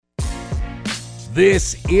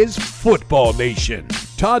This is Football Nation.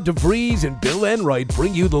 Todd DeVries and Bill Enright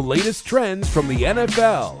bring you the latest trends from the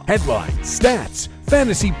NFL, headlines, stats,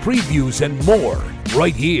 fantasy previews, and more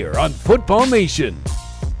right here on Football Nation.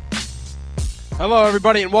 Hello,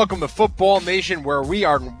 everybody, and welcome to Football Nation, where we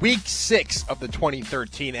are in Week 6 of the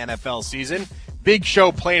 2013 NFL season. Big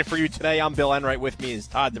show planned for you today. I'm Bill Enright. With me is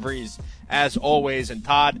Todd DeVries, as always. And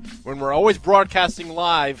Todd, when we're always broadcasting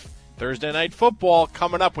live, Thursday Night Football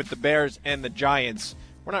coming up with the Bears and the Giants.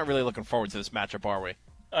 We're not really looking forward to this matchup, are we?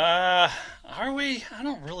 Are we? I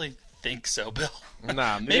don't really think so, Bill.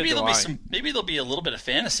 Nah, maybe there'll be a little bit of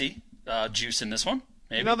fantasy juice in this one.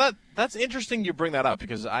 Maybe. You know, that's interesting you bring that up,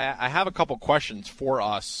 because I have a couple questions for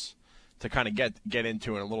us to kind of get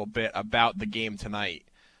into in a little bit about the game tonight.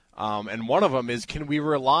 And one of them is, can we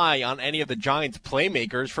rely on any of the Giants'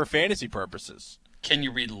 playmakers for fantasy purposes? Can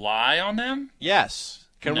you rely on them? Yes.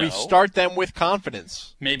 Can No. we start them with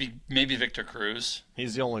confidence? Maybe Victor Cruz.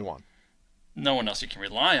 He's the only one. No one else you can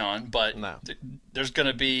rely on, but No. There's going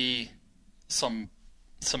to be some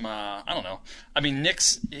I don't know. I mean,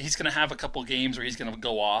 Nick's, he's going to have a couple games where he's going to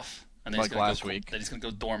go off. And then Like he's gonna last week. Then he's going to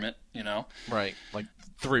go dormant, you know? Right, like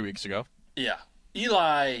 3 weeks ago. Yeah.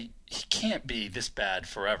 Eli, he can't be this bad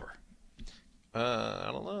forever. I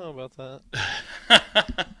don't know about that.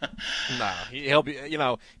 No, he'll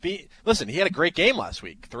be, listen, he had a great game last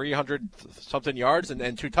week. 300-something yards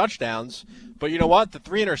and 2 touchdowns. But you know what? The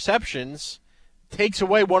 3 interceptions takes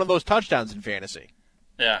away one of those touchdowns in fantasy.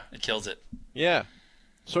 Yeah, it kills it. Yeah.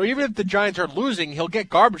 So even if the Giants are losing, he'll get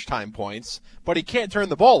garbage time points, but he can't turn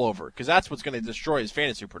the ball over, because that's what's going to destroy his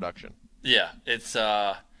fantasy production. Yeah, it's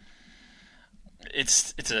a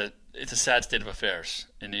sad state of affairs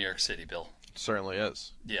in New York City, Bill. It certainly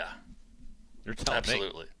is. Yeah, You're telling me.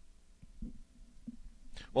 absolutely.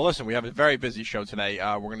 Well, listen, we have a very busy show today.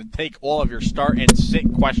 We're going to take all of your start and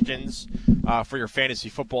sit questions for your fantasy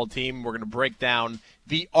football team. We're going to break down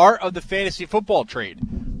the art of the fantasy football trade.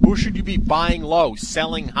 Who should you be buying low,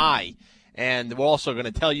 selling high? And we're also going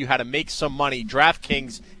to tell you how to make some money.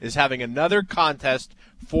 DraftKings is having another contest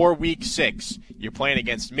for Week 6. You're playing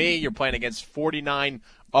against me. You're playing against 49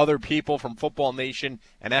 other people from Football Nation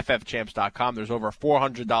and FFChamps.com. There's over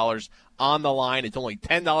 $400 on the line. It's only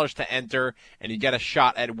 $10 to enter, and you get a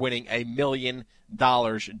shot at winning $1 million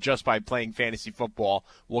just by playing fantasy football.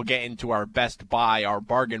 We'll get into our best buy, our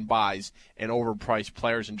bargain buys, and overpriced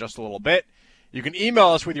players in just a little bit. You can email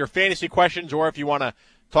us with your fantasy questions, or if you want to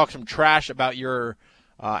talk some trash about your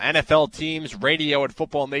NFL teams, radio at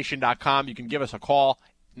footballnation.com. You can give us a call,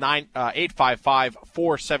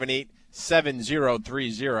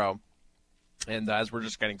 855-478-7030. And as we're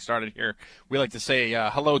just getting started here, we like to say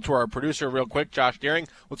hello to our producer real quick, Josh Deering.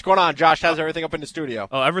 What's going on, Josh? How's everything up in the studio?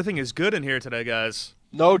 Oh, everything is good in here today, guys.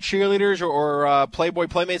 No cheerleaders or Playboy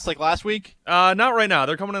Playmates like last week? Not right now.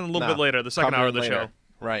 They're coming in a little bit later, the second Coming hour in of the later. show.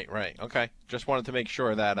 Right. Okay. Just wanted to make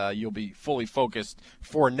sure that you'll be fully focused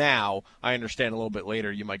for now. I understand a little bit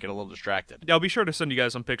later you might get a little distracted. Yeah, I'll be sure to send you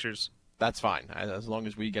guys some pictures. That's fine, as long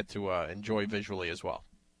as we get to enjoy visually as well.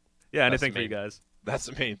 Yeah, That's anything the for you main- guys. That's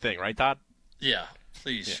the main thing, right, Todd? Yeah,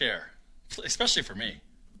 please share, especially for me.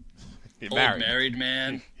 You're Old married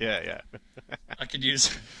man. Yeah. I could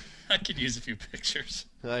use a few pictures.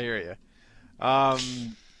 I hear you. All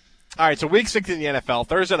right, so Week 6 in the NFL,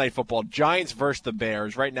 Thursday Night Football, Giants versus the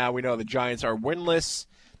Bears. Right now we know the Giants are winless.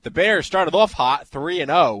 The Bears started off hot,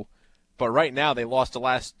 3-0, but right now they lost the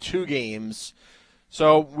last 2 games.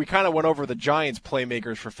 So we kind of went over the Giants'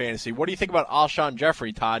 playmakers for fantasy. What do you think about Alshon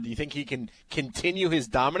Jeffrey, Todd? Do you think he can continue his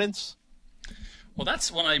dominance? Well, that's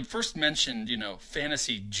when I first mentioned,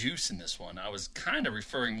 fantasy juice in this one. I was kind of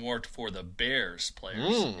referring more for the Bears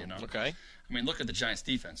players. Okay. I mean, look at the Giants'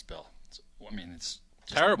 defense, Bill. It's just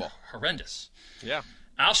Terrible. Horrendous. Yeah.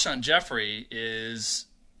 Alshon Jeffrey is,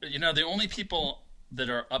 the only people that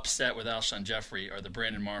are upset with Alshon Jeffrey are the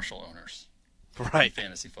Brandon Marshall owners. Right. In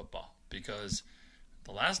fantasy football, because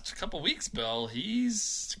the last couple weeks, Bill,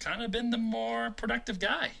 he's kind of been the more productive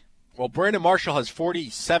guy. Well, Brandon Marshall has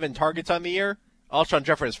 47 targets on the year. Alshon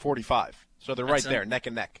Jeffrey has 45. So they're right there, neck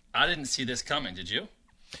and neck. I didn't see this coming. Did you?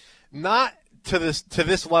 Not to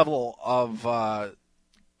this level of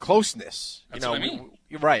closeness. That's what I mean.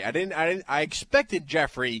 You're right. I expected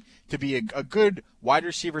Jeffrey to be a good wide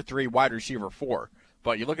receiver 3, wide receiver 4.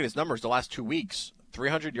 But you look at his numbers the last 2 weeks.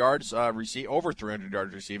 300 yards over 300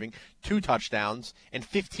 yards receiving, 2 touchdowns, and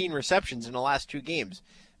 15 receptions in the last 2 games.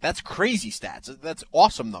 That's crazy stats. That's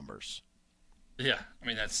awesome numbers. Yeah, I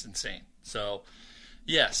mean, that's insane. So,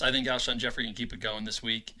 yes, I think Alshon Jeffrey can keep it going this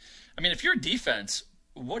week. I mean, if you're defense,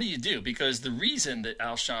 what do you do? Because the reason that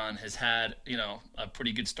Alshon has had, a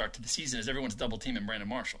pretty good start to the season is everyone's double teaming Brandon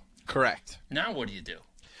Marshall. Correct. Now what do you do?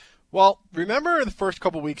 Well, remember the first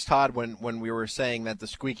couple weeks, Todd, when we were saying that the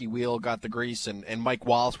squeaky wheel got the grease and Mike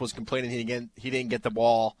Wallace was complaining he didn't get the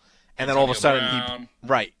ball, and then all of a sudden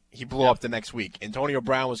he blew up the next week. Antonio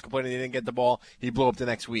Brown was complaining he didn't get the ball, he blew up the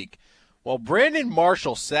next week. Well, Brandon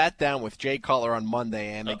Marshall sat down with Jay Cutler on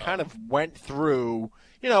Monday, and they kind of went through,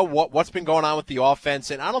 what's been going on with the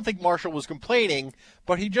offense. And I don't think Marshall was complaining,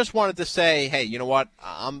 but he just wanted to say, hey, you know what?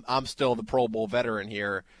 I'm still the Pro Bowl veteran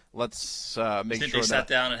here. Let's make sure they sat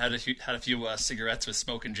down and had a few cigarettes with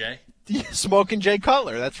Smokin' Jay? Smokin' Jay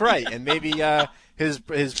Cutler, that's right. And maybe his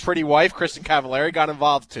pretty wife, Kristen Cavallari, got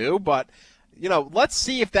involved too. But, let's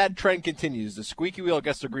see if that trend continues. The squeaky wheel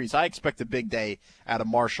gets the grease. I expect a big day out of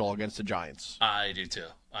Marshall against the Giants. I do too.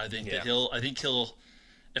 I think that he'll,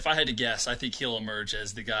 if I had to guess, I think he'll emerge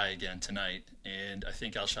as the guy again tonight. And I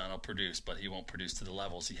think Alshon will produce, but he won't produce to the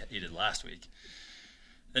levels he did last week.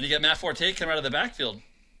 Then you get Matt Forte coming out of the backfield.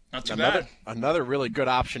 Not too bad. Another really good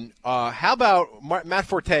option. How about Matt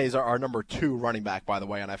Forte is our number 2 running back, by the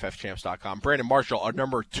way, on FFChamps.com. Brandon Marshall, our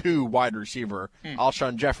number 2 wide receiver.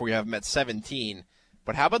 Alshon Jeffrey, we have him at 17.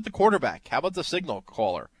 But how about the quarterback? How about the signal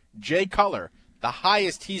caller? Jay Cutler, the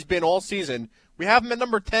highest he's been all season. We have him at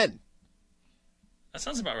number 10. That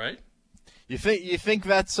sounds about right. You think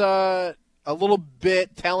that's a little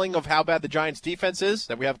bit telling of how bad the Giants' defense is,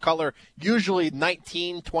 that we have Cutler, usually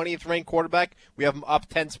 19th, 20th ranked quarterback. We have him up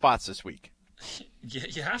 10 spots this week.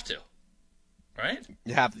 You have to, right?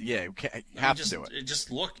 You have to do it. Just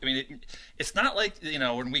look. I mean, it's not like,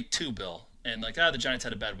 we're in week 2, Bill, and the Giants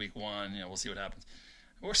had a bad week 1. We'll see what happens.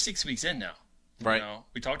 We're 6 weeks in now. Right.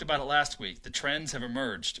 We talked about it last week. The trends have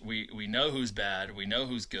emerged. We know who's bad. We know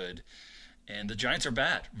who's good. And the Giants are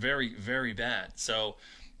bad. Very, very bad. So,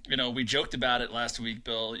 we joked about it last week,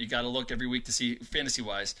 Bill. You got to look every week to see,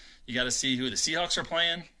 fantasy-wise, you got to see who the Seahawks are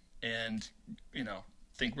playing and,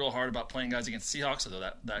 think real hard about playing guys against the Seahawks,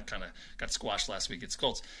 although that kind of got squashed last week against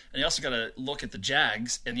Colts. And you also got to look at the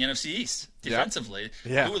Jags and the NFC East defensively.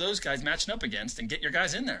 Yeah. Who are those guys matching up against and get your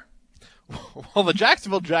guys in there? Well, the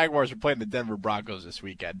Jacksonville Jaguars are playing the Denver Broncos this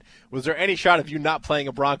weekend. Was there any shot of you not playing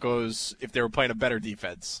a Broncos if they were playing a better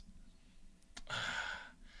defense?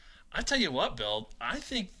 I tell you what, Bill, I don't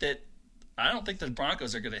think the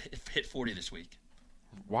Broncos are going to hit 40 this week.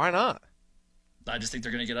 Why not? I just think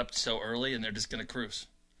they're going to get up so early and they're just going to cruise.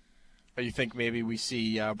 Or you think maybe we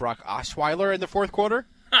see Brock Osweiler in the fourth quarter?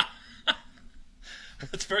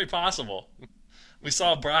 It's very possible. We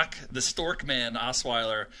saw Brock, the Stork Man,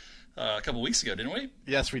 Osweiler, a couple weeks ago, didn't we?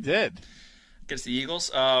 Yes, we did. Against the Eagles.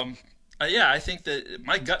 I think that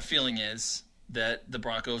my gut feeling is that the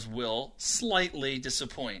Broncos will slightly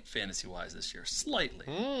disappoint fantasy-wise this year. Slightly.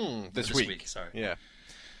 This week. Sorry. Yeah.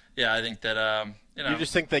 Yeah, I think that, You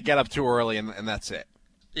just think they get up too early and that's it.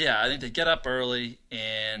 Yeah, I think they get up early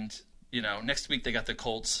and, next week they got the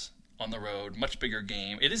Colts on the road. Much bigger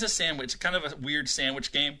game. It is a sandwich, kind of a weird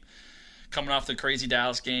sandwich game coming off the crazy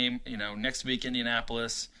Dallas game. Next week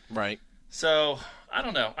Indianapolis. Right. So, I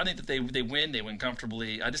don't know. I think that they win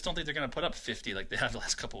comfortably. I just don't think they're going to put up 50 like they have the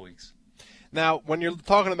last couple of weeks. Now, when you're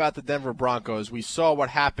talking about the Denver Broncos, we saw what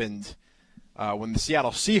happened when the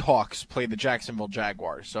Seattle Seahawks played the Jacksonville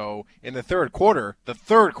Jaguars. So in the third quarter,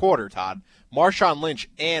 Todd, Marshawn Lynch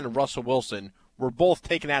and Russell Wilson were both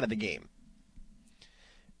taken out of the game.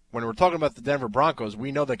 When we're talking about the Denver Broncos,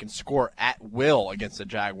 we know they can score at will against the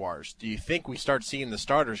Jaguars. Do you think we start seeing the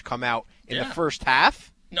starters come out in the first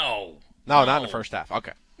half? No, not in the first half.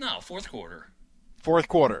 Okay. No, fourth quarter. Fourth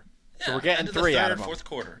quarter. Yeah, so we're getting end of 3 the third, out of them. Fourth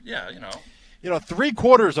quarter. Yeah,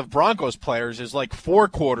 3/4 of Broncos players is like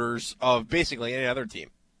 4/4 of basically any other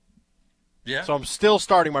team. Yeah. So I'm still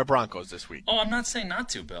starting my Broncos this week. Oh, I'm not saying not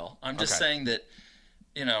to, Bill. I'm just saying that,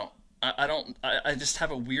 I just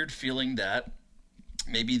have a weird feeling that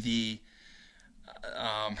maybe the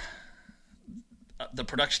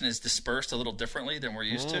production is dispersed a little differently than we're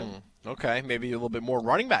used to. Okay, maybe a little bit more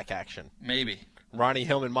running back action. Maybe. Ronnie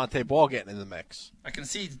Hillman, Monte Ball getting in the mix. I can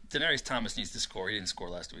see Denarius Thomas needs to score. He didn't score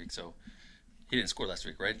last week,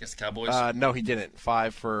 right, against the Cowboys? No, he didn't.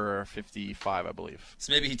 5 for 55, I believe.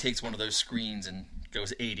 So maybe he takes one of those screens and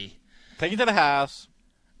goes 80. Take it to the house.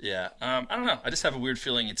 Yeah, I don't know. I just have a weird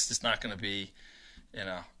feeling it's just not going to be,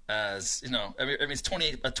 it's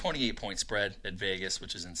 28-point spread at Vegas,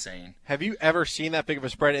 which is insane. Have you ever seen that big of a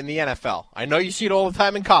spread in the NFL? I know you see it all the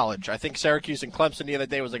time in college. I think Syracuse and Clemson the other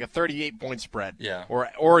day was like a 38-point spread. Yeah. Or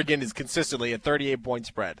Oregon is consistently a 38-point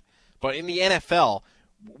spread. But in the NFL,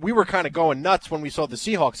 we were kind of going nuts when we saw the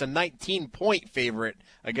Seahawks, a 19-point favorite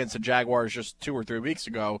against the Jaguars just 2 or 3 weeks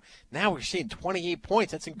ago. Now we're seeing 28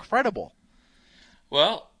 points. That's incredible.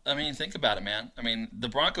 Well, I mean, think about it, man. I mean, the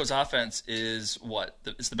Broncos' offense is what?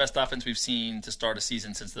 It's the best offense we've seen to start a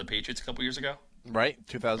season since the Patriots a couple years ago. Right,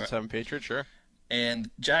 2007 Patriots, sure. And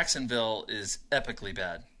Jacksonville is epically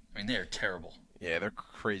bad. I mean, they are terrible. Yeah, they're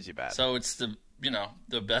crazy bad. So it's the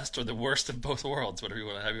best or the worst of both worlds, whatever you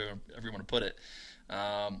want to put it.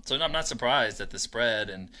 So I'm not surprised at the spread,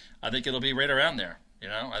 and I think it'll be right around there.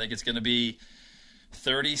 I think it's going to be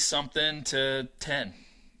 30-something to 10.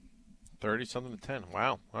 30-something to 10.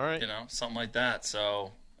 Wow. All right. Something like that.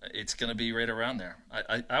 So it's going to be right around there.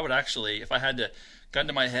 I would actually, if I had to gun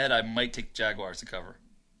to my head, I might take Jaguars to cover.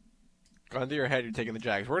 Gun to your head, you're taking the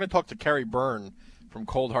Jags. We're going to talk to Kerry Byrne from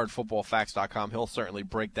ColdHardFootballFacts.com. He'll certainly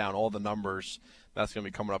break down all the numbers. That's going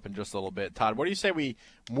to be coming up in just a little bit. Todd, what do you say we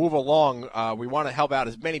move along? We want to help out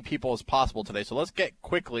as many people as possible today. So let's get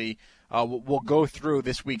quickly. We'll go through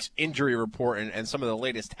this week's injury report and some of the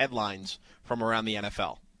latest headlines from around the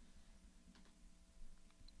NFL.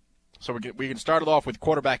 So we can start it off with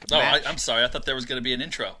quarterback. I'm sorry. I thought there was going to be an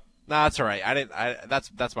intro. No, that's all right.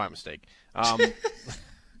 That's my mistake.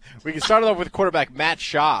 We can start it off with quarterback Matt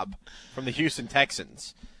Schaub from the Houston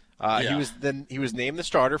Texans. He was named the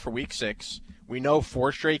starter for Week 6. We know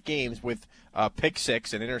 4 straight games with pick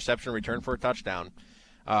 6 and interception return for a touchdown.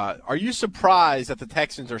 Are you surprised that the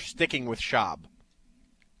Texans are sticking with Schaub?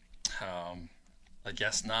 I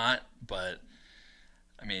guess not, but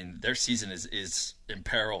I mean their season is in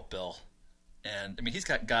peril, Bill. And I mean he's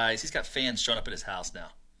got fans showing up at his house now,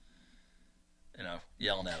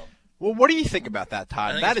 yelling at him. Well, what do you think about that,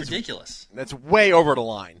 Todd? I think it's ridiculous. That's way over the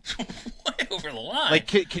line. Way over the line. Like,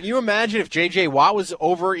 can you imagine if J.J. Watt was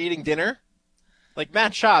over eating dinner? Like,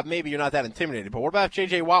 Matt Schaub, maybe you're not that intimidated, but what about if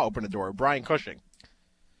J.J. Watt opened the door, or Brian Cushing?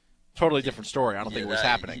 Totally different story. I don't think it was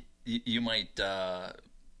happening. You might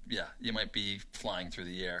be flying through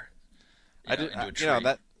the air into a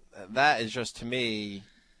tree. That is just, to me,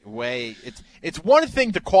 it's one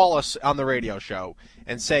thing to call us on the radio show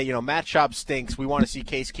and say, Matt Schaub stinks, we want to see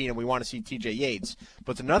Case Keenum, we want to see TJ Yates,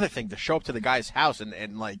 but it's another thing to show up to the guy's house and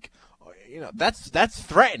that's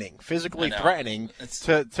threatening, physically threatening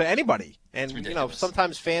to anybody. And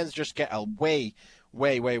sometimes fans just get way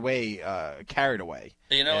carried away.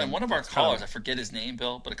 And one of our callers, I forget his name,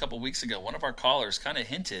 Bill, but a couple weeks ago, one of our callers kind of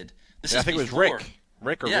hinted. I think it was Rick.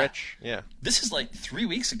 Rick or Rich, yeah. This is like 3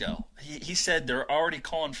 weeks ago. He said they're already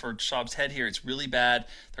calling for Schaub's head here. It's really bad.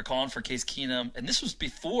 They're calling for Case Keenum. And this was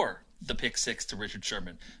before the pick 6 to Richard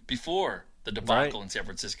Sherman, before the debacle in San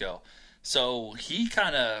Francisco. So he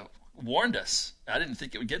kind of warned us. I didn't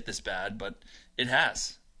think it would get this bad, but it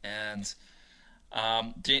has. And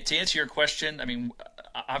to answer your question, I mean,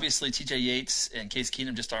 obviously TJ Yates and Case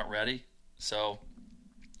Keenum just aren't ready. So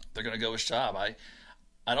they're going to go with Schaub.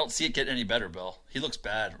 I don't see it getting any better, Bill. He looks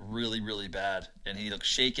bad, really, really bad, and he looks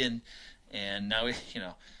shaken. And now he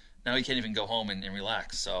can't even go home and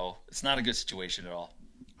relax. So it's not a good situation at all.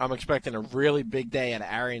 I'm expecting a really big day at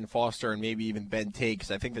Arian Foster and maybe even Ben Tate,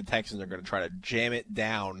 because I think the Texans are going to try to jam it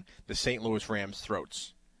down the St. Louis Rams'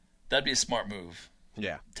 throats. That'd be a smart move.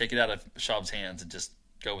 Yeah, take it out of Schaub's hands and just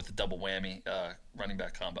go with the double whammy running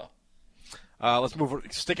back combo. Let's move.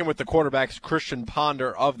 Sticking with the quarterbacks, Christian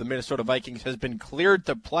Ponder of the Minnesota Vikings has been cleared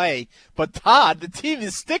to play. But, Todd, the team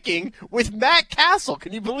is sticking with Matt Castle.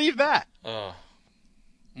 Can you believe that?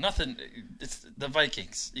 Nothing. It's the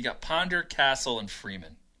Vikings. You got Ponder, Castle, and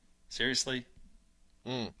Freeman. Seriously?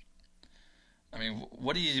 I mean,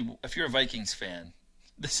 what do you? If you're a Vikings fan,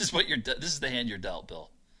 this is the hand you're dealt, Bill.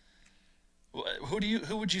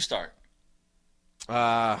 Who would you start?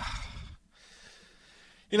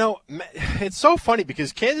 It's so funny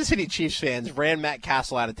because Kansas City Chiefs fans ran Matt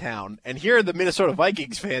Castle out of town, and here are the Minnesota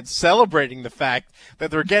Vikings fans celebrating the fact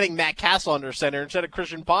that they're getting Matt Castle under center instead of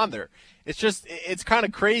Christian Ponder. It's kind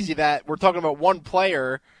of crazy that we're talking about one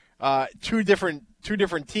player, two different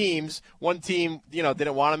teams. One team,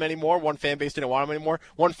 didn't want him anymore. One fan base didn't want him anymore.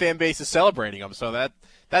 One fan base is celebrating him. So that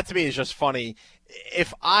to me is just funny.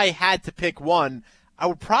 If I had to pick one, I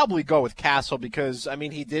would probably go with Castle because, I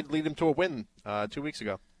mean, he did lead him to a win 2 weeks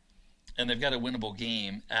ago. And they've got a winnable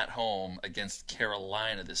game at home against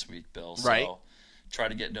Carolina this week, Bill. So right. Try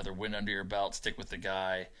to get another win under your belt, stick with the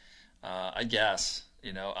guy. I guess,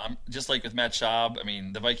 I'm just like with Matt Schaub. I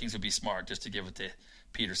mean, the Vikings would be smart just to give it to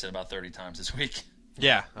Peterson about 30 times this week.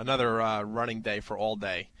 Yeah, another running day for all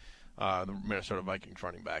day. The Minnesota Vikings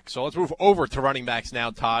running back. So let's move over to running backs now,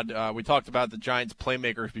 Todd. We talked about the Giants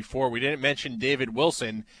playmakers before. We didn't mention David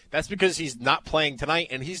Wilson. That's because he's not playing tonight,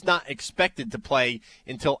 and he's not expected to play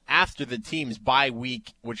until after the team's bye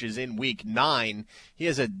week, which is in week 9. He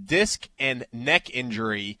has a disc and neck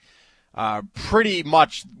injury. pretty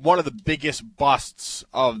much one of the biggest busts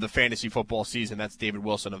of the fantasy football season. That's David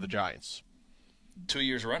Wilson of the Giants. 2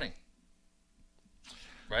 years running,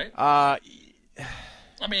 right? I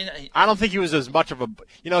don't think he was as much of a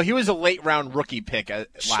 – he was a late-round rookie pick last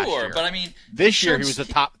year. Sure, but this year he was a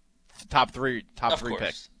top three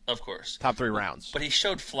pick. Of course. Top 3 rounds. But he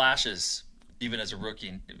showed flashes even as a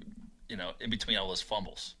rookie, in between all those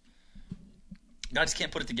fumbles. God just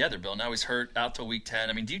can't put it together, Bill. Now he's hurt, out till week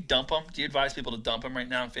 10. Do you dump him? Do you advise people to dump him right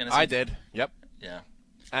now in fantasy? I did. Yep. Yeah.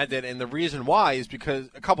 I did, and the reason why is because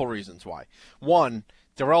a couple reasons why. One,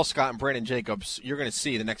 Darrell Scott and Brandon Jacobs, you're going to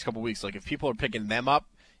see the next couple weeks, like if people are picking them up,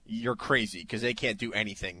 you're crazy because they can't do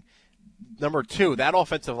anything. Number 2, that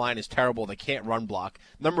offensive line is terrible. They can't run block.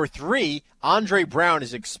 Number 3, Andre Brown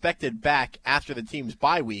is expected back after the team's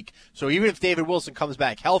bye week. So even if David Wilson comes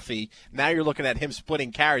back healthy, now you're looking at him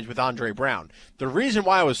splitting carries with Andre Brown. The reason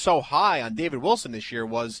why I was so high on David Wilson this year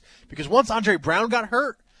was because once Andre Brown got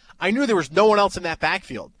hurt, I knew there was no one else in that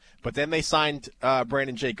backfield. But then they signed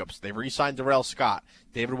Brandon Jacobs. They re-signed Darrell Scott.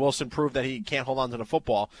 David Wilson proved that he can't hold on to the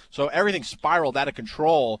football. So everything spiraled out of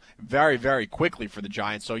control very, very quickly for the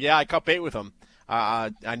Giants. So, yeah, I cut bait with them.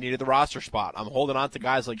 I needed the roster spot. I'm holding on to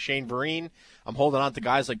guys like Shane Vereen. I'm holding on to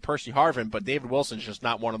guys like Percy Harvin. But David Wilson's just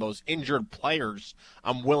not one of those injured players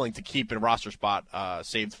I'm willing to keep a roster spot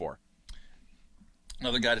saved for.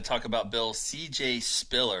 Another guy to talk about, Bill, C.J.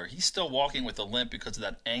 Spiller. He's still walking with a limp because of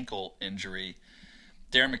that ankle injury.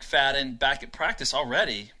 Darren McFadden back at practice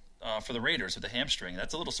already for the Raiders with a hamstring.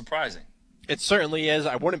 That's a little surprising. It certainly is.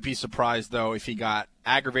 I wouldn't be surprised, though, if he got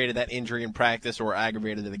aggravated that injury in practice or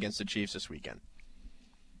aggravated it against the Chiefs this weekend.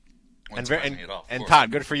 And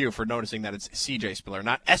Todd, good for you for noticing that it's C.J. Spiller,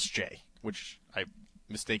 not S.J., which I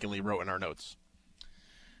mistakenly wrote in our notes.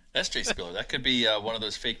 S.J. Spiller. That could be one of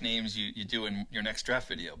those fake names you do in your next draft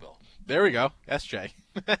video, Bill. There we go. S.J.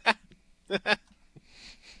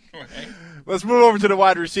 Right. Let's move over to the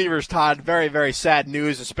wide receivers, Todd. Very, very sad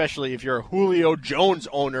news, especially if you're a Julio Jones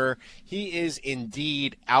owner. He is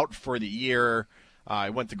indeed out for the year. I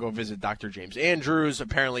went to go visit Dr. James Andrews.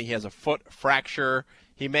 Apparently he has a foot fracture.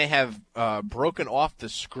 He may have broken off the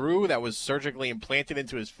screw that was surgically implanted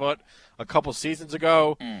into his foot a couple seasons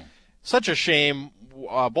ago. Such a shame.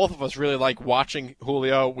 Both of us really like watching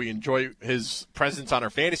Julio. We enjoy his presence on our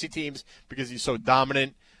fantasy teams because he's so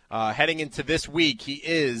dominant. Heading into this week, he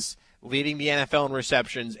is leading the NFL in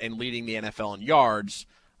receptions and leading the NFL in yards.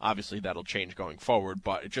 Obviously, that'll change going forward,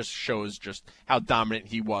 but it just shows just how dominant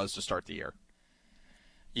he was to start the year.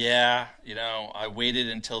 Yeah, I waited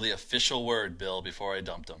until the official word, Bill, before I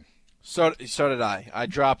dumped him. So did I. I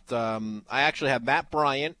dropped. I actually have Matt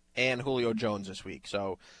Bryant and Julio Jones this week.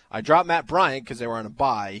 So I dropped Matt Bryant because they were on a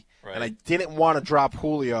bye, right. And I didn't want to drop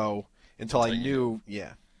Julio until I knew.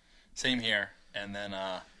 Yeah. Same here, and then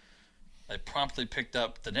I promptly picked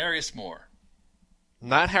up Denarius Moore.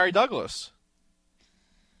 Not Harry Douglas.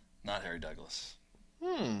 Not Harry Douglas.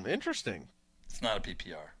 Interesting. It's not a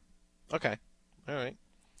PPR. Okay. All right.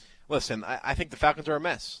 Listen, I think the Falcons are a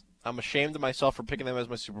mess. I'm ashamed of myself for picking them as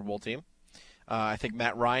my Super Bowl team. I think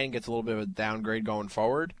Matt Ryan gets a little bit of a downgrade going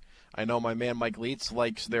forward. I know my man Mike Leitz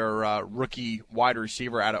likes their rookie wide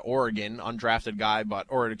receiver out of Oregon, undrafted guy,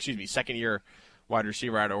 second-year wide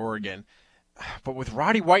receiver out of Oregon. But with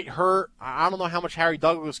Roddy White hurt, I don't know how much Harry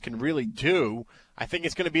Douglas can really do. I think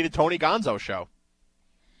it's going to be the Tony Gonzo show.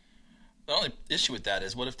 The only issue with that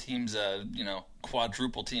is what if teams,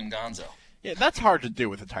 quadruple team Gonzo? Yeah, that's hard to do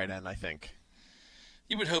with a tight end, I think.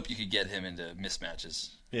 You would hope you could get him into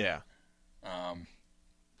mismatches. Yeah.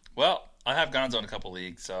 Well, I have Gonzo in a couple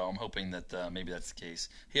leagues, so I'm hoping that maybe that's the case.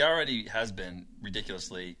 He already has been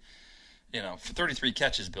ridiculously, for 33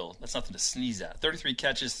 catches, Bill, that's nothing to sneeze at. 33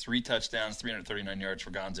 catches, 3 touchdowns, 339 yards for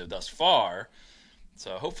Gonzo thus far.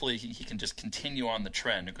 So hopefully he can just continue on the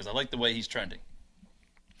trend because I like the way he's trending.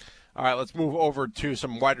 All right, let's move over to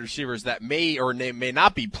some wide receivers that may or may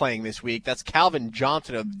not be playing this week. That's Calvin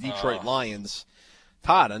Johnson of the Detroit Lions.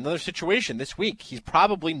 Todd, another situation this week. He's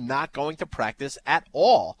probably not going to practice at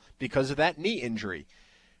all because of that knee injury.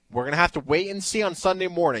 We're going to have to wait and see on Sunday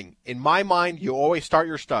morning. In my mind, you always start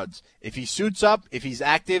your studs. If he suits up, if he's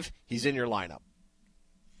active, he's in your lineup.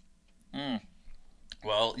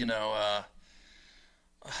 Well,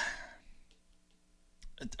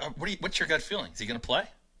 what's your gut feeling? Is he going to play?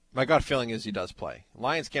 My gut feeling is he does play.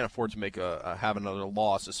 Lions can't afford to have another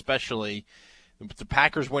loss, especially the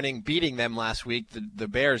Packers beating them last week. The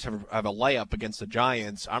Bears have a layup against the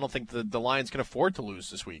Giants. I don't think the Lions can afford to lose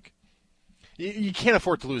this week. You can't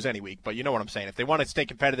afford to lose any week, but you know what I'm saying. If they want to stay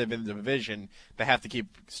competitive in the division, they have to keep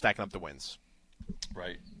stacking up the wins.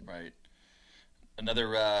 Right.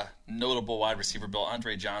 Another notable wide receiver, Bill,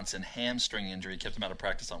 Andre Johnson, hamstring injury, kept him out of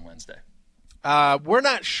practice on Wednesday. We're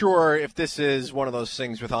not sure if this is one of those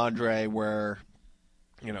things with Andre where,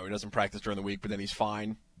 he doesn't practice during the week, but then he's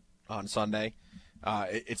fine on Sunday.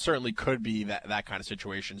 It certainly could be that kind of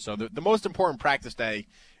situation. So the most important practice day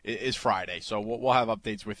is Friday. So we'll have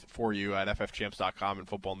updates for you at ffchamps.com and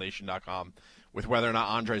footballnation.com with whether or not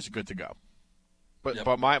Andre's good to go. But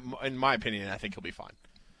in my opinion, I think he'll be fine.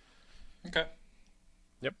 Okay.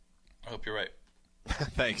 Yep. I hope you're right.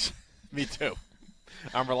 Thanks. Me too.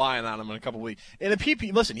 I'm relying on him in a couple weeks. In a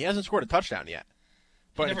PP, listen, he hasn't scored a touchdown yet.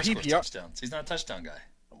 But he never in scores PPR, touchdowns. He's not a touchdown guy.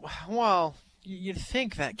 Well, you'd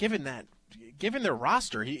think that given their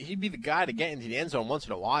roster, he'd be the guy to get into the end zone once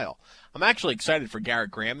in a while. I'm actually excited for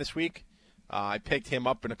Garrett Graham this week. I picked him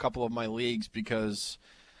up in a couple of my leagues because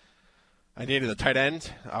I needed a tight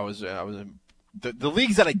end. The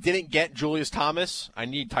leagues that I didn't get Julius Thomas, I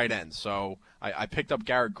need tight ends. So I picked up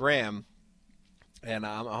Garrett Graham, and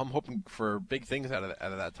I'm hoping for big things out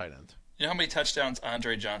of that tight end. You know how many touchdowns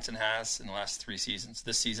Andre Johnson has in the last 3 seasons?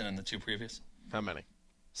 This season and the 2 previous? How many?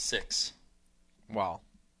 6. Wow.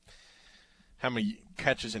 How many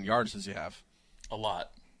catches and yards does he have? A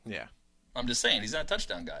lot. Yeah. I'm just saying, he's not a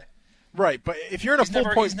touchdown guy. Right, but if you're in a full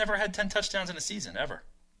point... He's never had 10 touchdowns in a season, ever.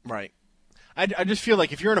 Right. I just feel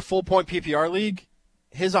like if you're in a full-point PPR league,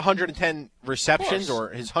 his 110 receptions or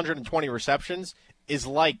his 120 receptions is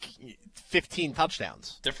like 15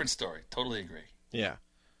 touchdowns. Different story. Totally agree. Yeah.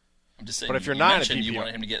 I'm just saying, but if you're not in a PPR, you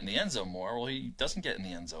wanted him to get in the end zone more. Well, he doesn't get in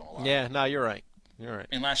the end zone a lot. Yeah, no, you're right. You're right.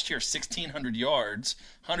 I mean, last year, 1,600 yards,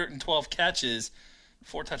 112 catches,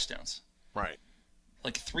 4 touchdowns. Right.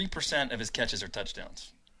 Like 3% of his catches are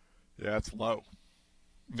touchdowns. Yeah, that's low.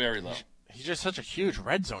 Very low. He's just such a huge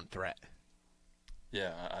red zone threat.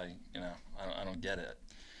 Yeah, I don't get it.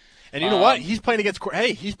 And you know what? He's playing against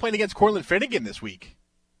Cortland Finnegan this week.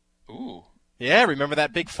 Ooh. Yeah, remember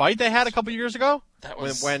that big fight they had a couple years ago? That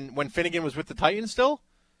was when Finnegan was with the Titans still?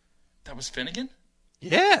 That was Finnegan?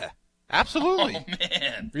 Yeah, absolutely. Oh,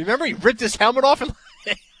 man. Remember he ripped his helmet off?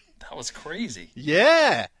 That was crazy.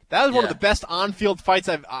 Yeah. That was one of the best on-field fights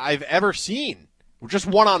I've ever seen. Just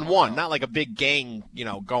one-on-one, not like a big gang,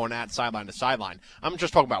 going at sideline to sideline. I'm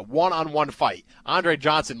just talking about one-on-one fight. Andre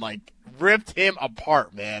Johnson, ripped him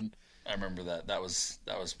apart, man. I remember that. That was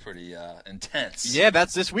pretty intense. Yeah,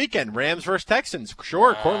 that's this weekend. Rams versus Texans.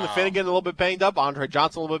 Sure, Wow. Cortland Finnegan a little bit banged up. Andre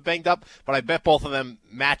Johnson a little bit banged up. But I bet both of them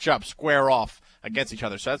match up, square off against each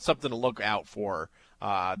other. So that's something to look out for.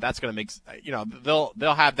 That's going to make,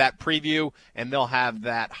 they'll have that preview and they'll have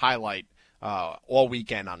that highlight all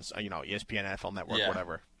weekend on, ESPN, NFL Network,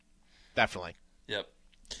 whatever. Definitely. Yep.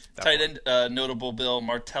 Definitely. Tight end, notable Bill,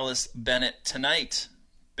 Martellus Bennett tonight.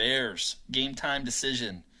 Bears, game time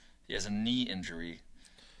decision. He has a knee injury.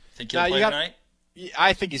 Think he'll play tonight?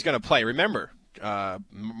 I think he's going to play. Remember,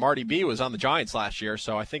 Marty B was on the Giants last year,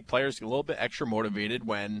 so I think players get a little bit extra motivated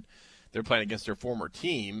when they're playing against their former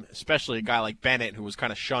team, especially a guy like Bennett, who was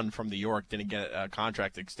kind of shunned from New York, didn't get a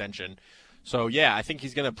contract extension. So, yeah, I think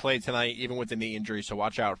he's going to play tonight, even with the knee injury, so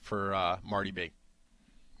watch out for Marty B.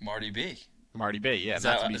 Marty B? Marty B, yeah. Is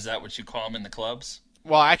that what you call him in the clubs?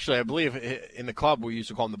 Well, actually, I believe in the club we used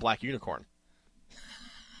to call him the Black Unicorn.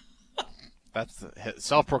 That's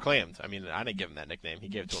self-proclaimed. I mean, I didn't give him that nickname. He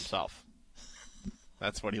gave it to himself.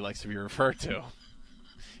 That's what he likes to be referred to.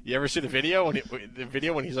 You ever see the video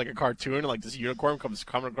when he's like a cartoon and like this unicorn comes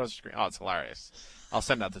coming across the screen? Oh, it's hilarious. I'll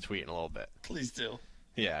send out the tweet in a little bit. Please do.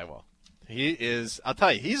 Yeah, I will. He is. I'll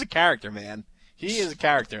tell you, he's a character, man. He is a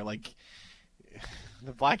character, like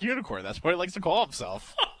the Black Unicorn. That's what he likes to call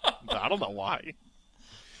himself. I don't know why.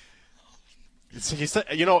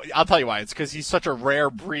 I'll tell you why. It's because he's such a rare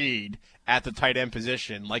breed at the tight end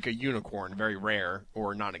position, like a unicorn, very rare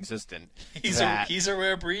or non-existent. He's a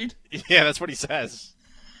rare breed? Yeah, that's what he says.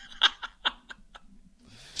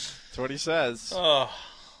 That's what he says. Oh,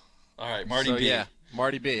 all right, Marty B. Yeah,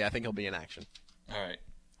 Marty B. I think he'll be in action. All right.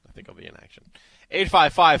 I think he'll be in action.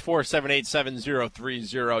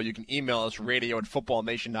 855-478-7030. You can email us,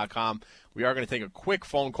 radio@footballnation.com. We are going to take a quick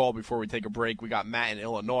phone call before we take a break. We got Matt in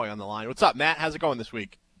Illinois on the line. What's up, Matt? How's it going this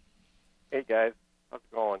week? Hey, guys. How's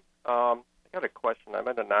it going? I got a question. I'm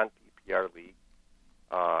in a non-PPR league.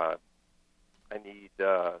 I need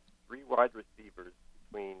 3 wide receivers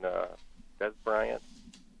between Des Bryant,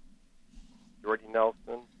 Jordy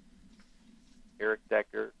Nelson, Eric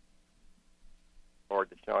Decker, or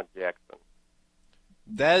Deshaun Jackson.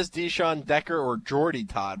 Dez, Deshaun, Decker, or Jordy,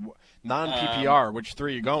 Todd? Non-PPR, which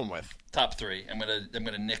three are you going with? Top three. I'm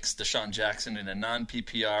gonna nix Deshaun Jackson in a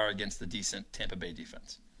non-PPR against the decent Tampa Bay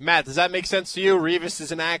defense. Matt, does that make sense to you? Revis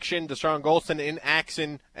is in action. Deshaun Golston in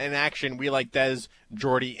action. We like Dez,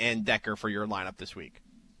 Jordy, and Decker for your lineup this week.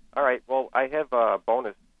 All right. Well, I have a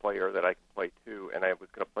bonus player that I can play too, and I was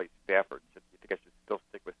going to play Stafford. Do you think I should still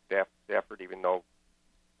stick with Stafford, even though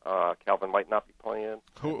Calvin might not be playing?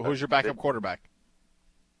 Who's your backup quarterback?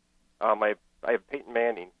 I have Peyton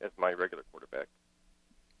Manning as my regular quarterback.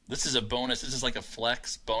 This is a bonus. This is like a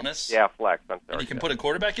flex bonus. Yeah, flex. I'm sorry. And you can put a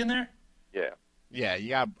quarterback in there. Yeah. Yeah, you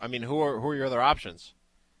got. I mean, who are your other options?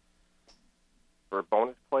 For a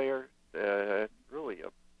bonus player, it's really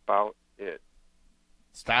about it.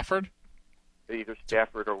 Stafford? Either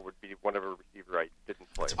Stafford or would be whatever receiver I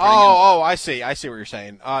didn't play. I see. I see what you're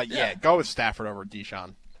saying. Yeah, go with Stafford over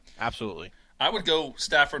Deshaun. Absolutely. I would go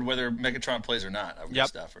Stafford whether Megatron plays or not. I would go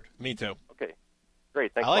Stafford. Me too. Okay.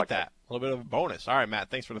 Great. Thanks. I like that. A little bit of a bonus. All right, Matt.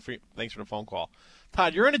 Thanks for the phone call.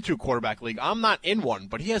 Todd, you're in a 2-quarterback league. I'm not in one,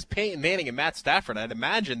 but he has Peyton Manning and Matt Stafford. I'd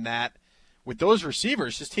imagine that with those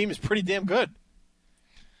receivers, his team is pretty damn good.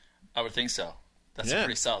 I would think so. That's a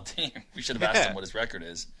pretty solid team. We should have asked him what his record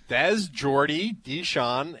is. Dez, Jordy,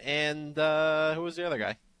 Deshaun, and who was the other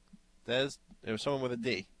guy? Dez. It was someone with a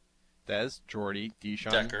D. Dez, Jordy,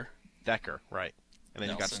 Deshaun. Decker, right. And then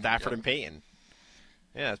Nelson, you got Stafford and Peyton.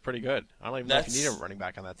 Yeah, that's pretty good. I don't even know if you need a running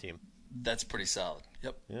back on that team. That's pretty solid.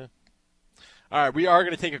 Yep. Yeah. All right, we are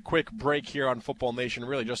going to take a quick break here on Football Nation,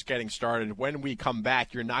 really just getting started. When we come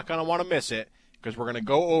back, you're not going to want to miss it because we're going to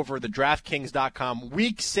go over the DraftKings.com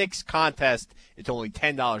Week 6 contest. It's only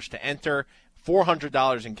 $10 to enter,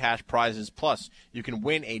 $400 in cash prizes, plus you can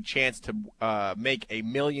win a chance to make $1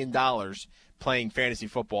 million playing fantasy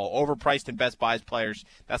football. Overpriced and Best Buys players.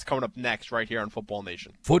 That's coming up next right here on Football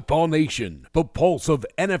Nation. Football Nation, the pulse of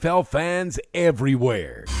NFL fans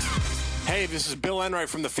everywhere. Hey, this is Bill Enright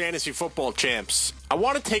from the Fantasy Football Champs. I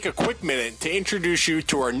want to take a quick minute to introduce you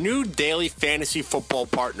to our new daily fantasy football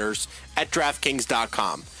partners at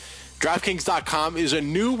DraftKings.com. DraftKings.com is a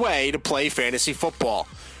new way to play fantasy football.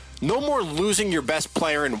 No more losing your best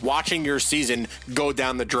player and watching your season go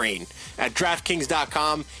down the drain. At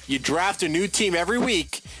DraftKings.com, you draft a new team every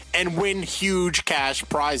week and win huge cash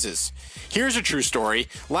prizes. Here's a true story.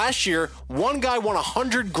 Last year, one guy won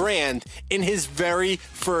 $100,000 in his very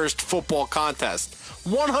first football contest.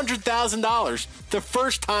 $100,000 the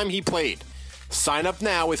first time he played. Sign up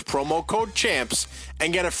now with promo code CHAMPS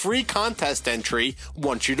and get a free contest entry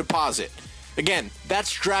once you deposit. Again,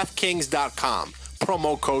 that's DraftKings.com.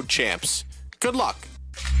 Promo code CHAMPS. Good luck.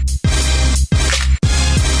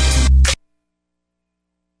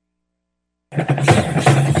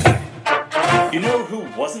 You know who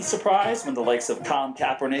wasn't surprised when the likes of Colin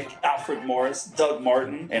Kaepernick, Alfred Morris, Doug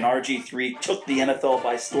Martin, and RG3 took the NFL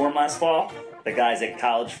by storm last fall? The guys at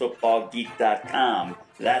collegefootballgeek.com.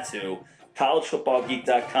 That's who.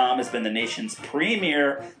 collegefootballgeek.com has been the nation's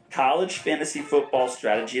premier college fantasy football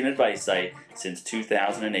strategy and advice site since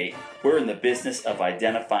 2008. We're in the business of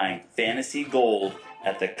identifying fantasy gold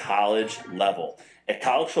at the college level. At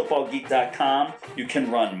collegefootballgeek.com, you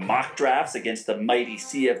can run mock drafts against the mighty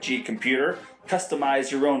CFG computer,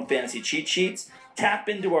 customize your own fantasy cheat sheets, tap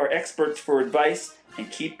into our experts for advice,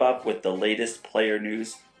 and keep up with the latest player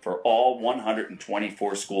news for all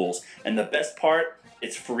 124 schools. And the best part,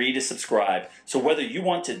 it's free to subscribe. So whether you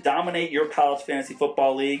want to dominate your college fantasy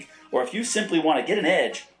football league, or if you simply want to get an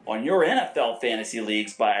edge on your NFL fantasy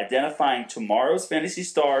leagues by identifying tomorrow's fantasy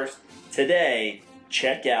stars today,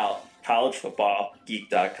 check out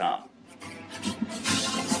collegefootballgeek.com.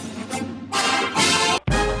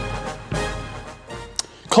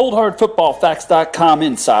 ColdHardFootballFacts.com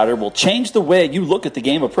Insider will change the way you look at the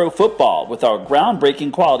game of pro football with our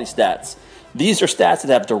groundbreaking quality stats. These are stats that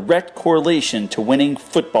have direct correlation to winning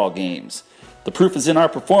football games. The proof is in our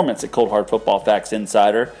performance at Cold Hard Football Facts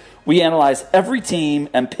Insider. We analyze every team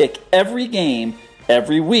and pick every game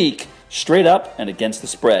every week, straight up and against the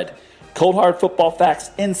spread. Cold Hard Football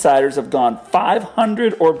Facts Insiders have gone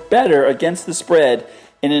 500 or better against the spread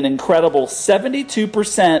in an incredible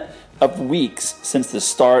 72% of weeks since the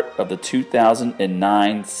start of the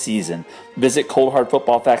 2009 season. Visit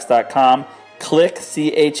coldhardfootballfacts.com, click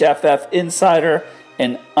CHFF Insider,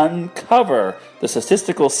 and uncover the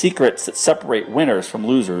statistical secrets that separate winners from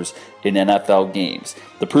losers in NFL games.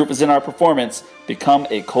 The proof is in our performance. Become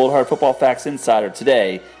a Cold Hard Football Facts Insider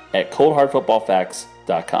today at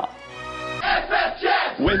coldhardfootballfacts.com.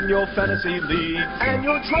 Win your fantasy league and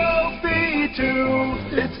your trophy too.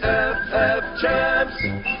 It's FF Champs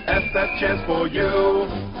for you.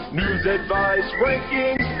 News, advice,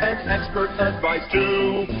 rankings, and expert advice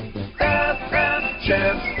too. FF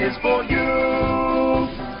Champs is for you.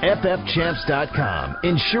 FFChamps.com,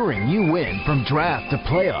 ensuring you win from draft to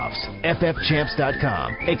playoffs.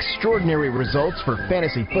 FFChamps.com, extraordinary results for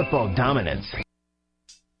fantasy football dominance.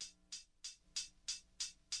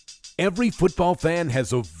 Every football fan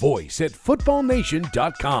has a voice at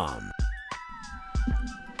footballnation.com.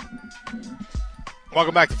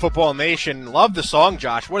 Welcome back to Football Nation. Love the song,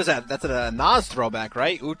 Josh. What is that? That's a Nas throwback,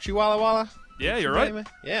 right? Uchi Walla Walla? Yeah, you're right.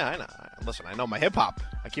 Yeah, I know. Listen, I know my hip-hop.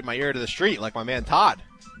 I keep my ear to the street like my man Todd.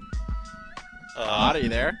 Todd, are you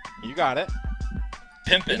there? You got it.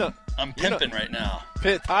 Pimping. I'm pimping right now.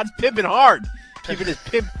 Todd's pimping hard.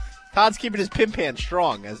 Todd's keeping his pimp hand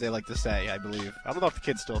strong, as they like to say, I believe. I don't know if the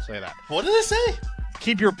kids still say that. What did they say?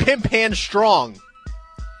 Keep your pimp hand strong.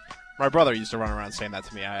 My brother used to run around saying that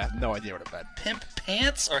to me. I have no idea what it meant. Pimp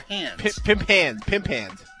pants or hands? Pimp hand. Pimp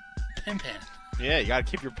hand. Pimp hand. Yeah, you got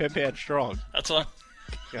to keep your pimp hand strong. That's what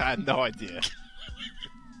I had no idea.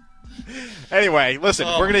 Anyway, listen,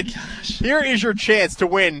 here is your chance to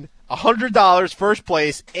win $100 first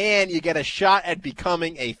place, and you get a shot at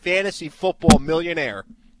becoming a fantasy football millionaire.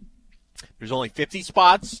 There's only 50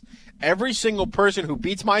 spots. Every single person who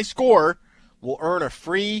beats my score will earn a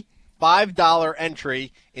free $5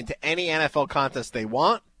 entry into any NFL contest they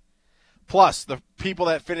want. Plus, the people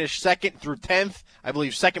that finish 2nd through 10th, I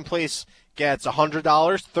believe second place gets $100.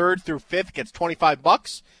 3rd through 5th gets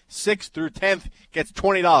 $25. 6th through 10th gets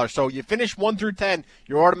 $20. So you finish 1 through 10,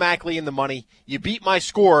 you're automatically in the money. You beat my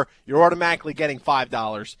score, you're automatically getting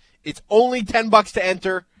 $5. It's only $10 to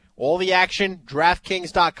enter. All the action,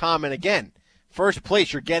 DraftKings.com. And again, first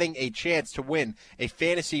place, you're getting a chance to win a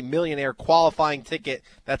fantasy millionaire qualifying ticket.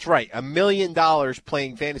 That's right, $1 million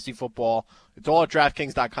playing fantasy football. It's all at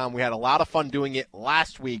DraftKings.com. We had a lot of fun doing it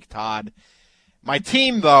last week, Todd. My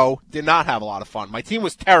team, though, did not have a lot of fun. My team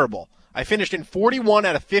was terrible. I finished in 41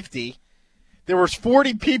 out of 50. There was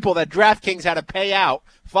 40 people that DraftKings had to pay out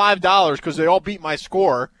 $5 because they all beat my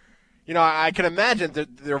score. You know, I can imagine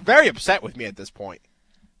that they're very upset with me at this point.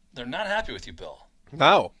 They're not happy with you, Bill.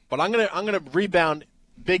 No, but I'm gonna rebound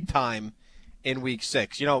big time in week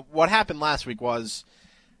 6. You know what happened last week was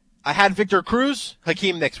I had Victor Cruz,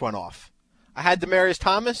 Hakeem Nicks went off. I had Demaryius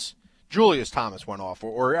Thomas, Julius Thomas went off,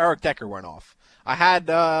 or Eric Decker went off. I had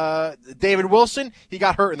David Wilson. He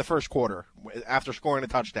got hurt in the first quarter after scoring a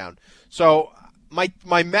touchdown. So my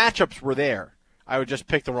matchups were there. I would just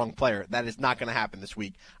pick the wrong player. That is not going to happen this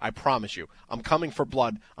week. I promise you. I'm coming for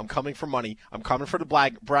blood. I'm coming for money. I'm coming for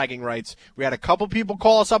the bragging rights. We had a couple people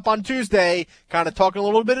call us up on Tuesday, kind of talking a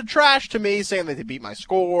little bit of trash to me, saying that they beat my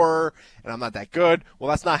score and I'm not that good. Well,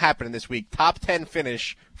 that's not happening this week. Top 10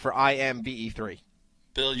 finish for IMBE3.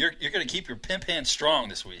 Bill, you're going to keep your pimp hand strong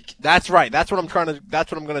this week. That's right. That's what I'm going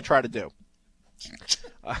to try to do.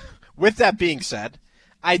 With that being said,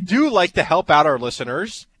 I do like to help out our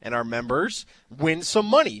listeners and our members win some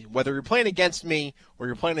money. Whether you're playing against me or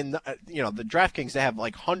you're playing in, the DraftKings, they have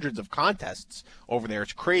like hundreds of contests over there.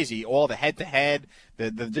 It's crazy. All the head-to-head,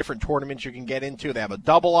 the different tournaments you can get into. They have a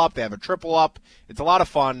double up. They have a triple up. It's a lot of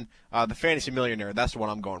fun. The Fantasy Millionaire, that's the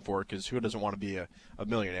one I'm going for because who doesn't want to be a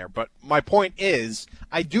millionaire? But my point is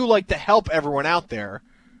I do like to help everyone out there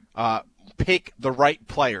pick the right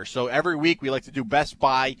player. So every week we like to do best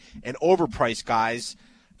buy and overpriced guys.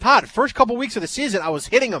 Todd, first couple weeks of the season, I was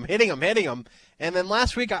hitting them. And then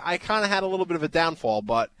last week, I kind of had a little bit of a downfall,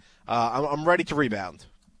 but I'm ready to rebound.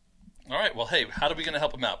 All right. Well, hey, how are we going to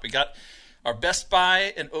help them out? We got our best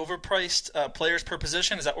buy and overpriced players per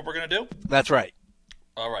position. Is that what we're going to do? That's right.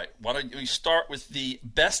 All right. Why don't we start with the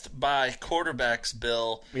best buy quarterbacks,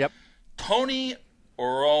 Bill? Yep. Tony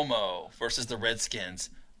Romo versus the Redskins.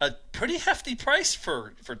 A pretty hefty price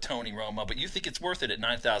for Tony Romo, but you think it's worth it at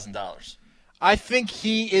 $9,000. I think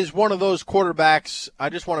he is one of those quarterbacks.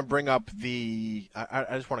 I just want to bring up I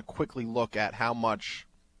just want to quickly look at how much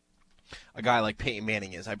a guy like Peyton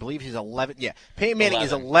Manning is. I believe he's 11. Yeah, Peyton Manning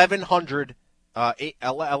is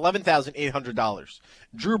 $11,800.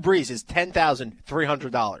 Drew Brees is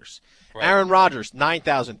 $10,300. Right. Aaron Rodgers,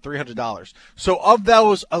 $9,300. So of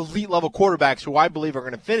those elite level quarterbacks who I believe are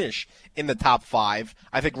going to finish in the top 5,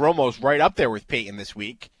 I think Romo's right up there with Peyton this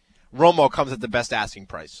week. Romo comes at the best asking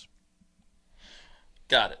price.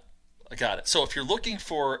 Got it. So if you're looking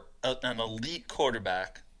for an elite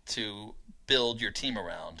quarterback to build your team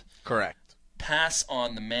around, correct. Pass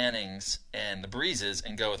on the Mannings and the Breezes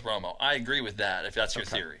and go with Romo. I agree with that, if that's your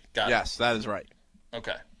theory. Got it. Yes, that is right.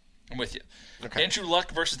 Okay. I'm with you. Okay. Andrew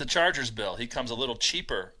Luck versus the Chargers, Bill. He comes a little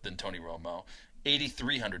cheaper than Tony Romo,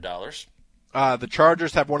 $8,300. The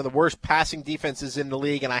Chargers have one of the worst passing defenses in the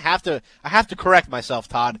league, and I have to correct myself,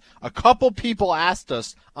 Todd. A couple people asked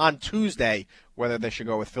us on Tuesday whether they should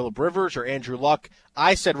go with Phillip Rivers or Andrew Luck.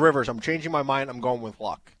 I said Rivers. I'm changing my mind. I'm going with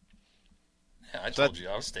Luck. Yeah, I told you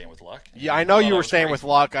I was staying with Luck. Yeah, I know you were staying with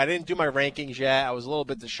Luck. I didn't do my rankings yet. I was a little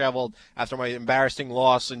bit disheveled after my embarrassing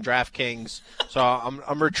loss in DraftKings. So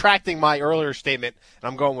I'm retracting my earlier statement, and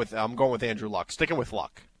I'm going with Andrew Luck. Sticking with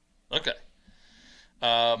Luck. Okay.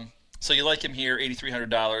 So you like him here,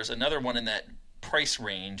 $8,300. Another one in that price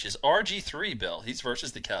range is RG3, Bill. He's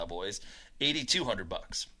versus the Cowboys,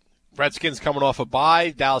 $8,200. Redskins coming off a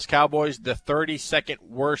bye. Dallas Cowboys, the 32nd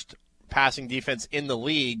worst passing defense in the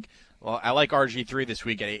league. Well, I like RG3 this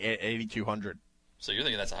week at 8,200. So you're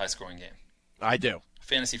thinking that's a high-scoring game? I do.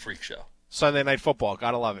 Fantasy freak show. Sunday Night Football.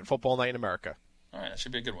 Gotta love it. Football night in America. All right, that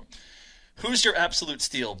should be a good one. Who's your absolute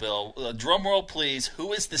steal, Bill? Drum roll, please.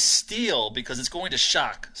 Who is the steal? Because it's going to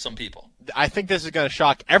shock some people. I think this is going to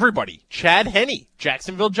shock everybody. Chad Henne,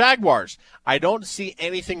 Jacksonville Jaguars. I don't see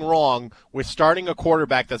anything wrong with starting a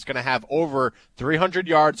quarterback that's going to have over 300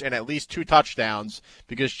 yards and at least 2 touchdowns,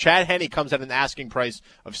 because Chad Henne comes at an asking price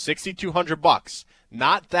of $6,200.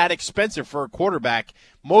 Not that expensive for a quarterback.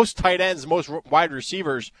 Most tight ends, most wide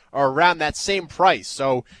receivers are around that same price.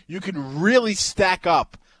 So you can really stack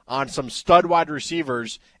up on some stud wide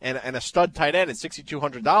receivers and a stud tight end at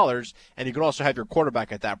 $6,200, and you can also have your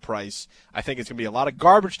quarterback at that price. I think it's going to be a lot of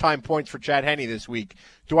garbage time points for Chad Henne this week.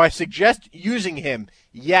 Do I suggest using him?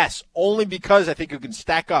 Yes, only because I think you can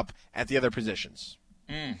stack up at the other positions.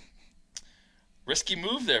 Risky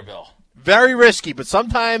move there, Bill. Very risky, but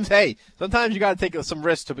sometimes you got to take some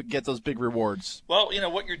risks to get those big rewards. Well,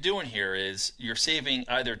 what you're doing here is you're saving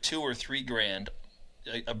either $2,000 or $3,000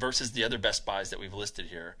 versus the other best buys that we've listed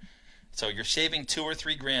here. So you're saving $2,000 or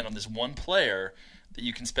 $3,000 on this one player that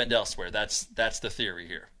you can spend elsewhere. That's the theory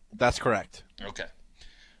here. That's correct. Okay.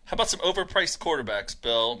 How about some overpriced quarterbacks,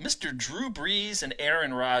 Bill? Mr. Drew Brees and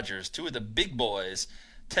Aaron Rodgers, two of the big boys,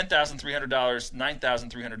 $10,300,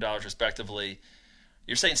 $9,300 respectively.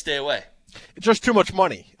 You're saying stay away. It's just too much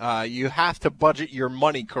money. You have to budget your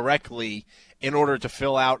money correctly in order to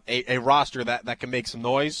fill out a roster that can make some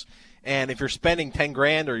noise. And if you're spending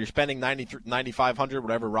 $10,000 or you're spending $9,500,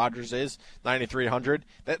 whatever Rodgers is, $9,300,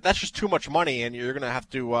 that's just too much money, and you're going to have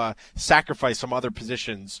to sacrifice some other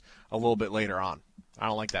positions a little bit later on. I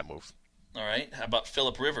don't like that move. All right. How about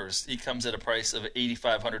Phillip Rivers? He comes at a price of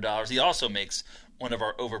 $8,500. He also makes one of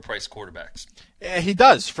our overpriced quarterbacks. Yeah, he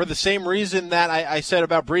does. For the same reason that I said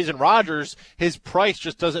about Brees and Rodgers, his price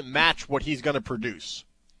just doesn't match what he's going to produce.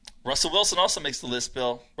 Russell Wilson also makes the list,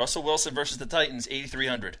 Bill. Russell Wilson versus the Titans,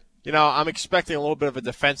 $8,300. I'm expecting a little bit of a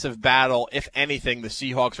defensive battle. If anything, the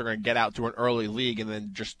Seahawks are going to get out to an early lead and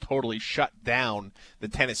then just totally shut down the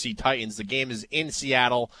Tennessee Titans. The game is in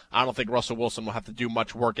Seattle. I don't think Russell Wilson will have to do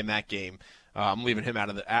much work in that game. I'm leaving him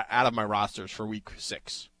out of my rosters for Week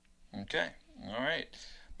 6. Okay. All right.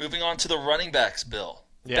 Moving on to the running backs, Bill.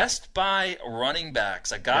 Yeah. Best buy running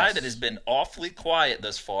backs. A guy that has been awfully quiet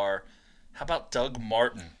thus far. How about Doug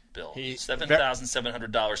Martin, Bill?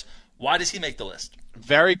 $7,700. Why does he make the list?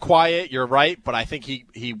 Very quiet, you're right, but I think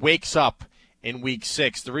he wakes up in Week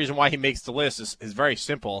 6. The reason why he makes the list is very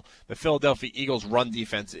simple. The Philadelphia Eagles' run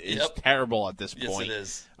defense is terrible at this point. Yes, it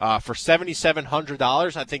is. For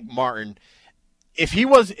 $7,700, I think Martin, if he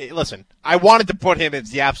was – listen, I wanted to put him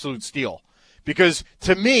as the absolute steal because,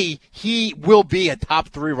 to me, he will be a top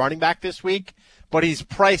 3 running back this week, but he's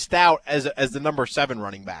priced out as the number 7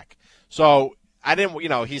 running back. So – I didn't,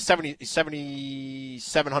 he's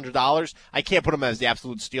 $7,700. I can't put him as the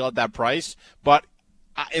absolute steal at that price, but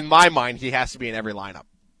in my mind, he has to be in every lineup.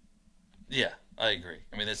 Yeah, I agree.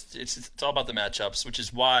 I mean, it's all about the matchups, which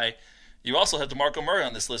is why you also have DeMarco Murray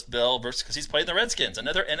on this list, Bill, because he's playing the Redskins,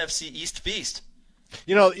 another NFC East feast.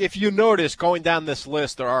 If you notice, going down this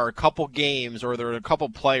list, there are a couple games or there are a couple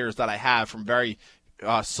players that I have from very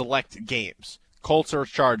select games. Colts or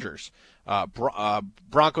Chargers,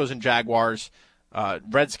 Broncos and Jaguars,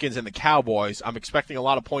 Redskins and the Cowboys. I'm expecting a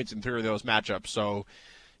lot of points in 3 of those matchups. So,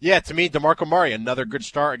 yeah, to me, DeMarco Murray, another good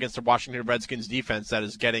start against the Washington Redskins defense that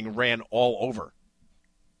is getting ran all over.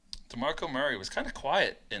 DeMarco Murray was kind of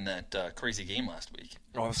quiet in that crazy game last week.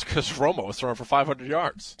 Oh, that's because Romo was throwing for 500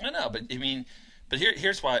 yards. I know, but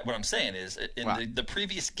here's what I'm saying is in the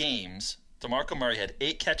previous games, DeMarco Murray had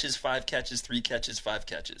 8 catches, 5 catches, 3 catches, 5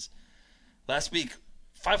 catches. Last week,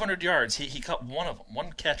 500 yards. He caught one of them.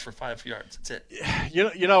 1 catch for 5 yards. That's it.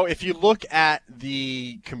 If you look at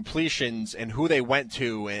the completions and who they went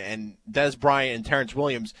to, and Dez Bryant and Terrence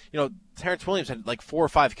Williams, Terrence Williams had like 4 or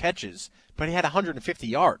 5 catches, but he had 150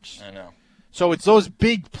 yards. I know. So it's those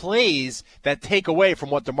big plays that take away from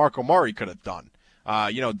what DeMarco Murray could have done.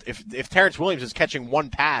 If Terrence Williams is catching one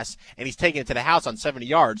pass and he's taking it to the house on 70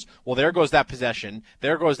 yards, well, there goes that possession.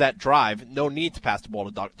 There goes that drive. No need to pass the ball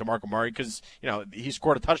to DeMarco Murray because, he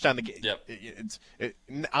scored a touchdown. Yep. It's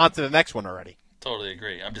on to the next one already. Totally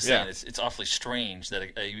agree. I'm just saying it's awfully strange that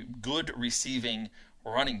a good receiving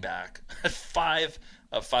running back had 5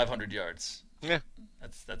 of 500 yards. Yeah.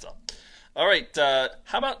 That's all. All right,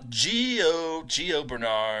 how about Gio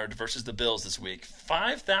Bernard versus the Bills this week?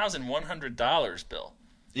 $5,100, Bill.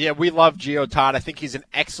 Yeah, we love Gio, Todd. I think he's an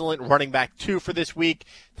excellent running back, too, for this week,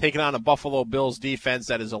 taking on a Buffalo Bills defense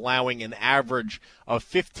that is allowing an average of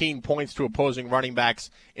 15 points to opposing running backs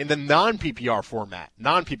in the non-PPR format.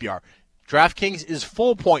 Non-PPR. DraftKings is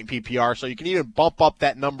full point PPR, so you can even bump up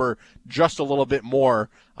that number just a little bit more.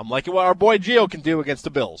 I'm liking what our boy Gio can do against the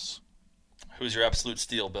Bills. Who's your absolute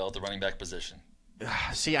steal, Bill, at the running back position?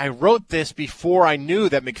 See, I wrote this before I knew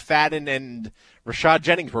that McFadden and Rashad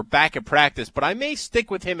Jennings were back at practice, but I may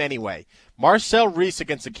stick with him anyway. Marcel Reese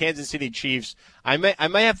against the Kansas City Chiefs. I may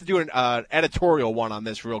have to do an editorial one on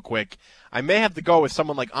this real quick. I may have to go with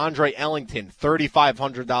someone like Andre Ellington,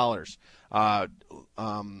 $3,500.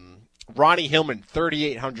 Ronnie Hillman,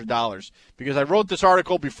 $3,800, because I wrote this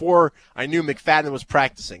article before I knew McFadden was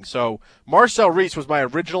practicing. So Marcel Reese was my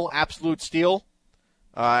original absolute steal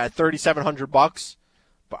at $3,700.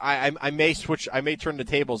 But I may switch. I may turn the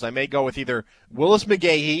tables. I may go with either Willis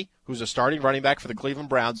McGahee, who's a starting running back for the Cleveland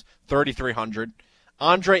Browns, $3,300,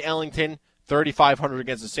 Andre Ellington, $3,500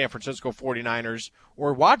 against the San Francisco 49ers,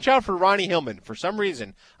 or watch out for Ronnie Hillman. For some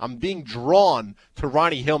reason, I'm being drawn to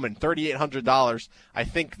Ronnie Hillman, $3,800. I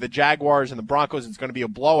think the Jaguars and the Broncos, it's going to be a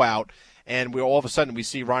blowout, and all of a sudden we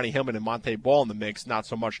see Ronnie Hillman and Monte Ball in the mix, not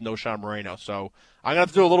so much Noshan Moreno. So I'm going to have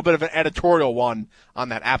to do a little bit of an editorial one on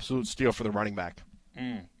that absolute steal for the running back.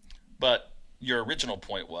 But your original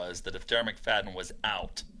point was that if Darren McFadden was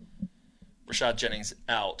out, Rashad Jennings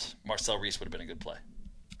out, Marcel Reese would have been a good play.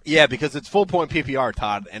 Yeah, because it's full point PPR,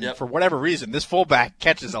 Todd, and for whatever reason, this fullback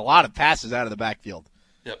catches a lot of passes out of the backfield.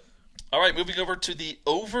 Yep. All right, moving over to the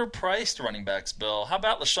overpriced running backs, Bill. How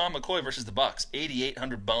about LaShawn McCoy versus the Bucs?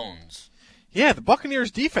 8,800 bones. Yeah, the Buccaneers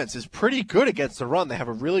defense is pretty good against the run. They have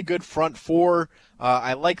a really good front four.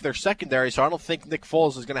 I like their secondary, so I don't think Nick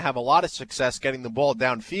Foles is going to have a lot of success getting the ball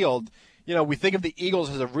downfield. We think of the Eagles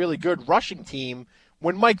as a really good rushing team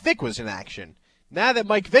when Mike Vick was in action. Now that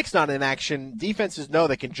Mike Vick's not in action, defenses know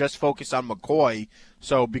they can just focus on McCoy.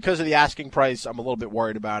 So because of the asking price, I'm a little bit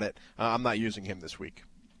worried about it. I'm not using him this week.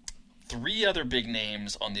 3 other big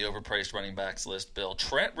names on the overpriced running backs list, Bill.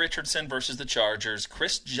 Trent Richardson versus the Chargers,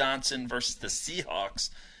 Chris Johnson versus the Seahawks,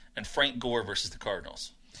 and Frank Gore versus the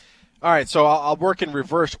Cardinals. All right, so I'll work in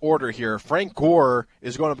reverse order here. Frank Gore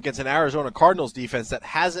is going up against an Arizona Cardinals defense that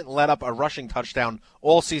hasn't let up a rushing touchdown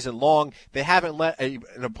all season long. They haven't let an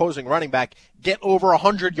opposing running back get over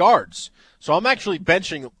 100 yards. So I'm actually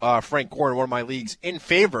benching Frank Gore in one of my leagues in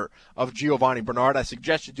favor of Giovanni Bernard. I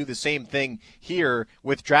suggest you do the same thing here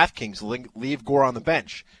with DraftKings. Leave Gore on the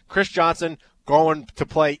bench. Chris Johnson going to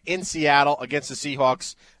play in Seattle against the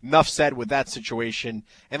Seahawks. Enough said with that situation.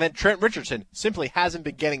 And then Trent Richardson simply hasn't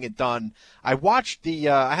been getting it done. I watched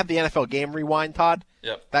I have the NFL Game Rewind, Todd.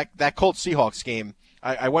 Yep. That Colts Seahawks game.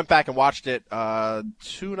 I went back and watched it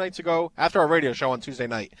 2 nights ago after our radio show on Tuesday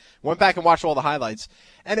night. Went back and watched all the highlights.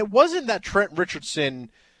 And it wasn't that Trent Richardson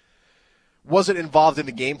wasn't involved in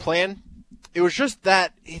the game plan. It was just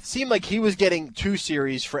that it seemed like he was getting 2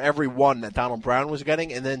 series for every one that Donald Brown was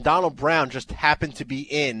getting, and then Donald Brown just happened to be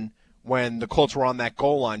in when the Colts were on that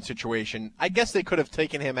goal line situation. I guess they could have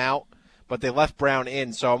taken him out, but they left Brown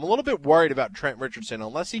in. So I'm a little bit worried about Trent Richardson.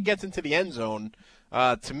 Unless he gets into the end zone,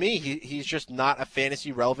 to me, he's just not a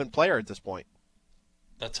fantasy-relevant player at this point.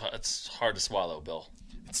 It's hard to swallow, Bill.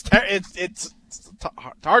 It's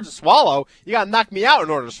hard to swallow. You got to knock me out in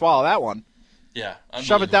order to swallow that one. Yeah,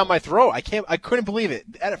 shove it down my throat. I couldn't believe it.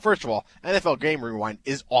 First of all, NFL Game Rewind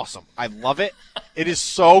is awesome. I love it. It is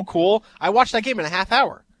so cool. I watched that game in a half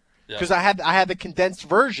hour because I had the condensed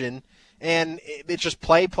version, and it's just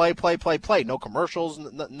play. No commercials,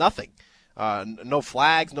 nothing. No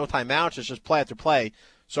flags, no timeouts. It's just play after play.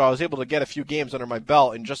 So I was able to get a few games under my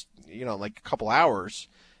belt in just like a couple hours.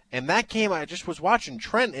 And that game, I just was watching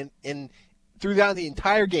Trent, and throughout the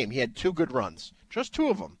entire game, he had 2 good runs, just 2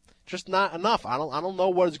 of them. Just not enough. I don't know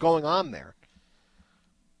what is going on there.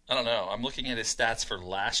 I don't know. I'm looking at his stats for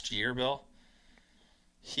last year, Bill.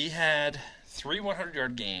 He had 3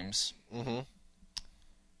 100-yard games. Mm-hmm.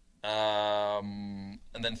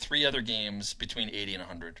 And then 3 other games between 80 and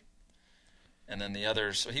 100. And then the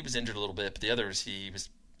others, so he was injured a little bit, but the others he was,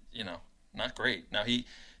 not great. Now he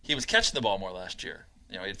he was catching the ball more last year.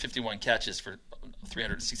 He had 51 catches for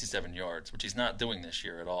 367 yards, which he's not doing this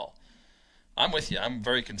year at all. I'm with you. I'm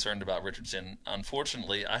very concerned about Richardson.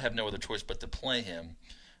 Unfortunately, I have no other choice but to play him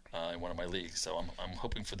in one of my leagues. So I'm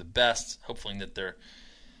hoping for the best, hoping that they're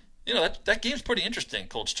that game's pretty interesting,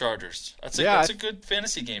 Colts-Chargers. That's a good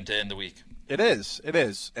fantasy game to end the week. It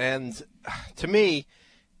is. And to me,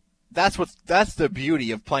 that's the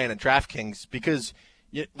beauty of playing at DraftKings because,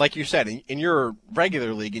 like you said, in your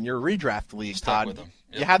regular league, in your redraft league, Todd, with them.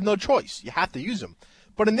 Yep. You have no choice. You have to use them.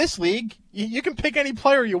 But in this league, you can pick any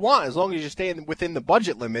player you want as long as you stay within the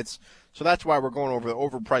budget limits. So that's why we're going over the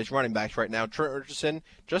overpriced running backs right now. Trent Richardson,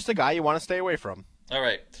 just a guy you want to stay away from. All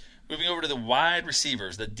right. Moving over to the wide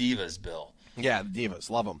receivers, the Divas, Bill. Yeah, the Divas.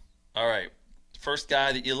 Love them. All right. First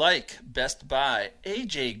guy that you like, best buy,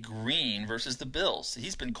 A.J. Green versus the Bills.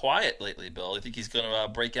 He's been quiet lately, Bill. You think he's going to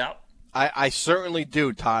break out? I certainly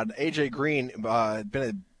do, Todd. A.J. Green been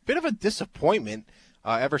a bit of a disappointment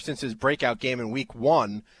ever since his breakout game in Week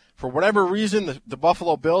 1. For whatever reason, the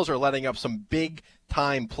Buffalo Bills are letting up some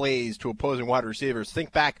big-time plays to opposing wide receivers.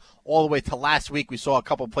 Think back all the way to last week. We saw a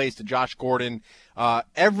couple plays to Josh Gordon.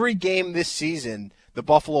 Every game this season, the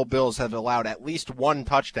Buffalo Bills have allowed at least one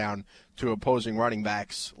touchdown to opposing running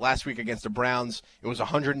backs. Last week against the Browns, it was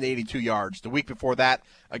 182 yards. The week before that,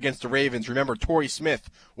 against the Ravens, remember, Torrey Smith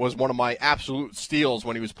was one of my absolute steals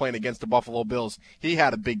when he was playing against the Buffalo Bills. He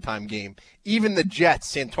had a big-time game. Even the Jets,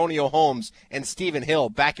 Santonio Holmes and Stephen Hill,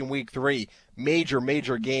 back in Week 3,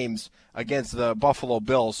 major games against the Buffalo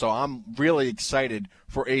Bills. So I'm really excited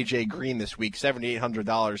for A.J. Green this week,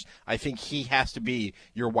 $7,800. I think he has to be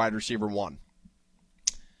your wide receiver one.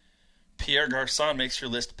 Pierre Garçon makes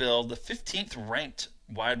your list, Bill, the 15th ranked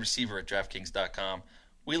wide receiver at DraftKings.com.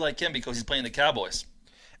 We like him because he's playing the Cowboys.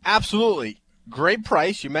 Absolutely. Great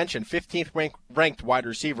price. You mentioned 15th ranked wide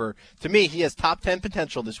receiver. To me, he has top 10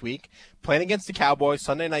 potential this week. Playing against the Cowboys,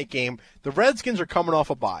 Sunday night game. The Redskins are coming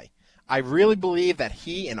off a bye. I really believe that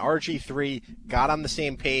he and RG3 got on the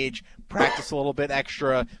same page, practiced a little bit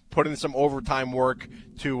extra, put in some overtime work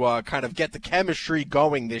to kind of get the chemistry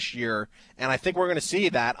going this year. And I think we're going to see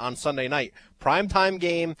that on Sunday night. Primetime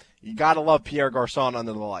game, you got to love Pierre Garçon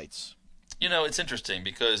under the lights. It's interesting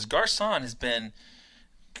because Garçon has been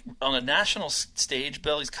on a national stage,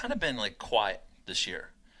 Bill. He's kind of been quiet this year.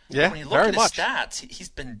 Yeah, when you look at his stats, he's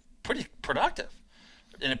been pretty productive.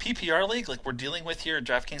 In a PPR league like we're dealing with here at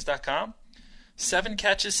DraftKings.com, 7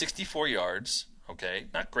 catches, 64 yards. Okay,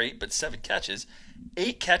 not great, but 7 catches.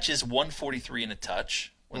 8 catches, 143 and a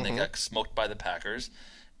touch when they got smoked by the Packers.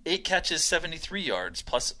 8 catches, 73 yards,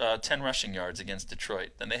 plus 10 rushing yards against Detroit.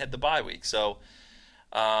 Then they had the bye week. So,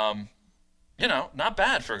 not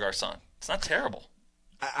bad for Garçon. It's not terrible.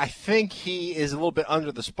 I think he is a little bit flying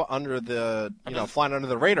under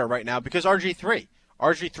the radar right now because RG3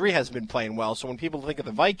 has been playing well. So when people think of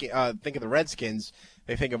the Redskins,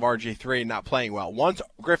 they think of RG3 not playing well. Once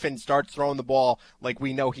Griffin starts throwing the ball like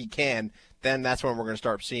we know he can, then that's when we're going to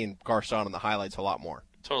start seeing Garçon in the highlights a lot more.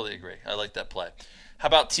 Totally agree. I like that play. How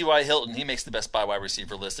about T.Y. Hilton? He makes the best buy wide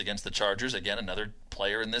receiver list against the Chargers. Again, another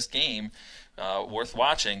player in this game worth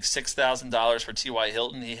watching. $6,000 for T.Y.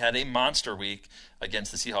 Hilton. He had a monster week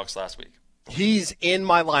against the Seahawks last week. He's in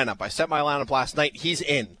my lineup. I set my lineup last night. He's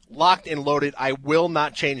in. Locked and loaded. I will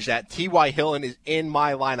not change that. T.Y. Hilton is in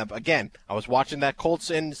my lineup. Again, I was watching that Colts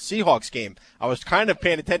and Seahawks game. I was kind of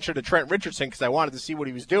paying attention to Trent Richardson because I wanted to see what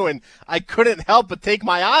he was doing. I couldn't help but take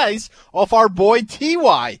my eyes off our boy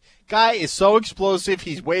T.Y. Guy is so explosive.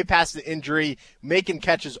 He's way past the injury, making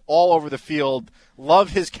catches all over the field. Love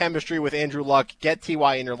his chemistry with Andrew Luck. Get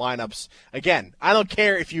T.Y. in your lineups. Again, I don't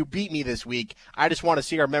care if you beat me this week. I just want to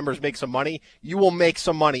see our members make some money. You will make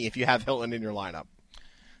some money if you have Hilton in your lineup.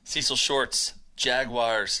 Cecil Shorts,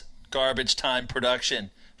 Jaguars, garbage time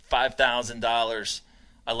production, $5,000.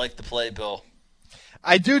 I like the play, Bill.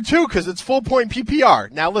 I do too because it's full point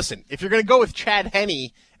PPR. Now listen, if you're going to go with Chad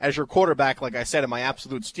Henne as your quarterback, like I said in my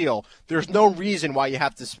absolute steal, there's no reason why you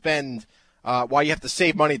have to save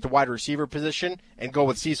money at the wide receiver position and go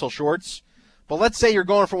with Cecil Shorts. But let's say you're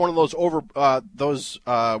going for one of those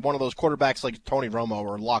one of those quarterbacks like Tony Romo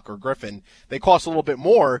or Luck or Griffin. They cost a little bit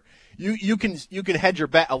more. You can hedge your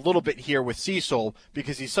bet a little bit here with Cecil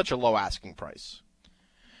because he's such a low asking price.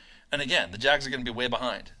 And again, the Jags are going to be way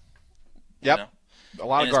behind. Yep, a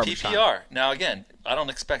lot of garbage time. PPR. Now again, I don't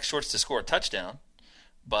expect Shorts to score a touchdown,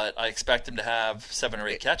 but I expect him to have 7 or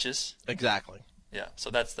 8 catches. Exactly. Yeah, so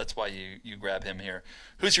that's why you grab him here.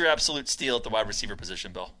 Who's your absolute steal at the wide receiver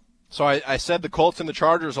position, Bill? So I said the Colts and the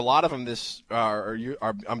Chargers, a lot of them are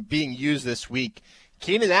being used this week.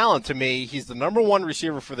 Keenan Allen, to me, he's the number one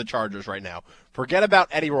receiver for the Chargers right now. Forget about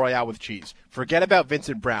Eddie Royale with cheese. Forget about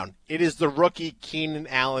Vincent Brown. It is the rookie Keenan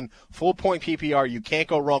Allen, full point PPR. You can't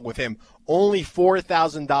go wrong with him. Only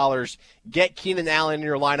 $4,000. Get Keenan Allen in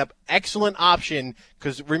your lineup. Excellent option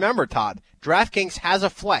because remember, Todd, DraftKings has a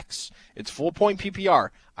flex. It's full point PPR.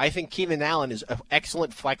 I think Keenan Allen is an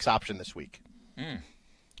excellent flex option this week.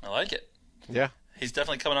 I like it. Yeah. He's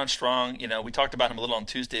definitely coming on strong. You know, we talked about him a little on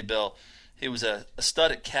Tuesday, Bill. He was a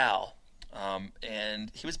stud at Cal,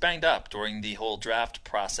 and he was banged up during the whole draft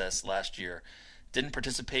process last year. Didn't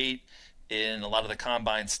participate in a lot of the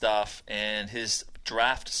combine stuff, and his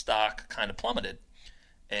draft stock kind of plummeted.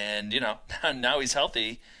 And, you know, now he's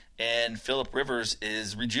healthy, and Phillip Rivers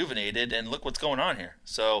is rejuvenated, and look what's going on here.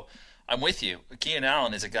 So I'm with you. Keenan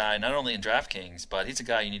Allen is a guy not only in DraftKings, but he's a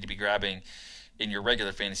guy you need to be grabbing in your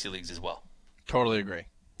regular fantasy leagues as well. Totally agree.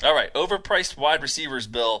 All right, overpriced wide receivers,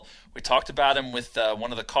 Bill. We talked about him with one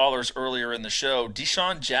of the callers earlier in the show.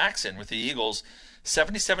 Deshaun Jackson with the Eagles,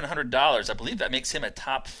 $7,700. I believe that makes him a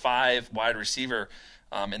top 5 wide receiver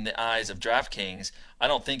in the eyes of DraftKings. I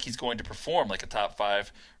don't think he's going to perform like a top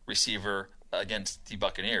 5 receiver against the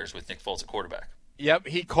Buccaneers with Nick Foles at quarterback. Yep,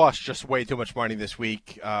 he costs just way too much money this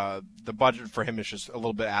week. The budget for him is just a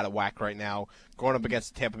little bit out of whack right now. Going up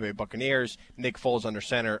against the Tampa Bay Buccaneers, Nick Foles under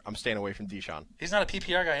center. I'm staying away from Deshaun. He's not a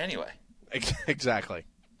PPR guy anyway. Exactly.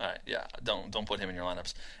 All right, yeah, don't put him in your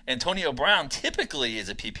lineups. Antonio Brown typically is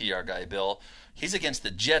a PPR guy, Bill. He's against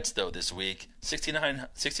the Jets, though, this week.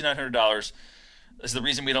 $6,900 is the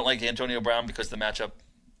reason we don't like Antonio Brown because of the matchup.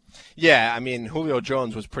 Yeah, I mean, Julio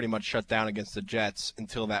Jones was pretty much shut down against the Jets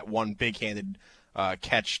until that one big-handed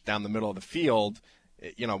catch down the middle of the field,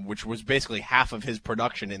 you know, which was basically half of his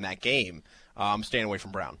production in that game. I'm staying away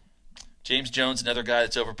from Brown. James Jones, another guy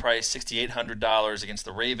that's overpriced, $6,800 against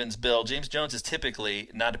the Ravens. Bill, James Jones is typically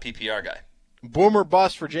not a PPR guy. Boomer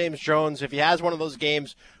bust for James Jones. If he has one of those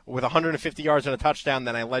games with 150 yards and a touchdown,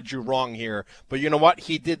 then I led you wrong here. But you know what?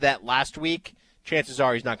 He did that last week. Chances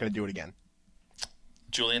are he's not going to do it again.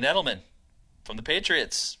 Julian Edelman from the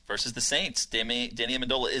Patriots versus the Saints. Danny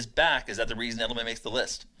Amendola is back. Is that the reason Edelman makes the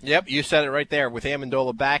list? Yep, you said it right there. With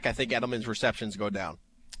Amendola back, I think Edelman's receptions go down.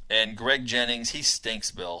 And Greg Jennings, he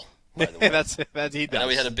stinks, Bill. By the way. that's he does. I know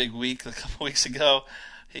we had a big week a couple weeks ago.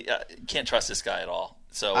 He can't trust this guy at all.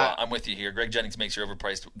 So I'm with you here. Greg Jennings makes your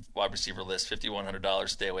overpriced wide receiver list, $5,100.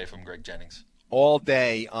 Stay away from Greg Jennings. All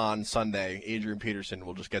day on Sunday, Adrian Peterson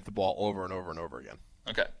will just get the ball over and over and over again.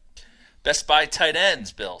 Okay. Best Buy tight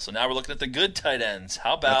ends, Bill. So now we're looking at the good tight ends.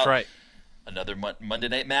 How about That's right. Another Monday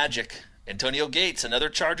Night Magic? Antonio Gates, another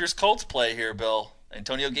Chargers-Colts play here, Bill.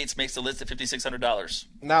 Antonio Gates makes the list at $5,600.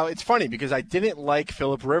 Now, it's funny because I didn't like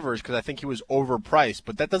Phillip Rivers because I think he was overpriced,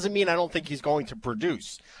 but that doesn't mean I don't think he's going to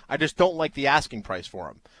produce. I just don't like the asking price for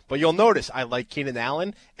him. But you'll notice I like Keenan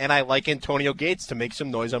Allen and I like Antonio Gates to make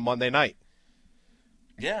some noise on Monday night.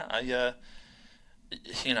 Yeah,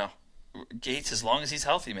 Gates, as long as he's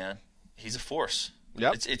healthy, man, he's a force.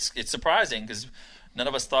 Yep. It's surprising because none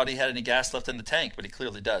of us thought he had any gas left in the tank, but he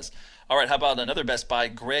clearly does. All right, how about another Best Buy,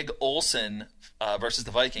 Greg Olsen versus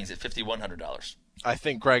the Vikings at $5,100? I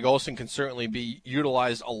think Greg Olsen can certainly be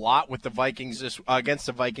utilized a lot with the Vikings against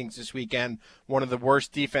the Vikings this weekend. One of the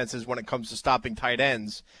worst defenses when it comes to stopping tight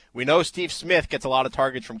ends. We know Steve Smith gets a lot of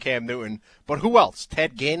targets from Cam Newton, but who else?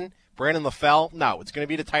 Ted Ginn, Brandon LaFell? No, it's going to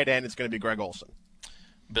be the tight end. It's going to be Greg Olsen.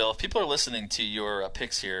 Bill, if people are listening to your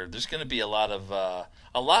picks here, there's going to be a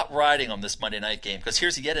lot riding on this Monday night game because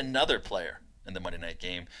here's yet another player in the Monday night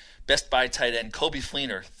game. Best Buy tight end Coby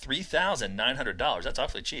Fleener, $3,900. That's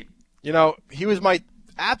awfully cheap. You know, he was my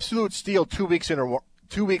absolute steal 2 weeks in a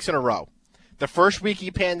row. The first week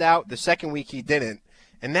he panned out, the second week he didn't.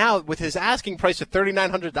 And now with his asking price of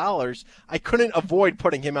 $3,900, I couldn't avoid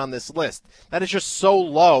putting him on this list. That is just so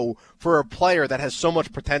low for a player that has so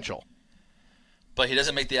much potential. But he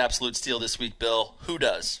doesn't make the absolute steal this week, Bill. Who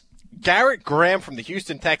does? Garrett Graham from the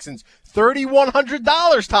Houston Texans,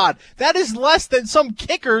 $3,100, Todd. That is less than some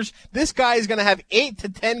kickers. This guy is going to have 8 to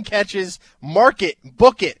 10 catches. Mark it,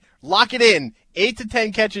 book it, lock it in. 8 to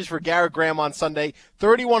 10 catches for Garrett Graham on Sunday,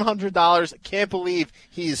 $3,100. Can't believe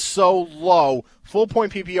he is so low. Full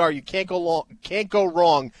point PPR, you can't go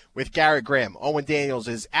wrong with Garrett Graham. Owen Daniels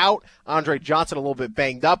is out. Andre Johnson a little bit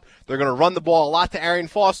banged up. They're going to run the ball a lot to Arian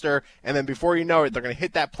Foster, and then before you know it, they're going to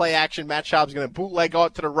hit that play action. Matt Schaub's going to bootleg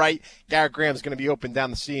out to the right. Garrett Graham's going to be open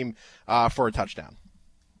down the seam for a touchdown.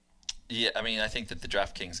 Yeah, I mean, I think that the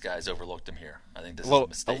DraftKings guys overlooked him here. I think this is a a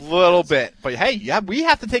mistake. A little bit. But, hey, yeah, we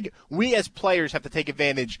as players have to take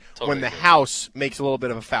advantage when the house makes a little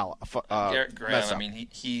bit of a foul. Garrett Graham, I mean,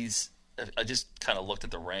 he's – I just kind of looked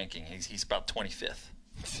at the ranking. He's about 25th.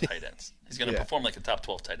 tight ends. He's going to perform like a top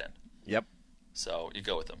 12 tight end. Yep. So you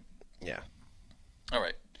go with him. Yeah. All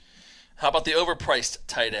right. How about the overpriced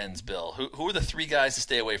tight ends, Bill? Who are the 3 guys to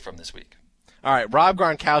stay away from this week? All right, Rob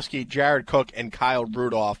Gronkowski, Jared Cook, and Kyle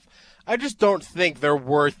Rudolph. I just don't think they're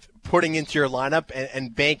worth putting into your lineup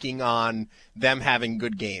and banking on them having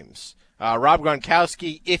good games. Rob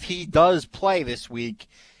Gronkowski, if he does play this week,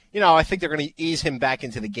 I think they're going to ease him back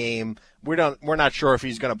into the game. We're not sure if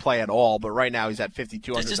he's going to play at all, but right now he's at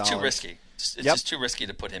 $5,200. It's just too risky. It's just too risky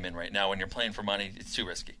to put him in right now. When you're playing for money, it's too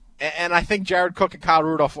risky. And I think Jared Cook and Kyle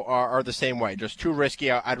Rudolph are the same way, just too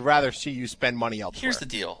risky. I'd rather see you spend money elsewhere. Here's the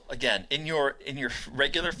deal. Again, in your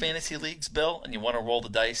regular fantasy leagues, Bill, and you want to roll the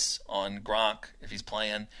dice on Gronk if he's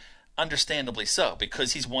playing, understandably so,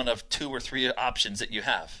 because he's one of 2 or 3 options that you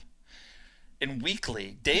have. In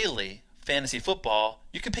weekly, daily fantasy football,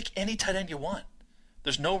 you can pick any tight end you want.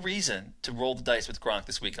 There's no reason to roll the dice with Gronk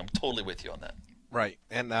this week. I'm totally with you on that. Right.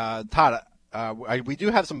 And, Todd, we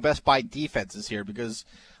do have some Best Buy defenses here because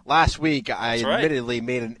last week I admittedly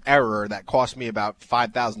made an error that cost me about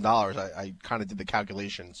 $5,000. I kind of did the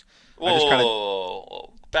calculations.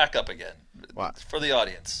 Whoa. Back up again. What? For the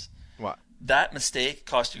audience. What? That mistake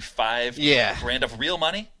cost you $5,000 of real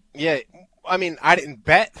money? Yeah. I mean, I didn't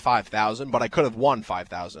bet $5,000, but I could have won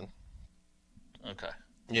 $5,000. Okay.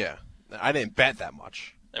 Yeah. I didn't bet that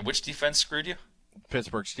much. And which defense screwed you?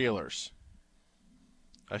 Pittsburgh Steelers.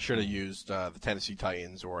 I should have used the Tennessee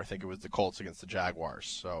Titans, or I think it was the Colts against the Jaguars.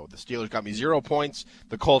 So the Steelers got me 0 points.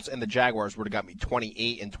 The Colts and the Jaguars would have got me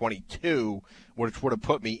 28 and 22, which would have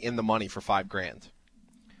put me in the money for $5,000.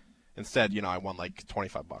 Instead, I won like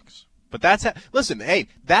 $25. But that's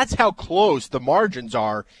that's how close the margins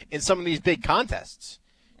are in some of these big contests.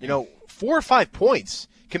 4 or 5 points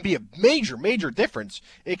can be a major, major difference.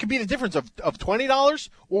 It could be the difference of $20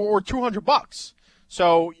 or $200.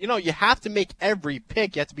 So, you have to make every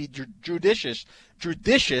pick. You have to be judicious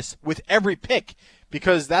with every pick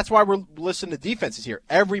because that's why we're listening to defenses here.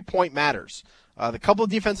 Every point matters. The couple of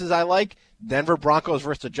defenses I like, Denver Broncos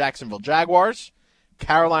versus the Jacksonville Jaguars,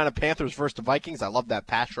 Carolina Panthers versus the Vikings. I love that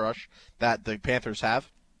pass rush that the Panthers have.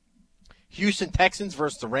 Houston Texans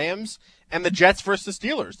versus the Rams, and the Jets versus the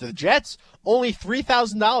Steelers. The Jets, only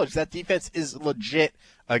 $3,000. That defense is legit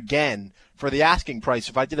again for the asking price.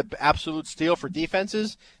 If I did an absolute steal for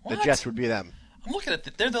defenses, the Jets would be them. I'm looking at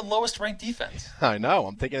they're the lowest ranked defense. I know.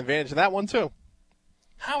 I'm taking advantage of that one too.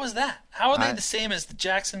 How is that? How are they the same as the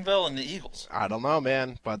Jacksonville and the Eagles? I don't know,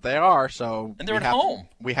 man, but they are. So and they're at home.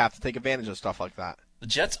 We have to take advantage of stuff like that. The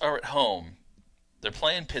Jets are at home. They're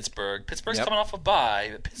playing Pittsburgh. Pittsburgh's coming off a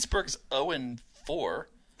bye. Pittsburgh's 0-4.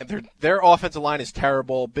 And their offensive line is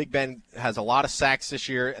terrible. Big Ben has a lot of sacks this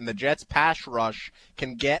year, and the Jets' pass rush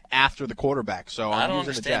can get after the quarterback. So I don't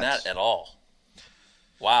understand that at all.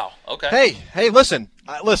 Wow. Okay. Hey, listen.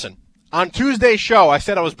 On Tuesday's show, I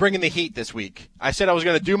said I was bringing the heat this week. I said I was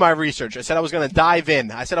going to do my research. I said I was going to dive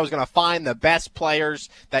in. I said I was going to find the best players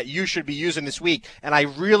that you should be using this week. And I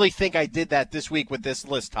really think I did that this week with this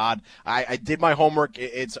list, Todd. I did my homework.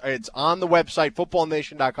 It's on the website,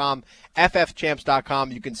 footballnation.com,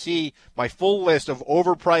 ffchamps.com. You can see my full list of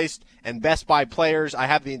overpriced and Best Buy players. I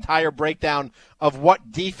have the entire breakdown of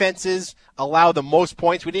what defenses allow the most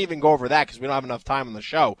points. We didn't even go over that because we don't have enough time on the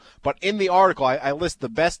show. But in the article, I list the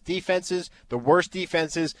best defenses, the worst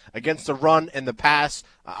defenses against the run and the pass.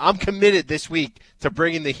 I'm committed this week to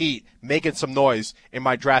bringing the heat, making some noise in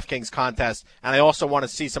my DraftKings contest. And I also want to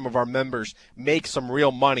see some of our members make some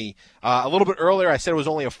real money. A little bit earlier, I said it was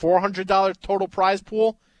only a $400 total prize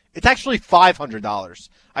pool. It's actually $500.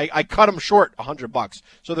 I cut them short $100.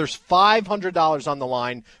 So there's $500 on the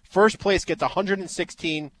line. First place gets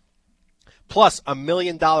 $116 plus $1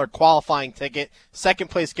 million qualifying ticket. Second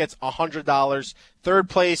place gets $100. Third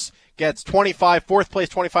place gets $25. Fourth place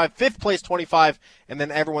 $25. Fifth place $25. And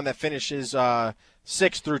then everyone that finishes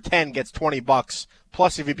 6 through 10 gets $20.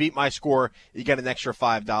 Plus, if you beat my score, you get an extra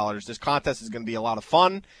 $5. This contest is going to be a lot of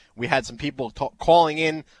fun. We had some people calling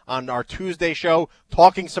in on our Tuesday show,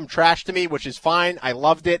 talking some trash to me, which is fine. I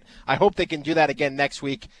loved it. I hope they can do that again next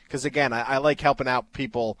week because, again, I like helping out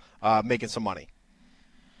people making some money.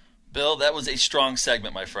 Bill, that was a strong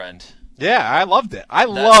segment, my friend. Yeah, I loved it. I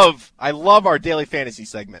love our daily fantasy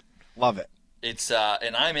segment. Love it. It's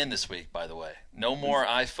and I'm in this week, by the way. No more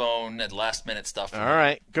iPhone and last-minute stuff. All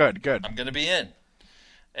right, good. I'm going to be in.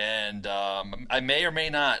 And I may or may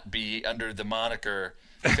not be under the moniker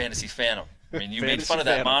Fantasy Phantom. I mean, you made fun of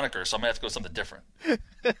that moniker, so I'm going to have to go with something different.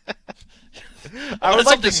 I would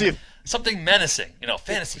like to see something menacing.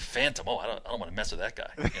 Fantasy Phantom. Oh, I don't want to mess with that guy,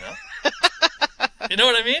 You know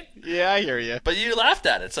what I mean? Yeah, I hear you. But you laughed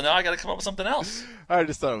at it, so now I got to come up with something else. I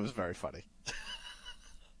just thought it was very funny.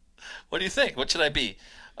 What do you think? What should I be?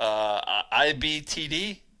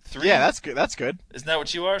 IBTD 3? Yeah, that's good. That's good. Isn't that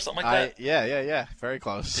what you are? Something like that? Yeah. Very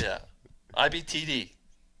close. Yeah. IBTD.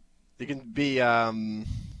 You can be. I don't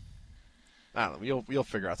know. You'll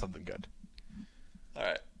figure out something good. All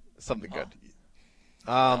right. Something good.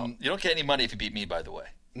 You don't get any money if you beat me, by the way.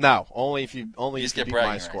 No, only if you just beat get my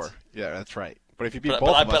bragging score. rights. Yeah, that's right. But if you beat But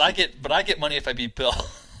both of us, I get money if I beat Bill.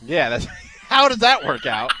 yeah, that's how does that work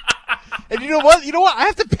out? And you know what? I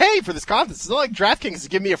have to pay for this contest. It's not like DraftKings is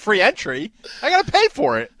giving me a free entry. I got to pay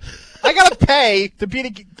for it. I got to pay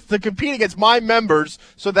to compete against my members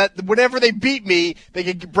so that whenever they beat me, they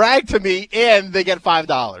can brag to me and they get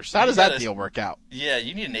 $5. How does that deal work out? Yeah,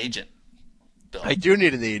 you need an agent, Bill. I do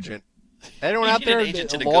need an agent. Anyone You out need there, an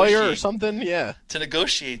agent a to lawyer or negotiate. something? Yeah. To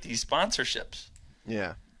negotiate these sponsorships.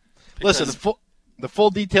 Yeah. Because- Listen, the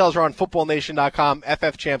full details are on footballnation.com,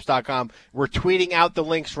 ffchamps.com. We're tweeting out the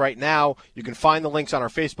links right now. You can find the links on our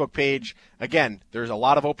Facebook page. Again, there's a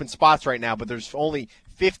lot of open spots right now, but there's only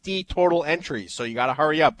 50 total entries, so you got to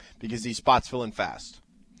hurry up because these spots fill in fast.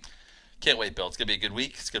 Can't wait, Bill. It's gonna be a good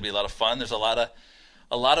week. It's gonna be a lot of fun. There's a lot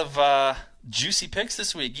of juicy picks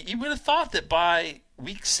this week. You would have thought that by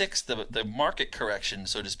week 6, the market correction,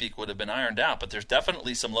 so to speak, would have been ironed out, but there's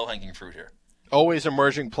definitely some low-hanging fruit here. Always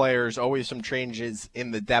emerging players, always some changes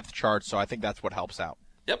in the depth chart, so I think that's what helps out.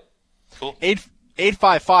 Yep. Cool.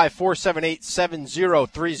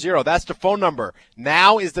 855-478-7030. That's the phone number.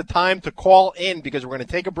 Now is the time to call in because we're going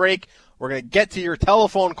to take a break. We're going to get to your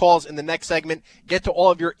telephone calls in the next segment, get to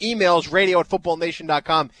all of your emails,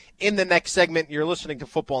 radio@footballnation.com. In the next segment, you're listening to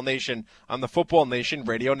Football Nation on the Football Nation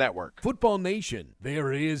Radio Network. Football Nation,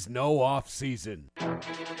 there is no off season.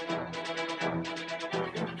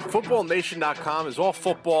 FootballNation.com is all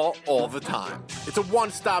football all the time. It's a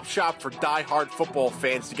one-stop shop for die-hard football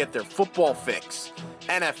fans to get their football fix.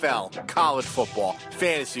 NFL, college football,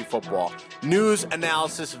 fantasy football, news,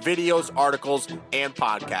 analysis, videos, articles, and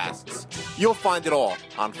podcasts. You'll find it all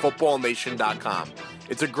on FootballNation.com.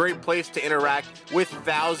 It's a great place to interact with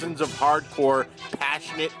thousands of hardcore,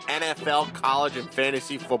 passionate NFL, college, and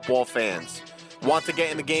fantasy football fans. Want to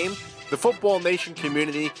get in the game? The Football Nation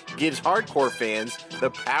community gives hardcore fans the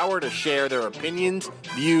power to share their opinions,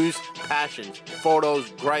 views, passions, photos,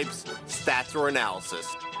 gripes, stats, or analysis.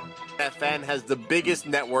 FN has the biggest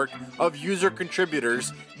network of user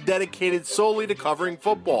contributors dedicated solely to covering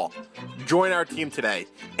football. Join our team today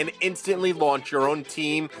and instantly launch your own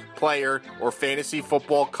team, player, or fantasy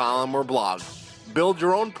football column or blog. Build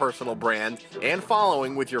your own personal brand and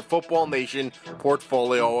following with your Football Nation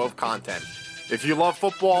portfolio of content. If you love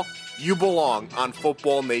football, you belong on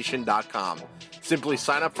FootballNation.com. Simply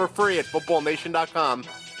sign up for free at FootballNation.com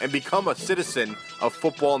and become a citizen of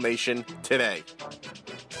Football Nation today.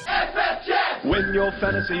 Win your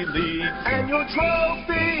fantasy league and your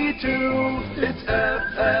trophy too. It's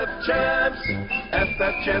FF Champs,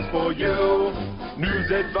 FF Champs for you.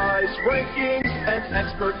 News, advice, rankings, and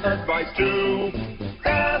expert advice too.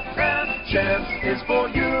 FF Champs is for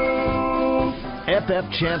you.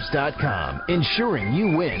 FFchamps.com, ensuring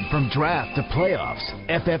you win from draft to playoffs.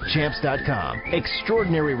 FFchamps.com,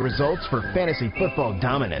 extraordinary results for fantasy football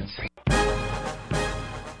dominance.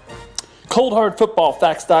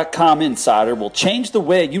 ColdHardFootballFacts.com Insider will change the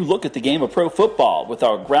way you look at the game of pro football with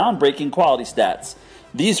our groundbreaking quality stats.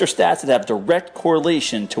 These are stats that have direct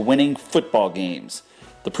correlation to winning football games.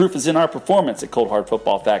 The proof is in our performance at Cold Hard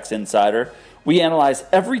Football Facts Insider. We analyze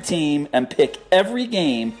every team and pick every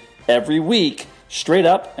game every week, straight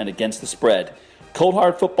up and against the spread. Cold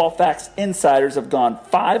Hard Football Facts Insiders have gone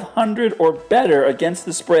 500 or better against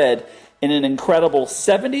the spread in an incredible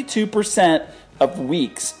 72% of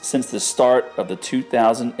weeks since the start of the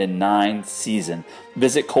 2009 season.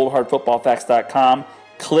 Visit coldhardfootballfacts.com,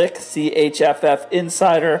 click CHFF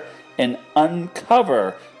Insider, and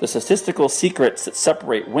uncover the statistical secrets that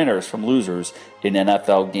separate winners from losers in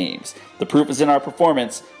NFL games. The proof is in our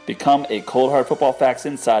performance. Become a Cold Hard Football Facts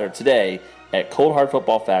Insider today at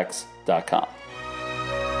coldhardfootballfacts.com.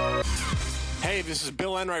 Hey, this is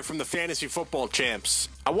Bill Enright from the Fantasy Football Champs.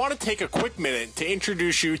 I want to take a quick minute to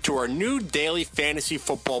introduce you to our new daily fantasy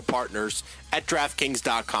football partners at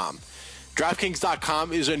DraftKings.com.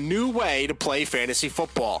 DraftKings.com is a new way to play fantasy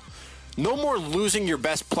football. No more losing your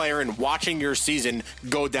best player and watching your season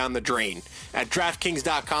go down the drain. At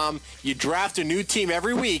DraftKings.com, you draft a new team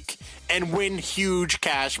every week and win huge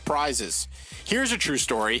cash prizes. Here's a true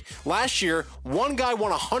story. Last year, one guy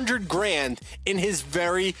won $100,000 in his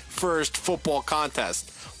very first football contest.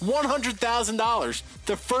 $100,000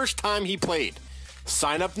 the first time he played.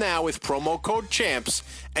 Sign up now with promo code CHAMPS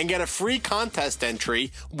and get a free contest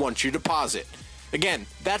entry once you deposit. Again,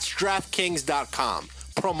 that's DraftKings.com.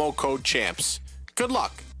 promo code CHAMPS. Good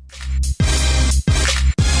luck.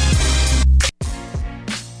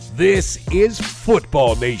 This is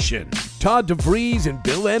Football Nation. Todd DeVries and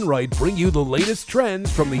Bill Enright bring you the latest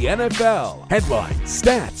trends from the NFL. Headlines,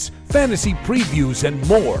 stats, fantasy previews, and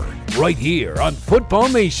more right here on Football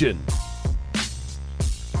Nation.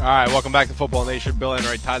 All right, welcome back to Football Nation. Bill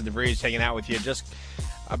Enright, Todd DeVries hanging out with you. Just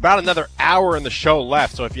about another hour in the show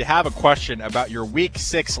left, so if you have a question about your Week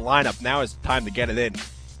 6 lineup, now is the time to get it in.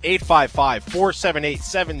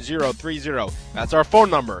 855-478-7030. That's our phone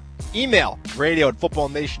number. Email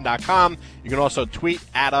radio@footballnation.com. You can also tweet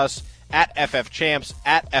at us at FFChamps,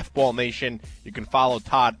 at FBallNation. You can follow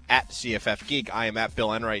Todd at CFFGeek. I am at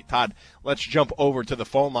Bill Enright. Todd, let's jump over to the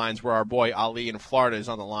phone lines where our boy Ali in Florida is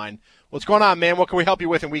on the line. What's going on, man? What can we help you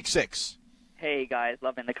with in Week 6? Hey, guys.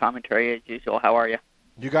 Loving the commentary as usual. How are you?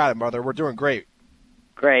 You got it, brother. We're doing great.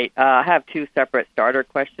 Great. I have two separate starter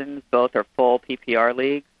questions. Both are full PPR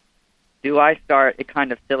leagues. Do I start, it's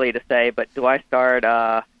kind of silly to say, but do I start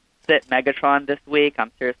sit Megatron this week?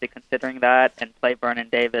 I'm seriously considering that, and play Vernon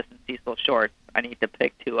Davis and Cecil Shorts. I need to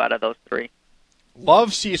pick two out of those three.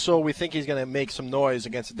 Love Cecil. We think he's going to make some noise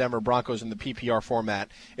against the Denver Broncos in the PPR format.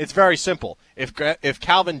 It's very simple. If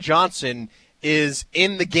Calvin Johnson is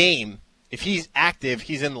in the game, if he's active,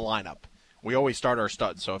 he's in the lineup. We always start our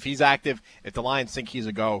studs. So if he's active, if the Lions think he's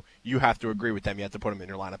a go, you have to agree with them. You have to put him in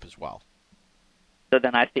your lineup as well. So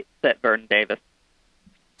then I sit Vernon Davis.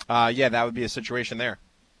 Yeah, that would be a situation there.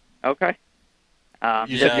 Okay.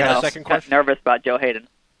 You said you had a second question? Nervous about Joe Hayden.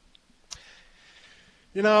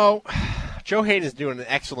 You know, Joe Hayden is doing an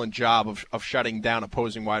excellent job of shutting down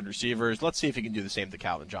opposing wide receivers. Let's see if he can do the same to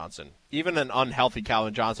Calvin Johnson. Even an unhealthy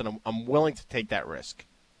Calvin Johnson, I'm willing to take that risk.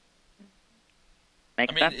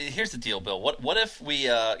 Here's the deal, Bill. What if we,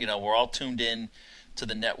 we're all tuned in to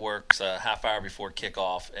the networks a half hour before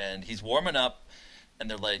kickoff, and he's warming up, and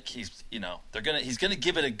they're like, he's gonna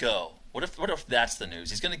give it a go. What if that's the news?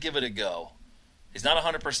 He's gonna give it a go. He's not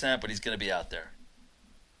 100%, but he's gonna be out there.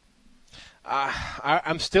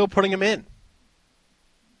 I'm still putting him in.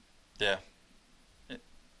 Yeah.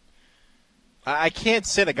 I can't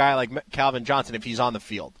sit a guy like Calvin Johnson if he's on the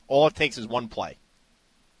field. All it takes is one play.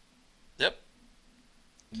 Yep.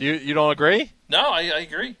 You don't agree? No, I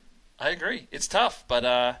agree. I agree. It's tough,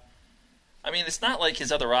 but it's not like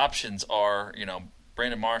his other options are,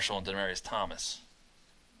 Brandon Marshall and Demaryius Thomas.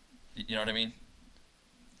 You know what I mean?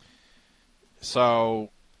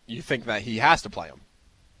 So you think that he has to play him?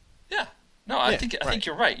 Yeah. No, I think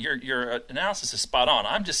you're right. Your analysis is spot on.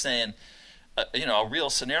 I'm just saying, a real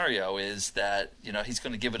scenario is that he's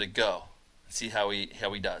going to give it a go and see how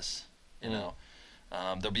he does. There'll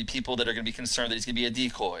be people that are going to be concerned that he's going to be a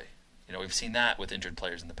decoy. We've seen that with injured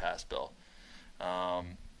players in the past, Bill.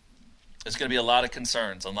 There's going to be a lot of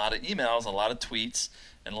concerns, a lot of emails, a lot of tweets,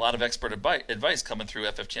 and a lot of expert advice coming through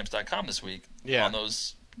FFChamps.com this week. Yeah. On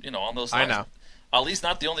those lines. I know. Ali's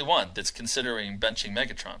not the only one that's considering benching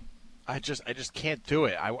Megatron. I just can't do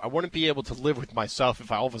it. I wouldn't be able to live with myself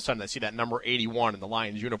if all of a sudden I see that number 81 in the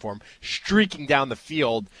Lions uniform streaking down the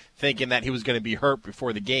field thinking that he was going to be hurt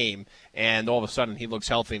before the game, and all of a sudden he looks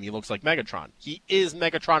healthy and he looks like Megatron. He is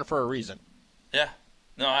Megatron for a reason. Yeah.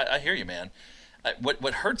 No, I hear you, man.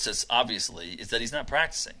 What hurts us, obviously, is that he's not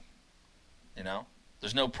practicing.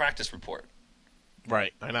 There's no practice report.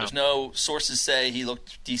 Right, I know. There's no sources say he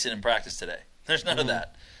looked decent in practice today. There's none of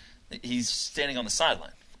that. He's standing on the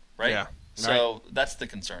sideline. Right? Yeah. So that's the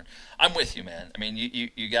concern. I'm with you, man.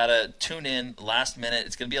 You got to tune in last minute.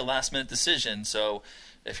 It's going to be a last minute decision. So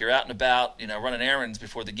if you're out and about, running errands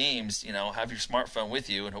before the games, have your smartphone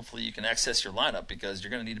with you, and hopefully you can access your lineup because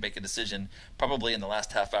you're going to need to make a decision probably in the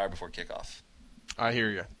last half hour before kickoff. I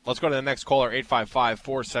hear you. Let's go to the next caller,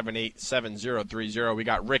 855-478-7030. We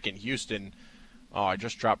got Rick in Houston. Oh, I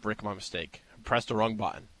just dropped Rick by mistake. Pressed the wrong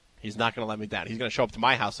button. He's not going to let me down. He's going to show up to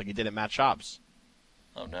my house like he did at Matt Schaub's.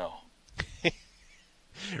 Oh, no.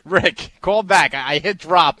 Rick, call back. I hit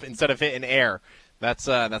drop instead of hitting air. That's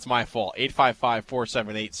my fault.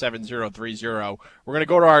 855-478-7030. We're going to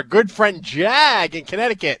go to our good friend Jag in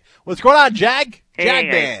Connecticut. What's going on, Jag? Hey,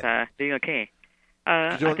 Jag guys, man. doing okay.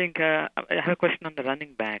 I think I have a question on the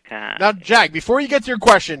running back. Now, Jag, before you get to your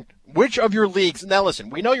question, which of your leagues – now, listen,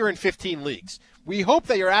 we know you're in 15 leagues. We hope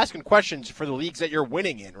that you're asking questions for the leagues that you're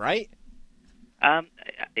winning in, right?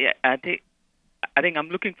 Yeah, I think I'm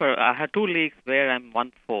looking for. I have two leagues where I'm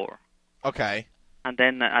 1-4. Okay. And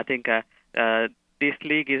then I think this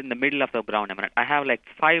league is in the middle of the ground. I have like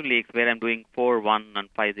 5 leagues where I'm doing 4-1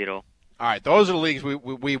 and 5-0. All right, those are the leagues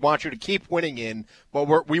we want you to keep winning in,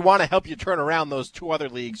 but we want to help you turn around those 2 other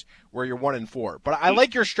leagues where you're 1-4. But I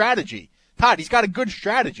like your strategy Todd, he's got a good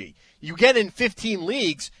strategy. You get in 15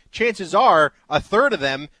 leagues, chances are a third of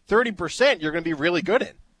them, 30%, you're going to be really good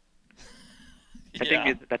in. I think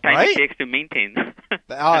it's the time it takes to maintain.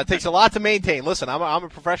 It takes a lot to maintain. Listen, I'm a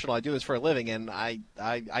professional. I do this for a living, and I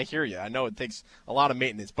hear you. I know it takes a lot of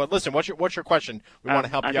maintenance. But listen, what's your question? We want to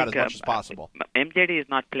help you out as much as possible. MJD is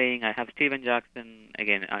not playing. I have Steven Jackson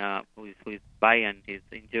again, who is by and he's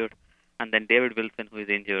injured, and then David Wilson, who is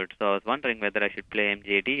injured. So I was wondering whether I should play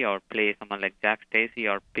MJD or play someone like Zach Stacy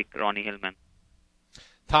or pick Ronnie Hillman.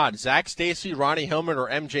 Todd, Zach Stacy, Ronnie Hillman, or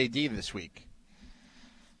MJD this week?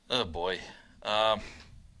 Oh boy.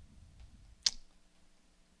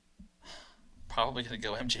 Probably going to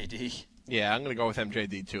go MJD. Yeah, I'm going to go with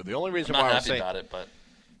MJD too. The only reason I'm not why I happy was saying about it, but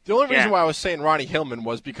the only reason why I was saying Ronnie Hillman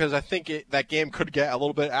was because I think that game could get a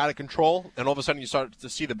little bit out of control, and all of a sudden you start to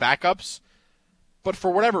see the backups. But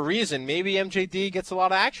for whatever reason, maybe MJD gets a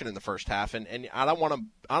lot of action in the first half, and I don't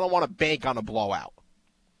want to bank on a blowout.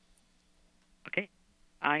 Okay,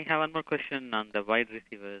 I have one more question on the wide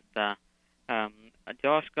receivers.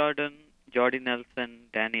 Josh Gordon, Jordy Nelson,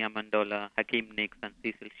 Danny Amendola, Hakeem Nicks, and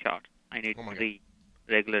Cecil Short. I need 3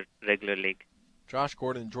 regular league. Josh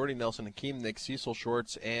Gordon, Jordy Nelson, Hakeem Nicks, Cecil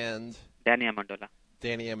Shorts, and Danny Amendola.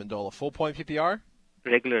 Danny Amendola. Full point PPR?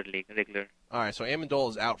 Regular league. All right, so Amendola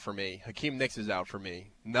is out for me. Hakeem Nicks is out for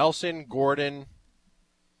me. Nelson, Gordon,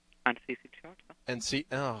 and Cecil Short. And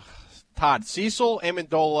Todd, Cecil,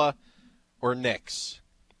 Amendola, or Nicks,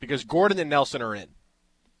 because Gordon and Nelson are in.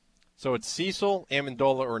 So it's Cecil,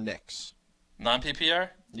 Amendola, or Nicks. Non-PPR?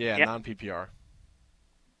 Yeah, non-PPR.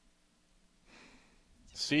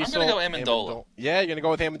 Cecil, I'm going to go Amendola. Yeah, you're going to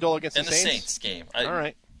go with Amendola against the Saints? In the Saints game. All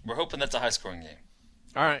right. We're hoping that's a high-scoring game.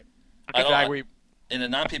 All right. In a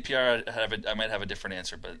non-PPR, I might have a different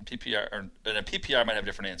answer, but in a PPR, I might have a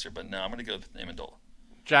different answer. But no, I'm going to go with Amendola.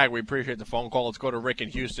 Jag, we appreciate the phone call. Let's go to Rick in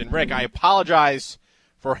Houston. Rick, I apologize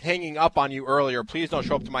for hanging up on you earlier. Please don't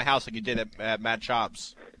show up to my house like you did at Matt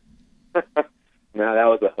Schaub's. No, that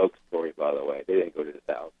was a hoax story, by the way. They didn't go to his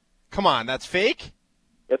house. Come on, that's fake?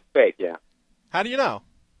 That's fake, yeah. How do you know?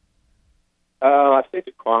 I think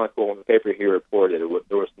the Chronicle and the paper here reported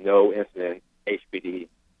there was no incident, HBD.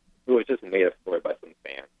 It was just made a story by some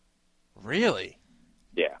fan. Really?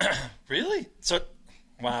 Yeah. Really? So,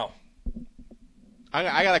 wow.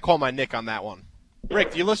 I got to call my Nick on that one.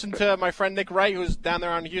 Rick, do you listen to my friend Nick Wright, who's down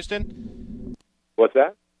there on Houston? What's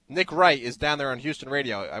that? Nick Wright is down there on Houston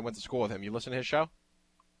radio. I went to school with him. You listen to his show?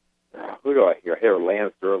 Who do I hear? I hear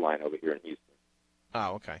Lance Zerline over here in Houston.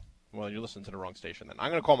 Oh, okay. Well, you're listening to the wrong station then.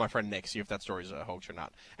 I'm going to call my friend Nick, see if that story's a hoax or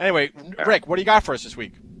not. Anyway, Rick, what do you got for us this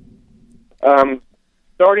week?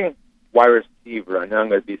 Starting wide receiver, I know I'm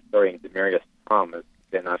going to be starting Demaryius Thomas.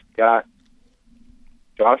 Then I've got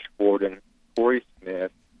Josh Gordon, Torrey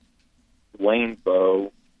Smith, Dwayne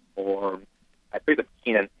Bowe, or I picked up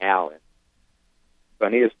Keenan Allen. So I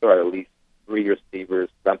need to start at least 3 receivers.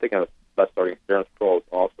 But I'm thinking about starting Darren Sproles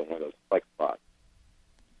also in one of those flex spots.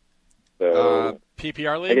 So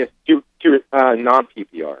PPR league? I guess two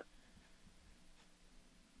non-PPR.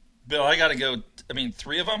 Bill, I got to go.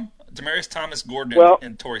 3 of them: Demaryius Thomas, Gordon,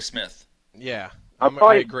 and Torrey Smith. Yeah, I'll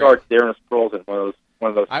probably start Darren Sproles in one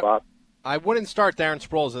of those spots. I wouldn't start Darren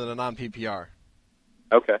Sproles in a non-PPR.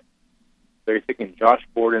 Okay. So you're thinking Josh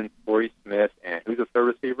Gordon, Torrey Smith, and who's the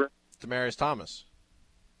third receiver? Demaryius Thomas.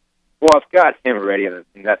 Well, I've got him already, and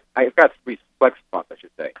I've got 3 flex spots, I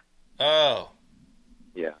should say. Oh.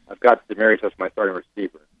 Yeah, I've got Demaryius as my starting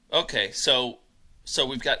receiver. Okay, so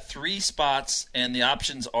we've got 3 spots, and the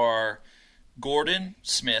options are Gordon,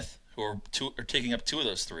 Smith, who are taking up 2 of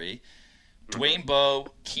those 3, Dwayne Bowe,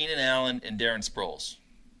 Keenan Allen, and Darren Sproles.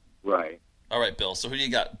 Right. All right, Bill. So who do you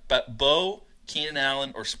got? Bowe, Keenan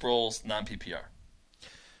Allen, or Sproles, non-PPR?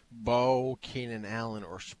 Bowe, Keenan Allen,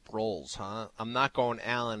 or Sproles, huh? I'm not going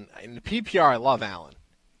Allen. In the PPR, I love Allen.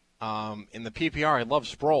 In the PPR, I love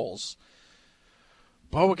Sproles.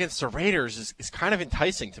 Bowe against the Raiders is kind of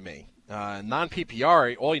enticing to me.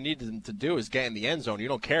 Non-PPR, all you need to do is get in the end zone. You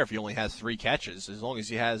don't care if he only has 3 catches. As long as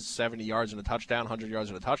he has 70 yards and a touchdown, 100 yards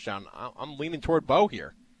and a touchdown, I'm leaning toward Bowe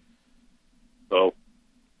here. Bowe.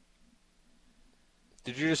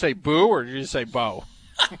 Did you just say boo or did you just say Bowe?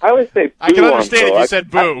 I would say boo. I can understand if you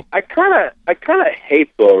said boo. I kind of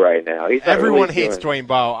hate Bowe right now. Everyone hates Dwayne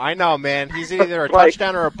Bowe. I know, man. He's either a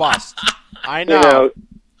touchdown or a bust. I know.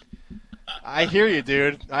 I hear you,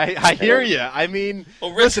 dude. I hear you. I mean,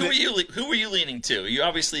 well, Rick, who were you leaning to? You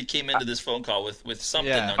obviously came into this phone call with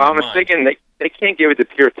something on your mind. I was thinking they can't give it to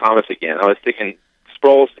Pierre Thomas again. I was thinking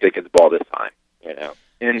Sproles could get the ball this time.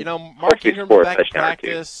 And Mark Ingram back in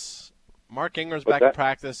practice. Mark Ingram's What's back in that?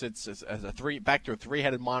 practice. It's as back to a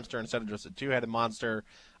three-headed monster instead of just a two-headed monster.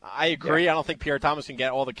 I agree. I don't think Pierre Thomas can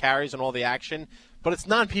get all the carries and all the action, but it's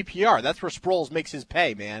non-PPR. That's where Sproles makes his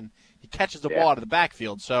pay, man. He catches the ball out of the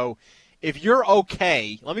backfield. So if you're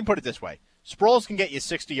okay, let me put it this way. Sproles can get you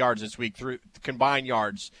 60 yards this week through combined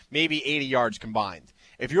yards, maybe 80 yards combined.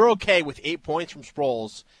 If you're okay with 8 points from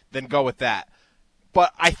Sproles, then go with that.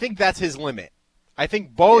 But I think that's his limit. I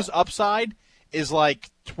think Bo's upside is like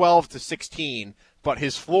 12 to 16, but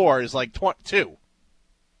his floor is like 2.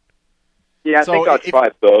 Yeah, I think I'll try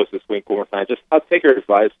those this week one more time. I'll take your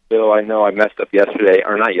advice, Bill. I know I messed up yesterday,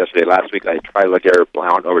 or not yesterday, last week. I tried LeGarrette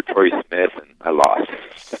Blount over Torrey Smith, and I lost.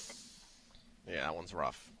 Yeah, that one's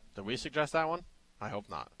rough. Did we suggest that one? I hope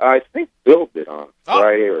not. I think Bill did on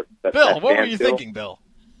Friday. Or Bill, what were you thinking, Bill?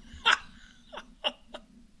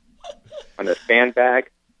 On the sandbag?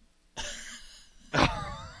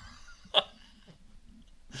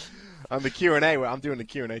 On the Q&A. I'm doing the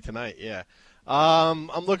Q&A tonight, yeah. I'm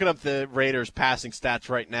looking up the Raiders passing stats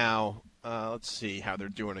right now. Let's see how they're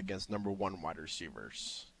doing against number 1 wide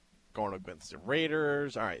receivers. Going up against the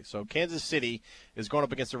Raiders. All right, so Kansas City is going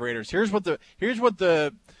up against the Raiders. Here's what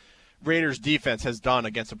the Raiders defense has done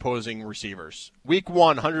against opposing receivers. Week 1,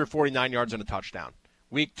 149 yards and a touchdown.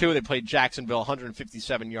 Week 2, they played Jacksonville,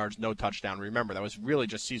 157 yards, no touchdown. Remember, that was really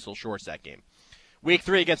just Cecil Shorts that game. Week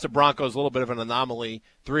 3 against the Broncos, a little bit of an anomaly,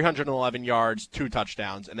 311 yards, 2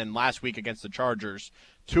 touchdowns. And then last week against the Chargers,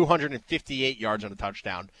 258 yards and a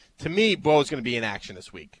touchdown. To me, Bo's going to be in action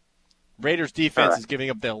this week. Raiders defense is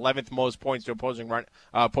giving up the 11th most points to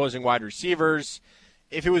opposing wide receivers.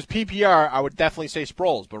 If it was PPR, I would definitely say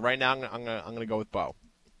Sproles, but right now I'm going to go with Bo.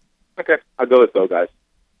 Okay, I'll go with Bo, guys.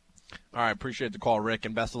 All right, appreciate the call, Rick,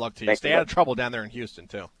 and best of luck to you. Stay out of trouble down there in Houston,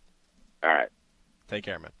 too. All right. Take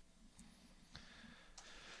care, man.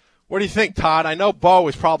 What do you think, Todd? I know Bo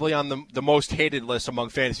is probably on the most hated list among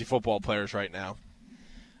fantasy football players right now.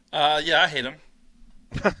 Yeah, I hate him.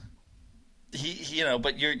 He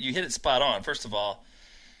but you hit it spot on. First of all,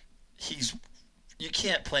 you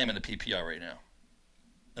can't play him in the PPR right now,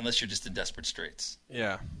 unless you're just in desperate straits.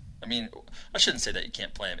 Yeah. I mean, I shouldn't say that you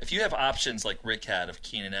can't play him. If you have options like Rick had of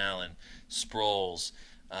Keenan Allen, Sproles,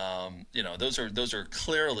 those are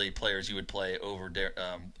clearly players you would play over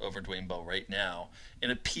Dwayne Bowe right now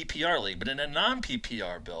in a PPR league. But in a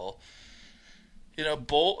non-PPR, Bill,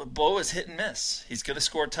 Bowe is hit and miss. He's going to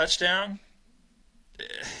score a touchdown.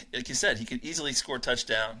 Like you said, he could easily score a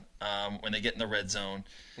touchdown when they get in the red zone.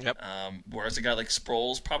 Yep. Whereas a guy like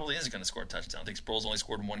Sproles probably isn't going to score a touchdown. I think Sproles only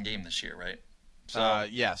scored in 1 game this year, right? So,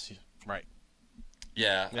 yes, right.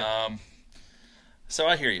 Yeah. So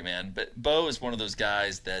I hear you, man. But Bo is one of those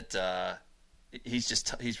guys that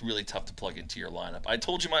he's really tough to plug into your lineup. I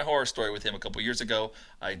told you my horror story with him a couple years ago.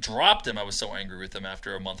 I dropped him. I was so angry with him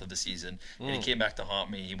after a month of the season, and he came back to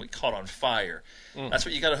haunt me. He caught on fire. That's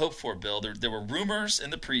what you got to hope for, Bill. There were rumors in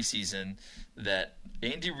the preseason that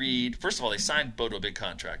Andy Reid, first of all, they signed Bo to a big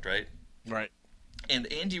contract, right? Right. And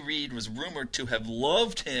Andy Reid was rumored to have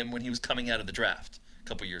loved him when he was coming out of the draft a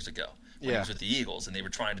couple years ago when he was with the Eagles, and they were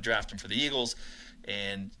trying to draft him for the Eagles,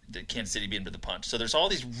 and the Kansas City beat him to the punch. So there's all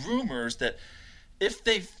these rumors that if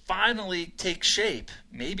they finally take shape,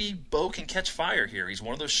 maybe Bo can catch fire here. He's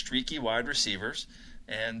one of those streaky wide receivers,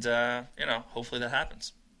 and hopefully that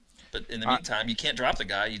happens. But in the meantime, you can't drop the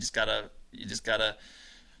guy. You just gotta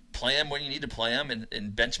play him when you need to play him,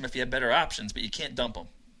 and bench him if you have better options. But you can't dump him.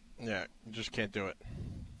 Yeah, you just can't do it.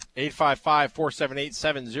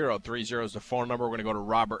 855-478-7030 is the phone number. We're going to go to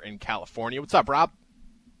Robert in California. What's up, Rob?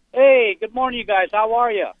 Hey, good morning, you guys. How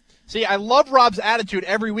are you? See, I love Rob's attitude.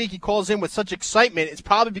 Every week he calls in with such excitement. It's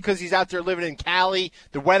probably because he's out there living in Cali.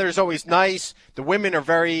 The weather's always nice. The women are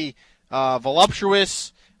very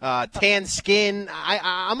voluptuous, tan skin.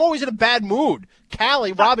 I'm always in a bad mood.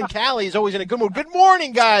 Rob in Cali is always in a good mood. Good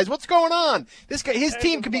morning, guys. What's going on? His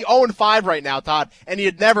team could be 0-5 right now, Todd, and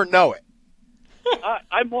you'd never know it.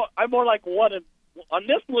 I'm more like one on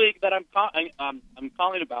this league that I'm calling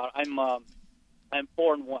about. I'm 4-1. I'm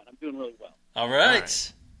doing really well. All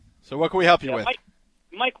right. So what can we help you with?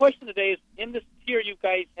 My question today is, in this tier you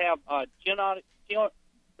guys have Gio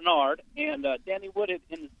Bernard and Danny Woodhead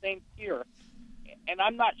in the same tier, and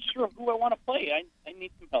I'm not sure who I want to play. I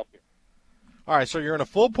need some help here. All right, so you're in a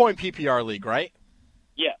full-point PPR league, right?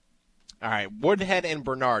 Yeah. All right, Woodhead and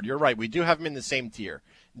Bernard. You're right. We do have them in the same tier.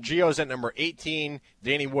 Gio's at number 18.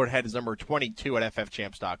 Danny Woodhead is number 22 at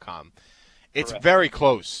ffchamps.com. It's very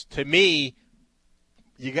close. To me,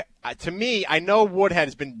 I know Woodhead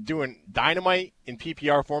has been doing dynamite in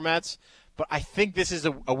PPR formats, but I think this is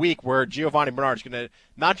a week where Giovanni Bernard is going to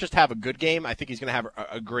not just have a good game, I think he's going to have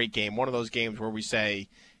a great game. One of those games where we say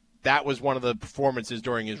that was one of the performances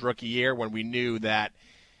during his rookie year when we knew that,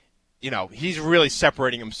 he's really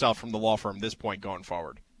separating himself from the law firm at this point going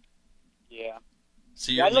forward. Yeah.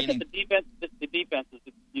 So I look at the defense. The defense is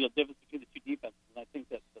the difference between the two defenses, and I think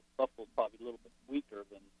that Buffalo's probably a little bit weaker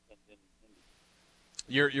than Indy.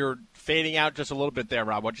 You're fading out just a little bit there,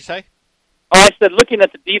 Rob. What'd you say? Oh, I said looking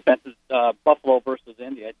at the defenses, Buffalo versus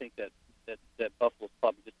Indy, I think that Buffalo's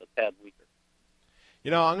probably just a tad weaker.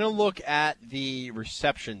 I'm going to look at the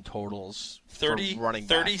reception totals for running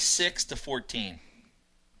back. 36 to 14.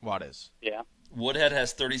 What is? Yeah. Woodhead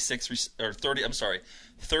has 31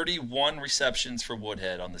 receptions for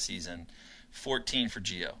Woodhead on the season, 14 for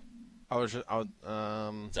Gio. Is that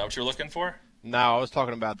what you're looking for? No, I was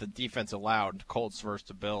talking about the defense allowed, Colts versus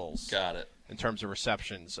the Bills. Got it. In terms of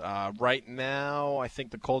receptions. Right now, I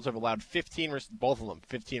think the Colts have allowed 15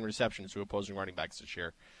 receptions to opposing running backs this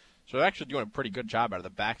year. So they're actually doing a pretty good job out of the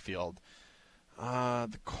backfield.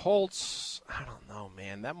 The Colts, I don't know,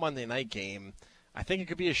 man. That Monday night game, I think it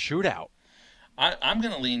could be a shootout. I'm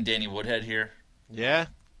going to lean Danny Woodhead here. Yeah?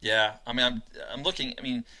 Yeah. I mean, I'm looking. I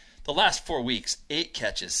mean, the last 4 weeks, 8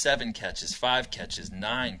 catches, 7 catches, 5 catches,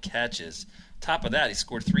 9 catches. Top of that, he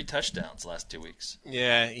scored 3 touchdowns last 2 weeks.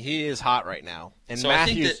 Yeah, he is hot right now. And so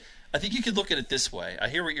Matthews, I think you could look at it this way. I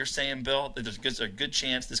hear what you're saying, Bill. That there's a good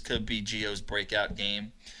chance this could be Gio's breakout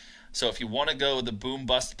game. So if you want to go the boom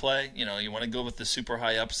bust play, you want to go with the super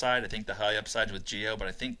high upside. I think the high upside is with Gio, but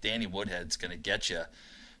I think Danny Woodhead's going to get you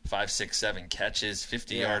 5, 6, 7 catches,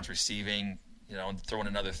 50 yards receiving, and throw in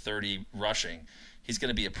another 30 rushing. He's going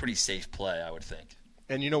to be a pretty safe play, I would think.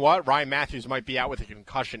 And you know what? Ryan Matthews might be out with a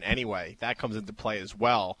concussion anyway. That comes into play as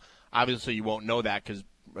well. Obviously, you won't know that because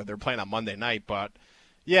they're playing on Monday night. But,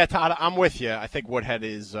 yeah, Todd, I'm with you. I think Woodhead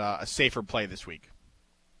is a safer play this week.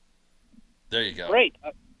 There you go. Great.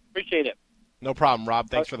 Appreciate it. No problem, Rob.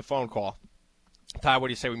 Thanks for the phone call. Todd, what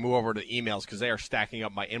do you say we move over to emails because they are stacking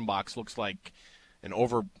up. My inbox looks like an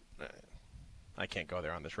over – I can't go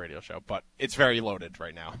there on this radio show, but it's very loaded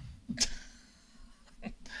right now.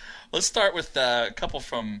 Let's start with a couple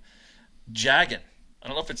from Jaggin. I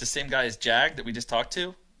don't know if it's the same guy as Jag that we just talked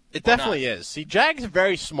to. It definitely is. See, Jag's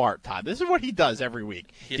very smart, Todd. This is what he does every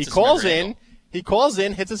week. He calls in,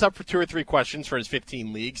 hits us up for 2 or 3 questions for his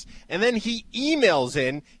 15 leagues, and then he emails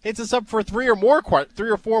in, hits us up for 3 or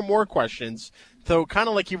 4 more questions. So kind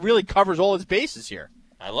of like he really covers all his bases here.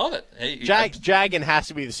 I love it. Hey, Jaggin has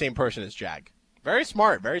to be the same person as Jag. Very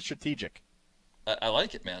smart, very strategic. I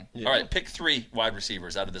like it, man. Yeah. All right, pick 3 wide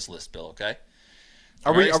receivers out of this list, Bill, okay?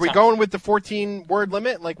 Are we going with the 14-word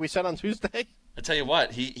limit like we said on Tuesday? I tell you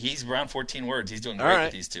what, he's around 14 words. He's doing great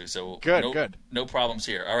with these two. So good. No problems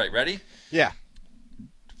here. All right, ready? Yeah.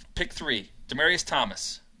 Pick 3. Demaryius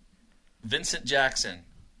Thomas, Vincent Jackson,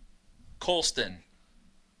 Colston,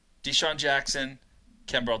 Deshaun Jackson,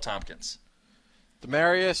 Kenbrell Tompkins.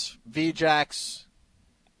 Demaryius, V-Jax,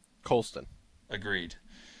 Colston. Agreed.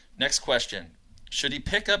 Next question. Should he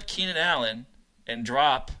pick up Keenan Allen and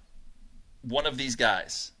drop one of these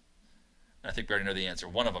guys? I think we already know the answer.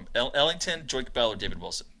 One of them. Ellington, Joique Bell, or David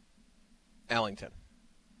Wilson? Ellington.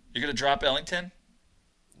 You're going to drop Ellington?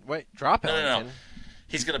 Wait, drop Ellington? No.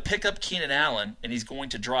 He's going to pick up Keenan Allen, and he's going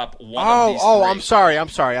to drop one of these 3. I'm sorry.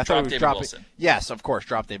 I thought he was David dropping. Wilson. Yes, of course.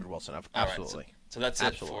 Drop David Wilson. Absolutely. Right, so that's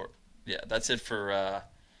it for that's it for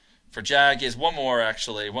Jag. He has one more,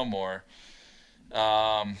 actually. One more.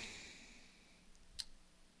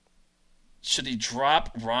 Should he drop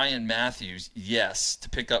Ryan Matthews? Yes. To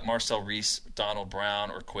pick up Marcel Reese, Donald Brown,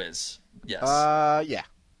 or Quiz? Yes. Yeah.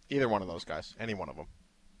 Either one of those guys. Any one of them.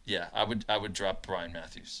 Yeah, I would drop Ryan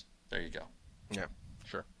Matthews. There you go. Yeah,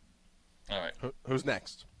 sure. All right. Who's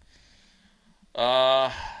next?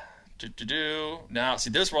 Now, see,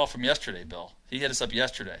 those were all from yesterday, Bill. He hit us up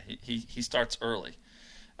yesterday. He starts early.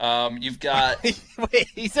 You've got... Wait,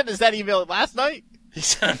 he sent us that email last night? He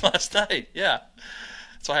sent it last night, yeah.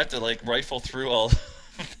 So I have to, rifle through all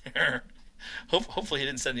there. Hopefully he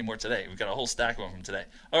didn't send any more today. We've got a whole stack of them from today.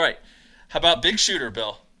 All right. How about Big Shooter,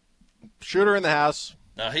 Bill? Shooter in the house.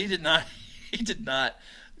 No, he did not. He did not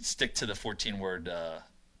stick to the 14-word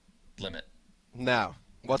limit. No.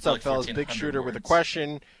 What's up, fellas? Big Shooter with a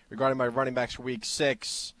question regarding my running backs for Week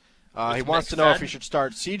 6. He wants to know if he should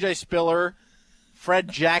start C.J. Spiller, Fred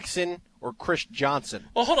Jackson, or Chris Johnson.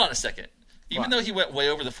 Well, hold on a second. Even though he went way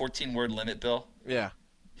over the 14-word limit, Bill. Yeah.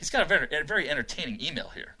 He's got a very entertaining email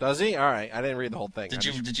here. Does he? All right. I didn't read the whole thing. Did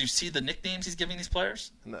you see the nicknames he's giving these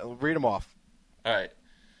players? No, read them off. All right.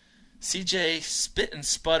 C.J. Spit and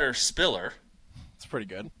Sputter Spiller. That's pretty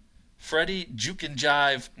good. Freddie Juke and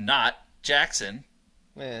Jive Not Jackson.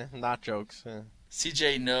 Not jokes.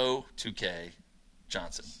 C.J. No 2K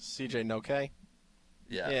Johnson. C.J. No K?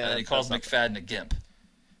 Yeah, Yeah, and he calls McFadden a gimp.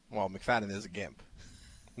 Well, McFadden is a gimp.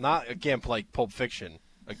 Not a gimp like Pulp Fiction.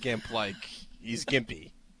 A gimp like he's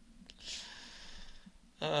gimpy.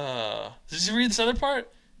 Did you read this other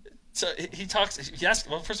part? So he talks. He asks.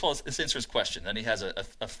 Well, first of all, let's answer his question. Then he has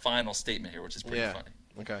a final statement here, which is pretty funny.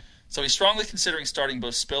 Okay. So he's strongly considering starting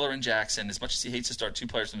both Spiller and Jackson. As much as he hates to start two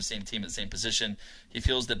players from the same team at the same position, he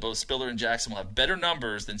feels that both Spiller and Jackson will have better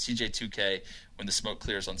numbers than CJ2K when the smoke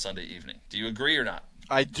clears on Sunday evening. Do you agree or not?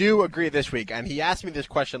 I do agree this week, and he asked me this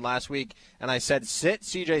question last week, and I said, sit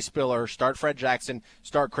C.J. Spiller, start Fred Jackson,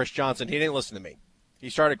 start Chris Johnson. He didn't listen to me. He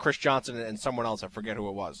started Chris Johnson and someone else. I forget who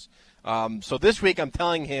it was. So this week I'm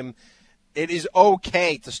telling him it is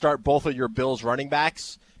okay to start both of your Bills running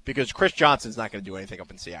backs because Chris Johnson's not going to do anything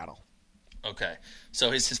up in Seattle. Okay.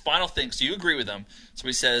 So his final thing, so you agree with him. So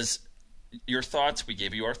he says, your thoughts, we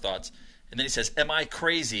gave you our thoughts. And then he says, am I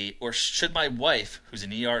crazy, or should my wife, who's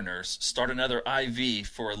an ER nurse, start another IV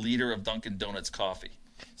for a liter of Dunkin' Donuts coffee?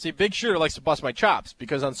 See, Big Shooter likes to bust my chops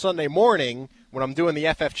because on Sunday morning when I'm doing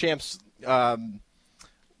the FF Champs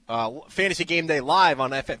Fantasy Game Day Live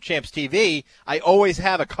on FF Champs TV, I always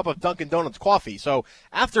have a cup of Dunkin' Donuts coffee. So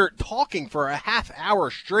after talking for a half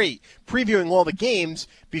hour straight, previewing all the games,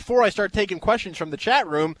 before I start taking questions from the chat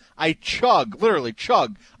room, I literally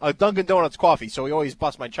chug a Dunkin' Donuts coffee. So he always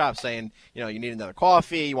busts my chops saying, you need another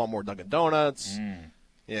coffee, you want more Dunkin' Donuts.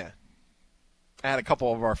 Yeah. I had a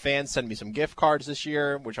couple of our fans send me some gift cards this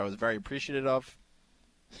year, which I was very appreciative of.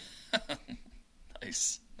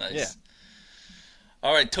 Nice. Yeah.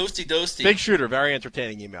 All right, Toasty Doasty. Big Shooter, very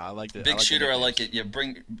entertaining email. I like it. Big Shooter, I like it.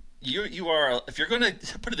 You are, if you're going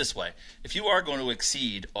to put it this way, if you are going to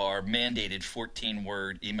exceed our mandated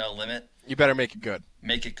 14-word email limit, you better make it good.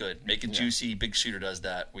 Make it good. Make it juicy. Big Shooter does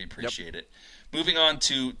that. We appreciate it. Moving on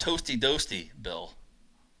to Toasty Doasty, Bill.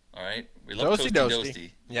 All right, we love Toasty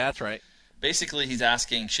Doasty. Yeah, that's right. Basically, he's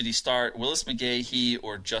asking, should he start Willis McGahee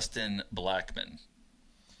or Justin Blackman?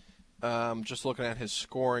 Just looking at his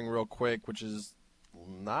scoring real quick, which is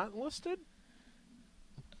not listed.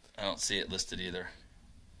 I don't see it listed either.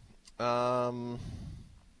 I'm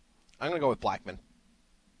going to go with Blackman.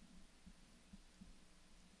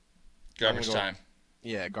 Garbage time.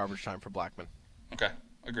 Yeah, garbage time for Blackman. Okay,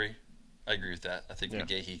 agree. I agree with that. I think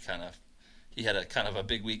McGahee he had a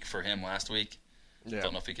big week for him last week. Yeah.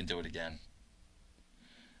 Don't know if he can do it again.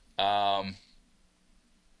 The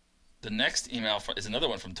next email is another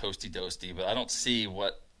one from Toasty Doasty, but I don't see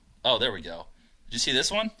what. Oh, there we go. Did you see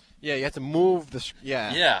this one? Yeah, you have to move the.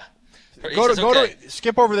 Yeah. Yeah.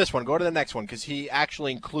 Skip over this one. Go to the next one because he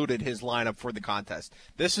actually included his lineup for the contest.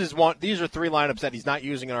 These are 3 lineups that he's not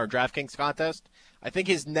using in our DraftKings contest. I think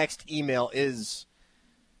his next email is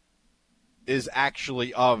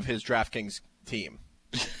actually of his DraftKings team.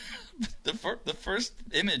 The first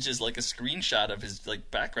image is like a screenshot of his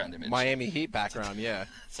background image. Miami Heat background, yeah.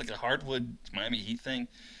 It's like a hardwood Miami Heat thing.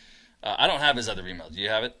 I don't have his other email. Do you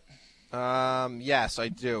have it? Yes, I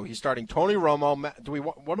do. He's starting Tony Romo. What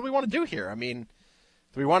do we want to do here? I mean,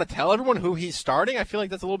 do we want to tell everyone who he's starting? I feel like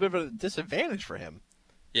that's a little bit of a disadvantage for him.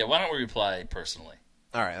 Yeah, why don't we reply personally?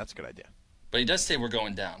 All right, that's a good idea. But he does say we're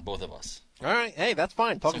going down, both of us. All right, hey, that's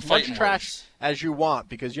fine. Talk as much trash as you want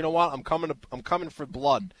because you know what? I'm coming for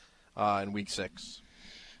blood in week 6.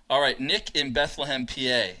 All right, Nick in Bethlehem,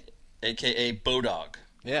 PA, a.k.a. Bodog.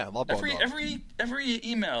 Yeah, I love Bodog. Every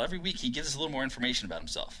email, every week, he gives us a little more information about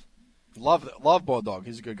himself. Love Bodog.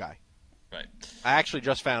 He's a good guy. Right. I actually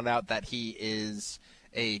just found out that he is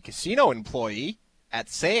a casino employee at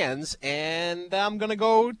Sands, and I'm going to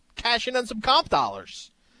go cash in on some comp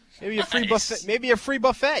dollars. Maybe a free buffet. Maybe a free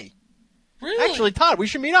buffet. Really? Actually, Todd, we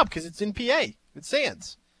should meet up because it's in PA. It's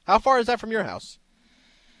Sands. How far is that from your house?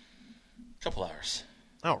 A couple hours.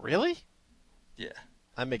 Oh, really? Yeah.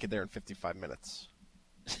 I make it there in 55 minutes.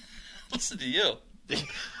 Listen to you.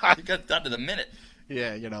 You got down to the minute.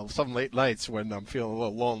 Yeah, some late nights when I'm feeling a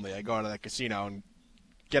little lonely, I go out to that casino and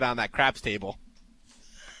get on that craps table.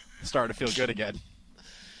 Starting to feel good again.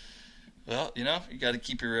 Well, you got to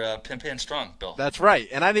keep your pimp hand strong, Bill. That's right,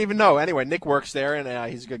 and I didn't even know. Anyway, Nick works there, and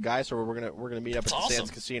he's a good guy, so we're gonna meet up at the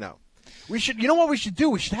Sands Casino. We should, what we should do?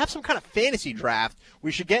 We should have some kind of fantasy draft.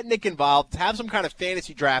 We should get Nick involved. Have some kind of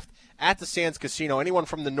fantasy draft at the Sands Casino. Anyone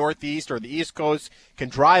from the Northeast or the East Coast can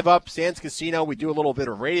drive up Sands Casino. We do a little bit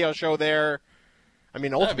of radio show there. I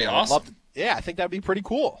mean, ultimately, that'd be awesome. I think that'd be pretty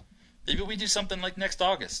cool. Maybe we do something like next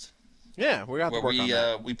August. Yeah, we're gonna have to work on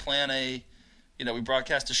that. We plan we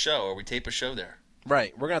broadcast a show or we tape a show there.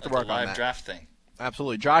 Right, we're gonna have to work on that live draft thing.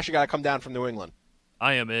 Absolutely, Josh, you gotta come down from New England.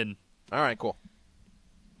 I am in. All right, cool.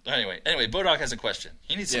 Anyway, Bodog has a question.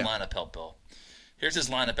 He needs some lineup help, Bill. Here's his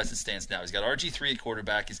lineup as it stands now. He's got RG3 at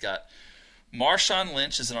quarterback. He's got Marshawn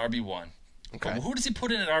Lynch is an RB1. Okay. But who does he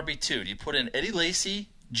put in at RB2? Do you put in Eddie Lacy,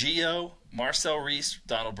 Gio, Marcel Reese,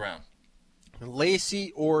 Donald Brown?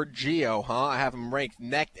 Lacy or Gio, huh? I have them ranked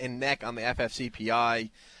neck and neck on the FFCPI.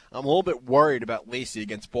 I'm a little bit worried about Lacy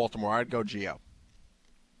against Baltimore. I'd go Gio.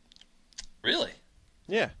 Really?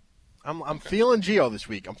 Yeah. I'm feeling Gio this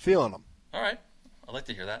week. I'm feeling him. All right. I'd like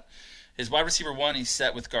to hear that. His wide receiver 1, he's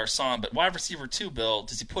set with Garcon. But wide receiver 2, Bill,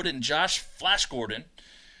 does he put in Josh Flash Gordon,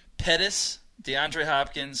 Pettis, DeAndre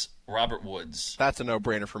Hopkins, Robert Woods? That's a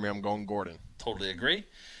no-brainer for me. I'm going Gordon. Totally agree.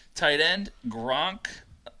 Tight end, Gronk,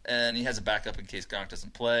 and he has a backup in case Gronk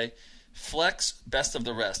doesn't play. Flex, best of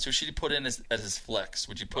the rest. Who should he put in as his flex?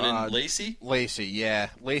 Would you put in Lacy? Lacy, yeah.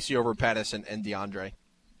 Lacy over Pettis and DeAndre.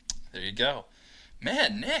 There you go.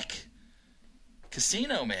 Man, Nick.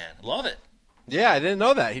 Casino, man. Love it. Yeah, I didn't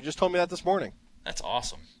know that. He just told me that this morning. That's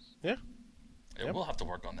awesome. Yeah. Yeah, we'll have to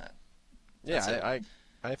work on that. Yeah,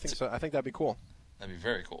 I think so. I think that'd be cool. That'd be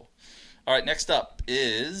very cool. All right, next up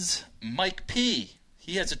is Mike P.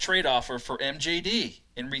 He has a trade offer for MJD.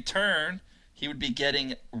 In return, he would be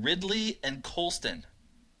getting Ridley and Colston.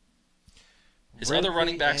 His other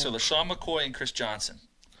running backs are LaShawn McCoy and Chris Johnson.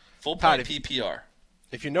 Full point PPR.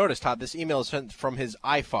 If you notice, Todd, this email is sent from his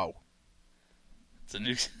iPhone. It's a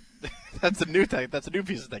new. That's a new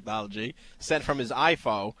piece of technology sent from his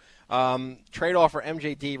iPhone. Trade offer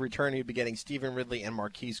MJD. Return, he'd be getting Stephen Ridley and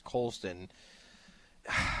Marquise Colston.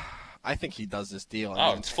 I think he does this deal.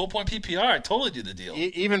 It's full point PPR. I totally do the deal.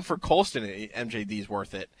 Even for Colston, MJD's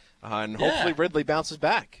worth it, and hopefully Ridley bounces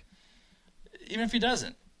back. Even if he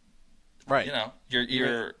doesn't, right? You know,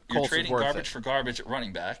 you're trading garbage for garbage at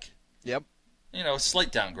running back. Yep. You know,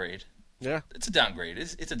 slight downgrade. Yeah, it's a downgrade.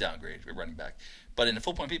 It's a downgrade at running back. But in a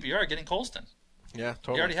full point PPR, getting Colston. Yeah,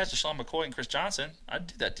 totally. He already has LaShawn McCoy and Chris Johnson. I'd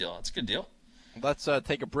do that deal. It's a good deal. Let's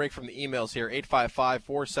take a break from the emails here.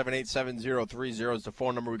 855-478-7030 is the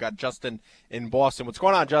phone number. We got Justin in Boston. What's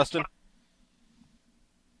going on, Justin?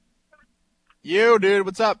 You, dude.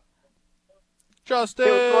 What's up? Justin.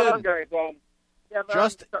 Hey, what's going on, guys?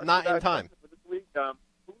 Just not in time. For this week, who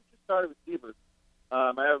just started receivers?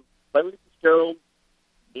 I have Larry Fitzgerald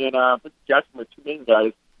and Jackson with two main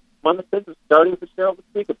guys. I'm on the fence of starting Fitzgerald this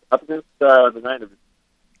week up against the Niners.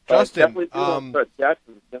 Justin,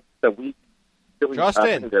 Jackson against the weak Philly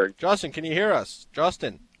secondary. Justin, can you hear us?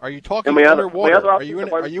 Justin, are you talking underwater? Are you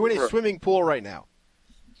in a swimming pool right now?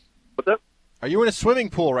 What's up? Are you in a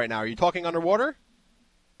swimming pool right now? Are you talking underwater?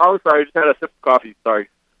 Oh, sorry, I just had a sip of coffee. Sorry.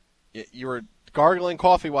 You were gargling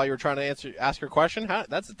coffee while you were trying to ask your question?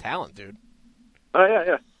 That's a talent, dude.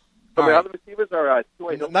 Yeah. So my other receivers are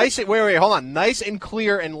T.Y. Hilton. Wait, hold on. Nice and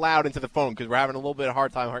clear and loud into the phone because we're having a little bit of a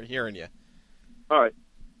hard time hearing you. All right.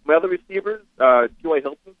 My other receivers, T.Y.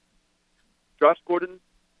 Hilton, Josh Gordon,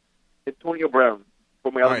 Antonio Brown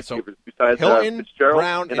for my other receivers. Besides Hilton, Fitzgerald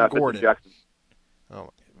Brown, and Gordon. Jackson.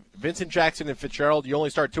 Oh, Vincent Jackson and Fitzgerald. You only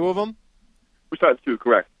start two of them? We started two,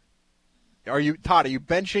 correct. Todd, are you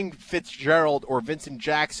benching Fitzgerald or Vincent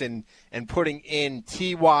Jackson and putting in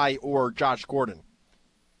T.Y. or Josh Gordon?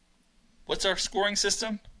 What's our scoring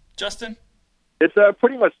system, Justin? It's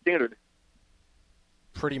pretty much standard.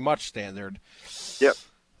 Pretty much standard. Yep.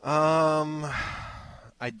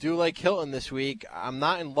 I do like Hilton this week. I'm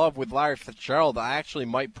not in love with Larry Fitzgerald. I actually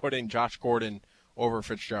might put in Josh Gordon over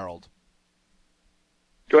Fitzgerald.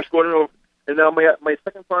 Josh Gordon over. And now my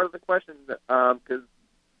second part of the question, because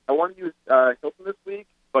I want to use Hilton this week,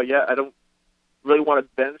 but I don't really want to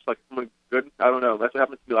bench like someone good. I don't know. That's what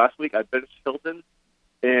happened to me last week. I benched Hilton,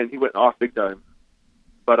 and he went off big time.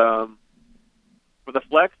 But for the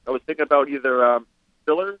flex, I was thinking about either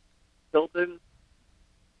Spiller, Hilton,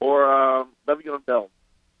 or Le'Veon Bell.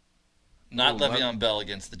 Not Le'Veon Bell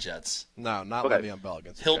against the Jets. No, not Le'Veon Bell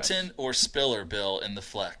against the Jets. Hilton or Spiller, Bill, in the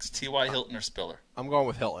flex. T.Y. Hilton or Spiller? I'm going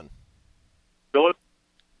with Hilton. Spiller?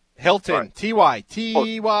 Hilton. Right.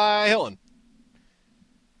 T.Y. Hilton.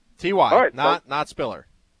 T.Y. Right, not Spiller.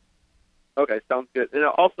 Okay, sounds good. And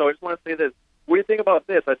also, I just want to say this. What do you think about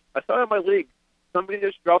this? I saw in my league, somebody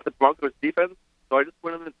just dropped the Broncos defense, so I just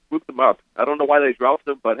went in and swooped them up. I don't know why they dropped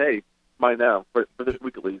them, but hey, mine now, for this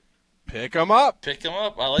week at least. Pick them up.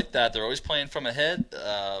 I like that. They're always playing from ahead,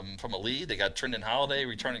 from a lead. They got Trendon Holiday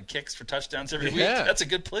returning kicks for touchdowns every week. That's a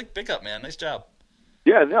good pickup, man. Nice job.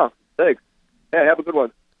 Yeah, thanks. Hey, have a good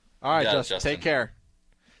one. All right, Justin. Take care.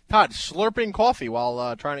 Todd, slurping coffee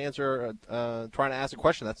while trying to ask a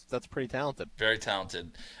question. That's pretty talented. Very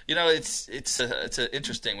talented. You know, it's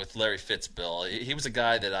interesting with Larry Fitz, Bill. He was a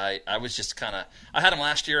guy that I was just kind of – I had him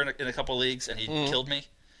last year in a couple of leagues, and he killed me.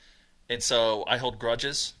 And so I hold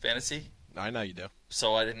grudges, fantasy. I know you do.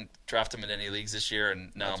 So I didn't draft him in any leagues this year,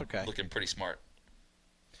 and now I'm looking pretty smart.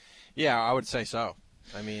 Yeah, I would say so.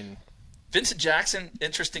 I mean, Vincent Jackson,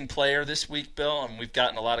 interesting player this week, Bill, and we've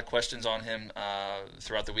gotten a lot of questions on him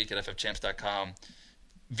throughout the week at ffchamps.com.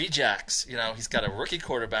 VJax, he's got a rookie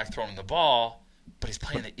quarterback throwing the ball, but he's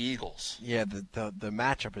playing the Eagles. Yeah, the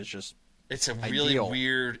matchup is just It's a really ideal.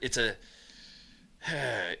 weird. It's a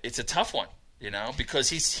tough one, because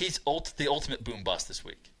he's the ultimate boom bust this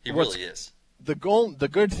week. He really is. The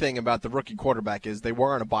good thing about the rookie quarterback is they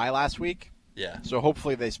were on a bye last week. Yeah. So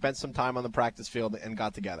hopefully they spent some time on the practice field and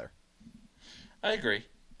got together. I agree.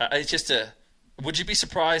 It's just would you be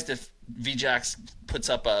surprised if VJax puts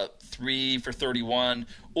up a 3 for 31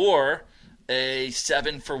 or a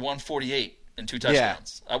 7 for 148 and 2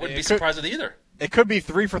 touchdowns? I wouldn't be surprised with either. It could be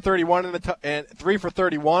 3 for 31 and 3 for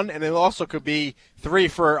 31, and it also could be 3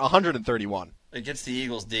 for 131. Against the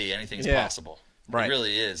Eagles D, anything's Yeah. possible. Right. It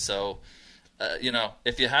really is. So,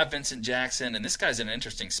 if you have Vincent Jackson, and this guy's in an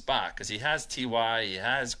interesting spot because he has T.Y., he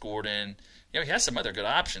has Gordon, he has some other good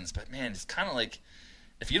options, but man, it's kind of like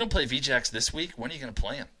if you don't play VJax this week, when are you going to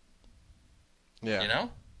play him? Yeah.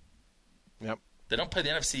 Yep. They don't play the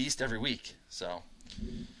NFC East every week, so.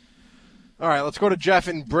 All right, let's go to Jeff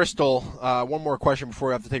in Bristol. One more question before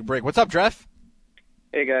we have to take a break. What's up, Jeff?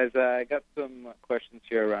 Hey, guys. I got some questions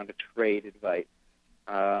here around a trade advice.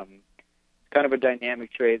 It's kind of a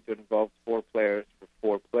dynamic trade, so it involves 4 players for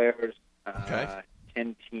 4 players. Okay.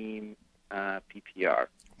 10-team PPR.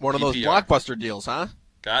 One of those blockbuster deals, huh?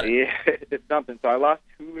 Got it. Yeah, it's something. So I lost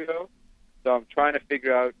Julio, so I'm trying to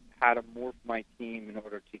figure out how to morph my team in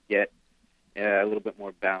order to get a little bit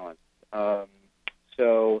more balance.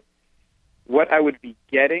 So what I would be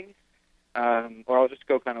getting, or I'll just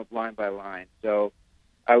go kind of line by line. So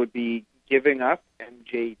I would be giving up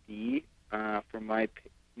MJD for my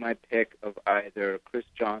pick of either Chris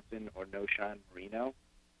Johnson or Noshan Marino.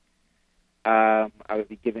 I would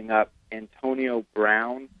be giving up Antonio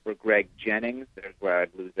Brown for Greg Jennings. There's where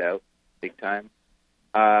I'd lose out big time.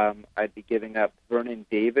 I'd be giving up Vernon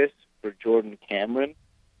Davis for Jordan Cameron.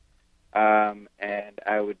 And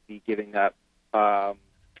I would be giving up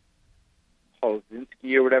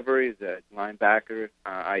Polzinski or whatever. He's a linebacker,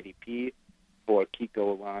 IDP, for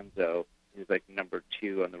Kiko Alonso. He's like number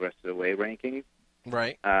 2 on the rest of the way rankings.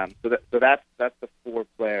 Right. So that's the 4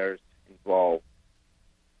 players involved.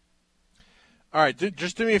 All right,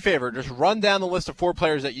 just do me a favor. Just run down the list of 4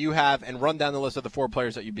 players that you have and run down the list of the 4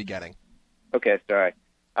 players that you'd be getting. Okay, sorry.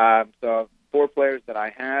 So 4 players that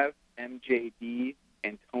I have: MJD,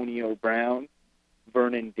 Antonio Brown,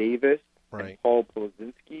 Vernon Davis, and Paul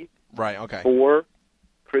Polzinski. Right, okay. 4,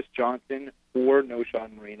 Chris Johnson, 4,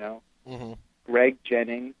 Noshan Marino, Greg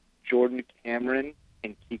Jennings, Jordan Cameron,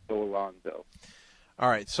 and Kiko Alonso. All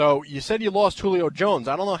right, so you said you lost Julio Jones.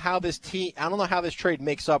 I don't know how this trade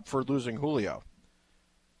makes up for losing Julio.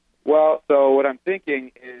 Well, so what I'm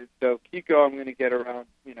thinking is, so Kiko, I'm going to get around,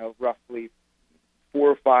 roughly 4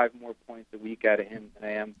 or 5 more points a week out of him than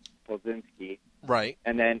I am Polzinski. Right.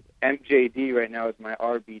 And then MJD right now is my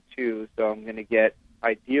RB2, so I'm going to get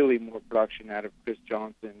ideally more production out of Chris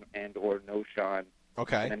Johnson and or Noshan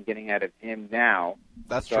Okay. than I'm getting out of him now.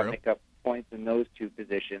 That's so true. I'll make up points in those 2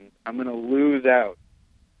 positions. I'm going to lose out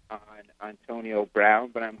on Antonio Brown,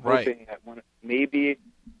 but I'm hoping that one of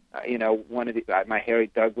my Harry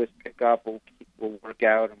Douglas pickup will work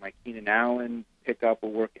out, or my Keenan Allen pickup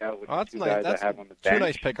will work out with the 2 guys I have on the bench.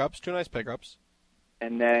 2 nice pickups.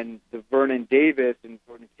 And then the Vernon Davis and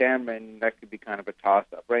Jordan Cameron, that could be kind of a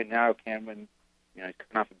toss-up. Right now, Cameron, he's coming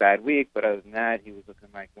off a bad week, but other than that, he was looking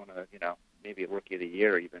like one of maybe a rookie of the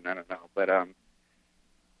year even. I don't know. But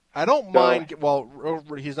I don't mind. Well,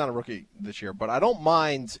 he's not a rookie this year, but I don't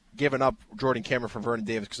mind giving up Jordan Cameron for Vernon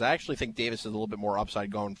Davis because I actually think Davis is a little bit more upside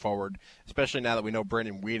going forward, especially now that we know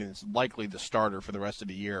Brandon Whedon is likely the starter for the rest of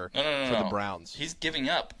the year for the Browns. He's giving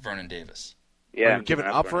up Vernon Davis. Yeah, you're giving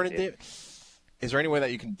up Vernon Davis. Is there any way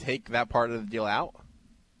that you can take that part of the deal out?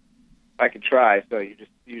 I could try. So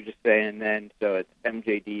you're just saying then. So it's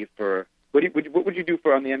MJD for what would you do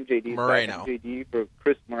for on the MJD Moreno. side? MJD for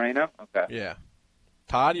Chris Moreno. Okay. Yeah.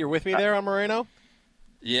 Todd, you're with me there on Moreno?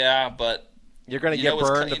 Yeah, but you're going to get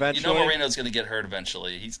burned eventually. Moreno's going to get hurt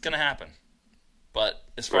eventually. He's going to happen. But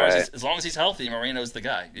as far as long as he's healthy, Moreno's the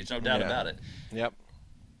guy. There's no doubt about it. Yep.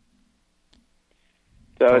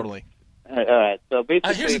 So totally. All right. So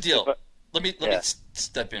basically, here's the deal. Let me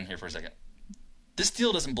step in here for a second. This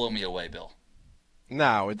deal doesn't blow me away, Bill.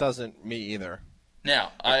 No, it doesn't. Me either.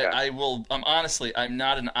 Now, I'm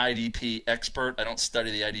not an IDP expert. I don't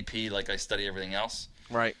study the IDP like I study everything else.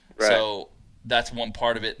 Right. So that's one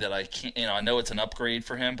part of it that I can't. I know it's an upgrade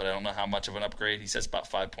for him, but I don't know how much of an upgrade. He says about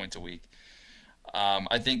 5 points a week.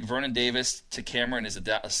 I think Vernon Davis to Cameron is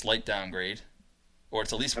a slight downgrade. or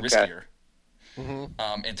it's at least Okay. riskier.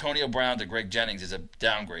 Mm-hmm. Antonio Brown to Greg Jennings is a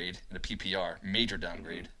downgrade in a PPR, major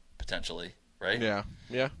downgrade potentially, right? Yeah,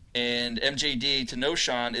 yeah. And MJD to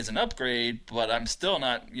Noshawn is an upgrade, but I'm still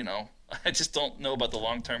not, I just don't know about the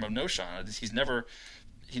long term of Noshawn.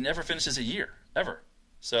 He never finishes a year ever.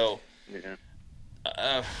 So,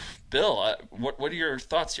 Bill, what are your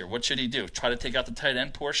thoughts here? What should he do? Try to take out the tight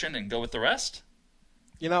end portion and go with the rest?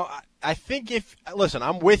 I think listen,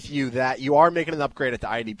 I'm with you that you are making an upgrade at the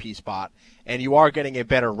IDP spot, and you are getting a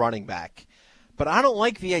better running back. But I don't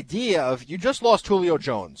like the idea of you just lost Julio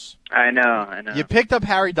Jones. I know. You picked up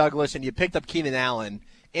Harry Douglas, and you picked up Keenan Allen.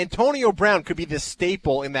 Antonio Brown could be the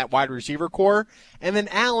staple in that wide receiver core, and then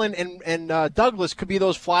Allen and Douglas could be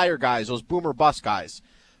those flyer guys, those boomer bust guys.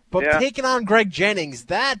 But taking on Greg Jennings,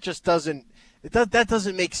 that just doesn't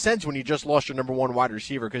make sense when you just lost your number one wide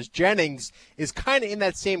receiver, because Jennings is kind of in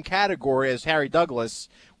that same category as Harry Douglas,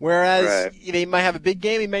 whereas he might have a big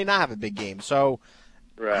game, he may not have a big game. So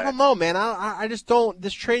I don't know, man. I just don't.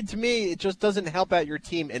 This trade to me, it just doesn't help out your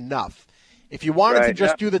team enough. If you wanted to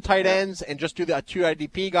just do the tight ends and just do the two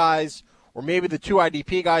IDP guys, or maybe the two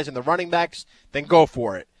IDP guys and the running backs, then go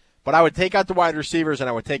for it. But I would take out the wide receivers and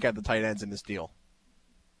I would take out the tight ends in this deal.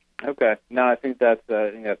 Okay. No, I think that's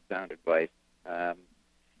sound advice. All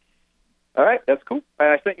right, that's cool.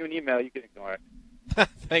 I sent you an email. You can ignore it.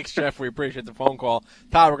 Thanks, Jeff. We appreciate the phone call.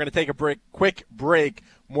 Todd, we're going to take a quick break.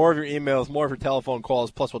 More of your emails, more of your telephone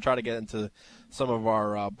calls. Plus, we'll try to get into some of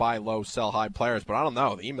our buy low, sell high players. But I don't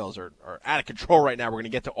know. The emails are out of control right now. We're going to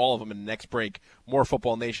get to all of them in the next break. More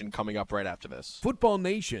Football Nation coming up right after this. Football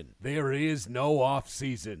Nation, there is no off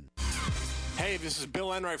season. Hey, this is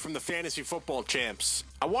Bill Enright from the Fantasy Football Champs.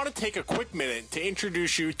 I want to take a quick minute to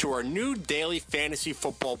introduce you to our new daily fantasy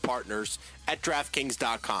football partners at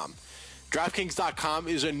DraftKings.com. DraftKings.com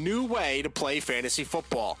is a new way to play fantasy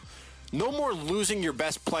football. No more losing your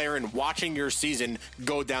best player and watching your season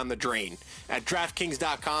go down the drain. At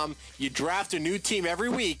DraftKings.com, you draft a new team every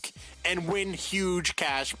week and win huge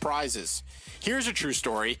cash prizes. Here's a true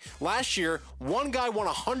story. Last year, one guy won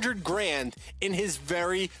 $100,000 in his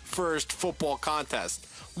very first football contest.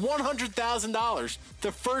 $100,000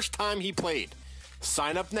 the first time he played.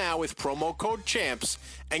 Sign up now with promo code CHAMPS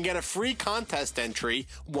and get a free contest entry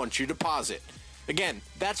once you deposit. Again,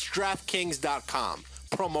 that's DraftKings.com.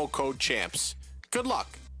 Promo code CHAMPS. Good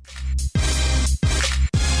luck.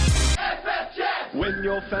 Win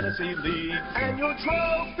your fantasy league and your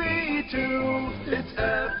trophy too. It's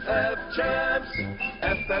FF Champs.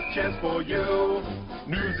 FF Champs for you.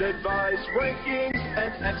 News, advice, rankings,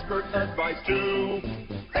 and expert advice too.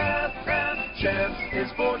 FF Champs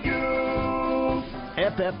is for you.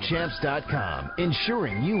 FFChamps.com,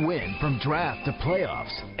 ensuring you win from draft to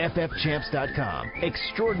playoffs. FFChamps.com,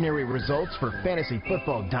 extraordinary results for fantasy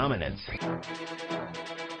football dominance.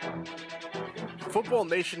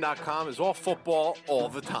 FootballNation.com is all football all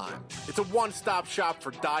the time. It's a one-stop shop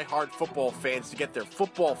for die-hard football fans to get their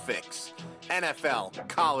football fix. NFL,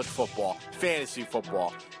 college football, fantasy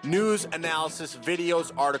football, news, analysis,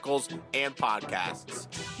 videos, articles, and podcasts.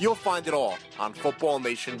 You'll find it all on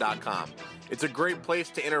FootballNation.com. It's a great place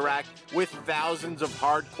to interact with thousands of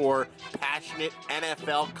hardcore, passionate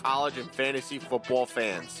NFL, college, and fantasy football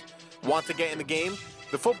fans. Want to get in the game?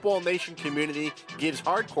 The Football Nation community gives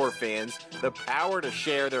hardcore fans the power to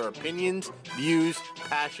share their opinions, views,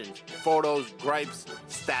 passions, photos, gripes,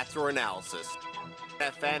 stats, or analysis.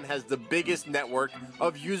 FN has the biggest network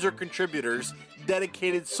of user contributors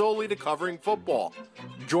dedicated solely to covering football.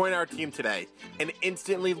 Join our team today and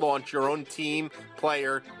instantly launch your own team,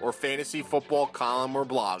 player, or fantasy football column or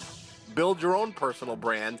blog. Build your own personal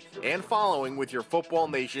brand and following with your Football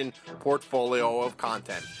Nation portfolio of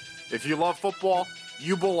content. If you love football,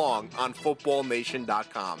 you belong on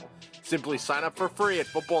FootballNation.com. Simply sign up for free at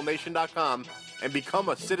FootballNation.com and become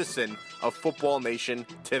a citizen of Football Nation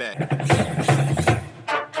today.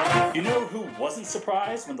 You know who wasn't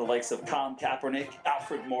surprised when the likes of Colin Kaepernick,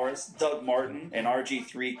 Alfred Morris, Doug Martin, and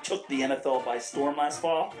RG3 took the NFL by storm last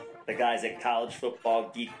fall? The guys at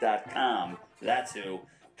CollegeFootballGeek.com. That's who.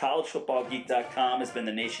 CollegeFootballGeek.com has been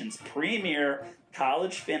the nation's premier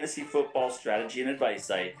college fantasy football strategy and advice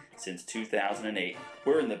site since 2008.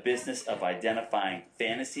 We're in the business of identifying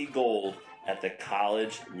fantasy gold at the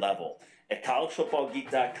college level. At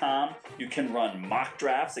CollegeFootballGeek.com, you can run mock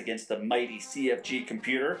drafts against the mighty CFG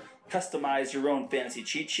computer, customize your own fantasy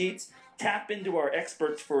cheat sheets, tap into our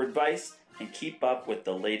experts for advice, and keep up with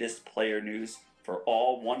the latest player news for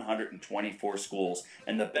all 124 schools.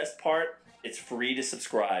 And the best part, it's free to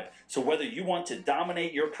subscribe. So whether you want to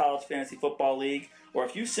dominate your college fantasy football league, or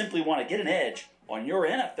if you simply want to get an edge on your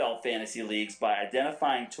NFL fantasy leagues by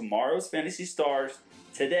identifying tomorrow's fantasy stars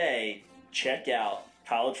today. Check out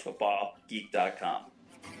collegefootballgeek.com.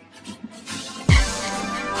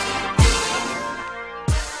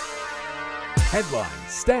 Headlines,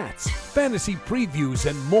 stats, fantasy previews,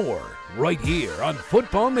 and more right here on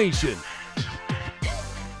Football Nation.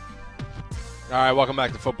 All right, welcome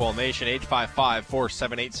back to Football Nation.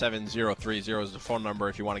 855-478-7030 is the phone number.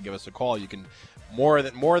 If you want to give us a call, you can more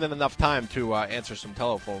than enough time to answer some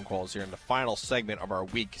telephone calls here in the final segment of our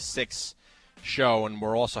Week 6 show, and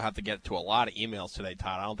we'll also have to get to a lot of emails today,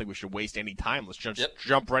 Todd. I don't think we should waste any time. Let's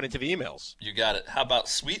jump right into the emails. You got it. How about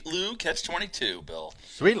Sweet Lou Catch 22, Bill?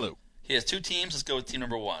 Sweet Lou. He has 2 teams. Let's go with team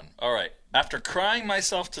number 1. All right. After crying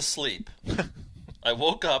myself to sleep, I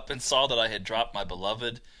woke up and saw that I had dropped my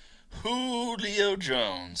beloved Julio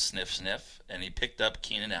Jones, sniff, sniff, and he picked up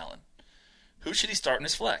Keenan Allen. Who should he start in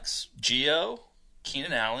his flex? Gio,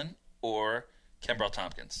 Keenan Allen, or Kenbrell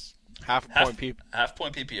Tompkins? Half point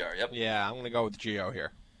PPR, yep. Yeah, I'm going to go with Gio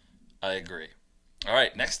here. I agree. All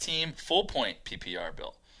right, next team, full point PPR,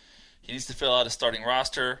 Bill. He needs to fill out a starting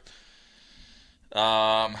roster.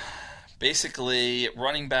 Basically,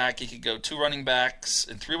 running back, he could go 2 running backs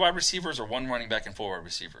and 3 wide receivers, or 1 running back and 4 wide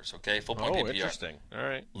receivers. Okay, full point PPR. Interesting. All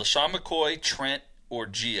right. LaShawn McCoy, Trent, or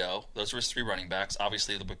Gio. Those are his 3 running backs.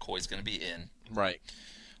 Obviously, the McCoy's going to be in. Right.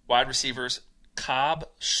 Wide receivers, Cobb,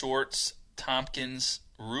 Shorts, Tompkins,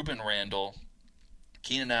 Ruben Randall,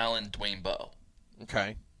 Keenan Allen, Dwayne Bowe.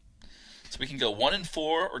 Okay. So we can go 1 and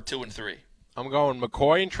 4 or 2 and 3. I'm going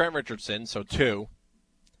McCoy and Trent Richardson, so 2,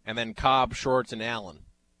 and then Cobb, Shorts, and Allen.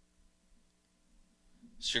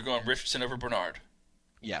 So you're going Richardson over Bernard?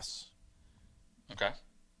 Yes. Okay.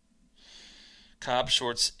 Cobb,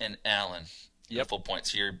 Shorts, and Allen. Yep. Full point.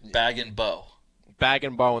 So you're bagging Bowe.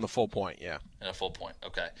 Bagging Bowe in the full point, yeah. And a full point.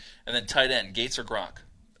 Okay. And then tight end, Gates or Gronk?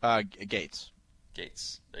 Gates.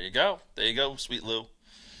 Gates. There you go. There you go, Sweet Lou.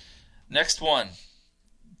 Next one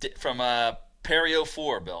from Perry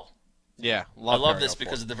 04, Bill. Yeah, I love this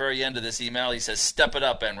because at the very end of this email, he says, "Step it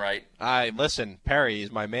up, Enright." Listen, Perry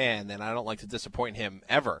is my man, and I don't like to disappoint him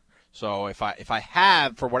ever. So if I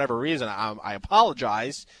have, for whatever reason, I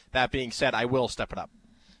apologize. That being said, I will step it up.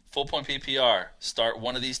 Full point PPR. Start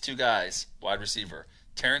one of these 2 guys, wide receiver.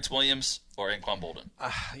 Terrence Williams or Anquan Boldin?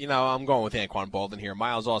 I'm going with Anquan Boldin here.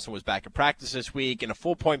 Miles Austin was back at practice this week in a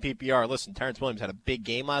full point PPR. Listen, Terrence Williams had a big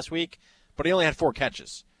game last week, but he only had 4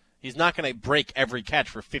 catches. He's not going to break every catch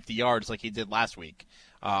for 50 yards like he did last week.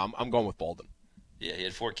 I'm going with Boldin. Yeah, he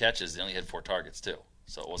had 4 catches. He only had 4 targets, too.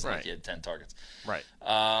 So it wasn't like he had 10 targets. Right.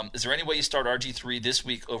 Is there any way you start RG3 this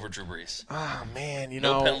week over Drew Brees? Oh, man,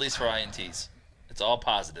 No penalties for INTs. It's all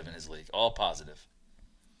positive in his league. All positive.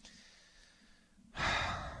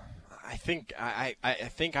 I think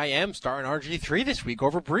I am starting RG3 this week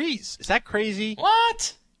over Brees. Is that crazy?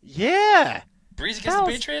 What? Yeah. Brees against the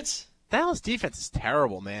Patriots? Dallas defense is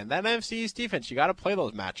terrible, man. That NFC East defense, you got to play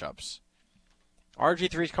those matchups.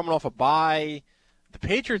 RG3's coming off a bye. The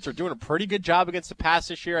Patriots are doing a pretty good job against the pass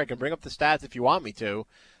this year. I can bring up the stats if you want me to.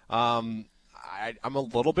 I'm a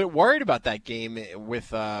little bit worried about that game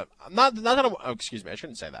with not that excuse me, I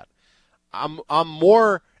shouldn't say that. I'm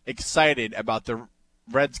more excited about the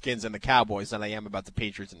Redskins and the Cowboys than I am about the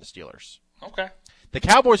Patriots and the Steelers. Okay. The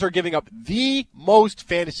Cowboys are giving up the most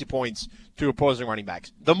fantasy points to opposing running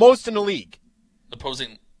backs. The most in the league.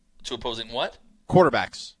 Opposing what?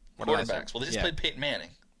 Quarterbacks. Quarterbacks. Well, they just played Peyton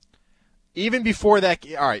Manning. Even before that,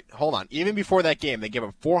 all right, hold on. Even before that game, they gave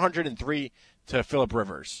up 403 to Phillip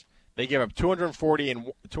Rivers. They gave up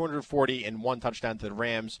 240 and 1 touchdown to the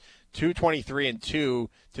Rams, 223 and 2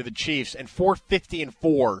 to the Chiefs, and 450 and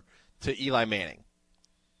 4 to Eli Manning.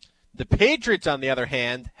 The Patriots, on the other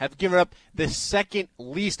hand, have given up the second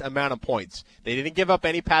least amount of points. They didn't give up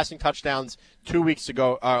any passing touchdowns 2 weeks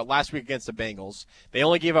ago, last week against the Bengals. They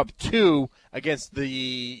only gave up 2 against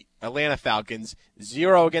the Atlanta Falcons,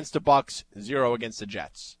 0 against the Bucs, 0 against the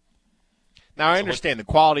Jets. Now, I understand the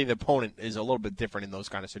quality of the opponent is a little bit different in those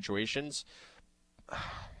kind of situations.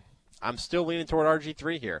 I'm still leaning toward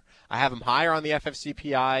RG3 here. I have him higher on the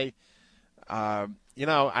FFCPI. I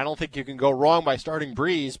don't think you can go wrong by starting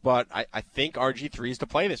Brees, but I think RG3 is to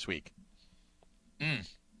play this week.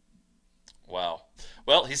 Wow.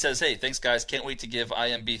 Well, he says, hey, thanks, guys. Can't wait to give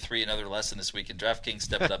IMB3 another lesson this week in DraftKings.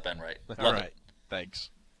 Step it up, Enright. All right. Thanks.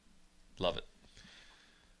 Love it.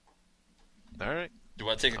 All right. Do you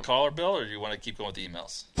want to take a caller, Bill, or do you want to keep going with the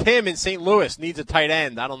emails? Tim in St. Louis needs a tight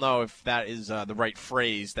end. I don't know if that is the right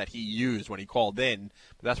phrase that he used when he called in,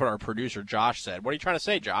 but that's what our producer Josh said. What are you trying to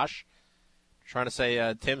say, Josh? Trying to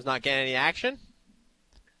say Tim's not getting any action?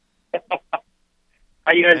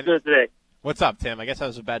 How you guys doing today? What's up, Tim? I guess that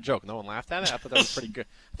was a bad joke. No one laughed at it? I thought that was pretty good.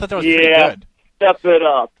 I thought that was pretty Yeah, good. step it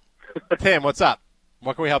up. Tim, what's up?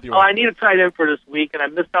 What can we help you Oh, with? I need a tight end for this week, and I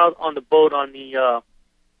missed out on the boat on the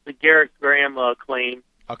Garrett Graham claim.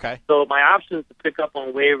 Okay. So my options to pick up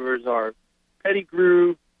on waivers are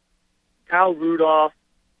Pettigrew, Kyle Rudolph,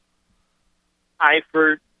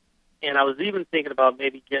 Eifert, and I was even thinking about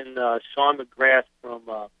maybe getting Sean McGrath from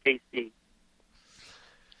KC.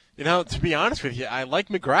 You know, to be honest with you, I like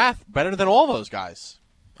McGrath better than all those guys.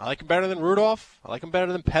 I like him better than Rudolph. I like him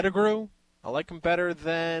better than Pettigrew. I like him better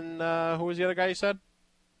than, who was the other guy you said?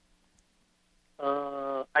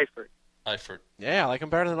 Eifert. Eifert. Yeah, I like him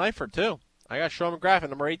better than Eifert, too. I got Sean McGrath at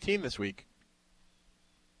number 18 this week.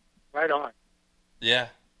 Right on. Yeah,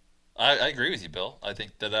 I agree with you, Bill. I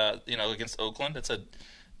think that against Oakland, it's a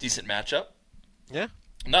decent matchup. Yeah.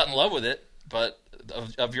 I'm not in love with it, but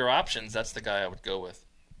of your options, that's the guy I would go with.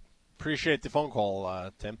 Appreciate the phone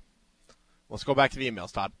call, Tim. Let's go back to the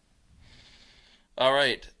emails, Todd. All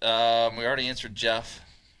right. We already answered Jeff,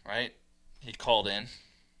 right? He called in,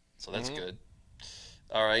 so that's good.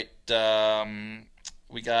 All right.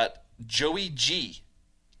 We got Joey G.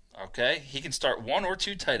 Okay. He can start one or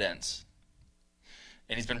two tight ends.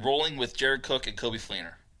 And he's been rolling with Jared Cook and Kobe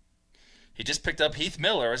Fleener. He just picked up Heath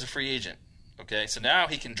Miller as a free agent. Okay. So now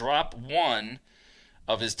he can drop one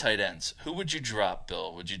of his tight ends. Who would you drop,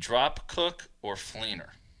 Bill? Would you drop Cook or Fleener?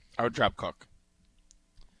 I would drop Cook.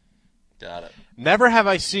 Got it. Never have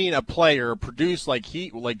I seen a player produce like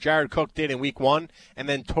Jared Cook did in Week 1 and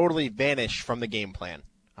then totally vanish from the game plan.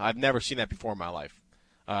 I've never seen that before in my life.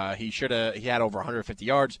 He had over 150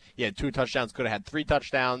 yards. He had 2 touchdowns, could have had 3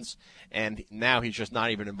 touchdowns, and now he's just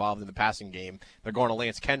not even involved in the passing game. They're going to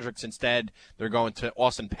Lance Kendricks instead. They're going to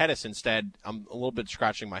Austin Pettis instead. I'm a little bit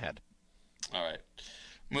scratching my head. All right.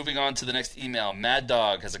 Moving on to the next email. Mad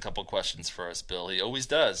Dog has a couple questions for us, Bill. He always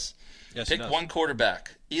does. Yes, Pick he does. one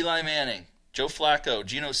quarterback. Eli Manning, Joe Flacco,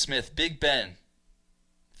 Geno Smith, Big Ben,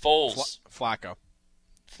 Foles. Flacco.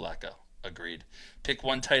 Flacco. Agreed. Pick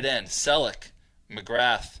one tight end. Selleck,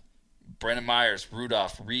 McGrath, Brandon Myers,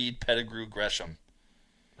 Rudolph, Reed, Pettigrew, Gresham.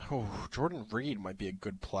 Oh, Jordan Reed might be a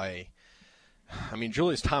good play. I mean,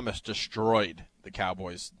 Julius Thomas destroyed the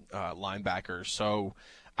Cowboys linebackers, so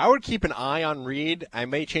I would keep an eye on Reed. I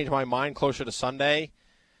may change my mind closer to Sunday,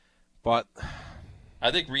 but I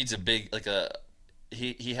think Reed's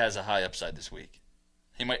he has a high upside this week.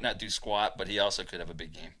 He might not do squat, but he also could have a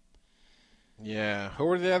big game. yeah. Who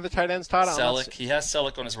are the other tight ends, Todd? Selleck. He has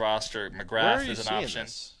Selleck on his roster. McGrath is an option.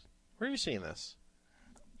 Where are you seeing this?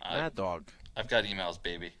 Mad Dog. I've got emails,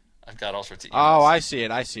 baby. I've got all sorts of emails. Oh, I see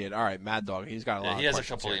it. All right, Mad Dog. He's got a lot. He of has a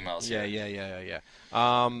questions couple here. emails.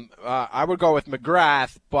 Yeah. I would go with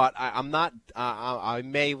McGrath, but I'm not. I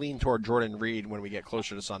may lean toward Jordan Reed when we get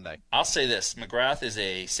closer to Sunday. I'll say this: McGrath is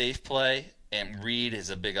a safe play, and Reed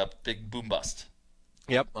is a big boom bust.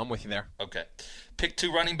 Yep, I'm with you there. Okay, pick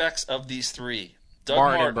 2 running backs of these 3. Doug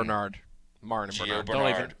Martin and Martin. Bernard. Gio Don't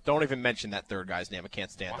Bernard. even mention that third guy's name. I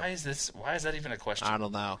can't stand Why it. is this? Why is that even a question? I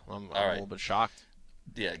don't know. I'm All right. a little bit shocked.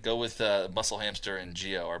 Yeah, go with Muscle Hamster and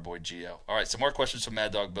Gio, our boy Gio. All right, some more questions from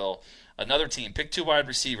Mad Dog Bill. Another team, pick 2 wide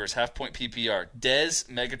receivers, half-point PPR. Dez,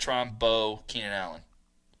 Megatron, Bo, Keenan Allen.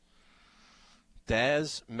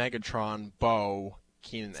 Dez, Megatron, Bo,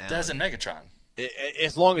 Keenan Allen. Dez and Megatron.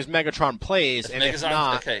 As long as Megatron plays, If and if Megatron,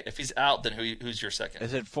 not, okay. If he's out, then who's your second?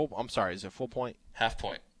 is it full? I'm sorry. Is it full point? Half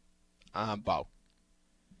point. Bo.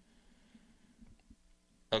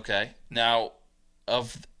 Okay. Now,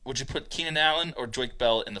 would you put Keenan Allen or Drake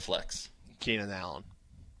Bell in the flex? Keenan Allen.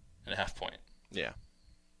 And a half point. Yeah.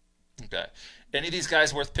 Okay. Any of these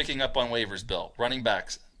guys worth picking up on waivers, Bill? Running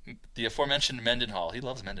backs. The aforementioned Mendenhall. He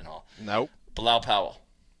loves Mendenhall. Nope. Bilal Powell.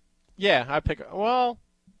 Yeah, I pick. Well,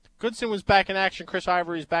 Goodson was back in action. Chris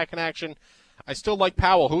Ivory's back in action. I still like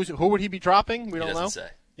Powell. Who would he be dropping? We don't know. Doesn't say.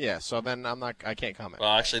 Yeah, so then I can't comment.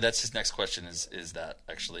 Well, actually, that's his next question. Is that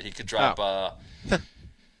actually he could drop?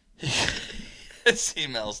 His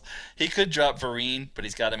emails. He could drop Vereen, but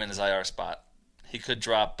he's got him in his IR spot. He could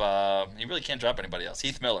drop. He really can't drop anybody else.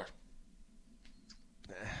 Heath Miller.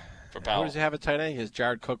 For Powell. Who does he have at tight end? He has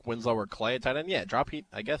Jared Cook, Winslow, or Clay at tight end? Yeah, drop Heath.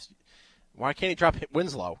 I guess. Why can't he drop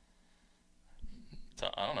Winslow?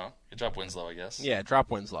 I don't know. You drop Winslow, I guess. Yeah, drop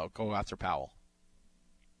Winslow. Go after Powell.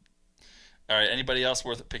 All right. Anybody else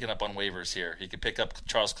worth picking up on waivers here? He could pick up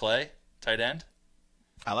Charles Clay, tight end.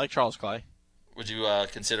 I like Charles Clay. Would you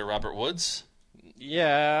consider Robert Woods?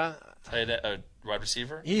 Yeah. Tight end, wide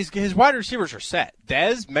receiver. His wide receivers are set.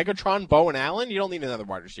 Dez, Megatron, Bo, and Allen. You don't need another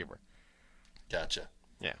wide receiver. Gotcha.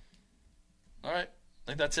 Yeah. All right. I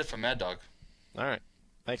think that's it from Mad Dog. All right.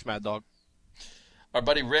 Thanks, Mad Dog. Our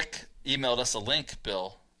buddy Rick emailed us a link,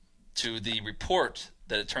 Bill, to the report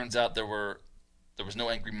that it turns out there was no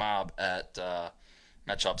angry mob at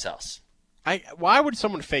Matt Schaub's house. Why would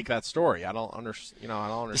someone fake that story? I don't understand. I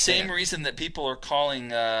don't understand. The same reason that people are calling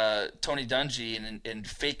Tony Dungy and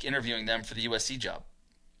fake interviewing them for the USC job.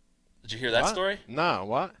 Did you hear that story? No,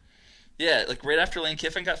 what? Yeah, like right after Lane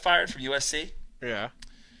Kiffin got fired from USC. Yeah.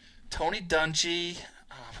 Tony Dungy,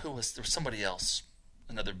 there was somebody else,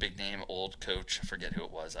 another big name, old coach. I forget who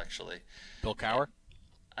it was actually. Bill Cowher?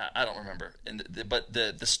 I don't remember. But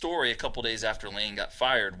the story a couple days after Lane got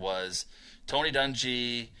fired was Tony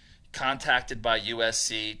Dungy contacted by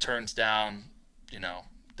USC, turns down,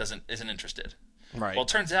 isn't interested. Right. Well, it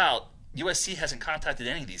turns out USC hasn't contacted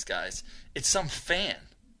any of these guys. It's some fan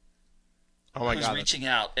who's reaching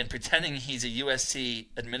out and pretending he's a USC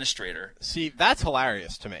administrator. See, that's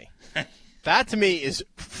hilarious to me. That to me is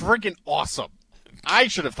freaking awesome. I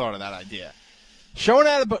should have thought of that idea. Showing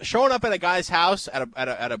up at a guy's house,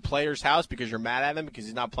 at a player's house because you're mad at him because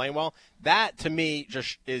he's not playing well, that to me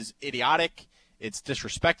just is idiotic. It's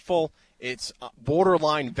disrespectful. It's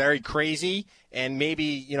borderline very crazy, and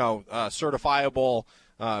maybe certifiable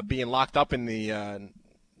being locked up in the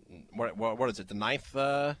what is it? The ninth.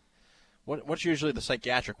 What's usually the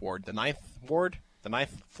psychiatric ward? The ninth ward? The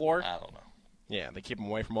ninth floor? I don't know. Yeah, they keep him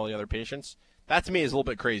away from all the other patients. That to me is a little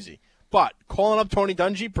bit crazy. But calling up Tony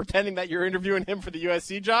Dungy, pretending that you're interviewing him for the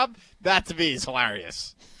USC job, that to me is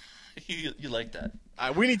hilarious. You like that?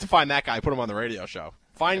 We need to find that guy. Put him on the radio show.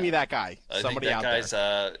 Find me that guy. Somebody out there. I think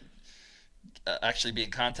that guy's actually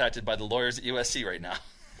being contacted by the lawyers at USC right now.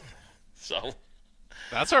 So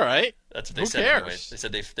that's all right. That's what they Who said. cares? Anyway. They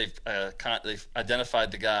said they've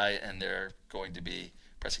identified the guy and they're going to be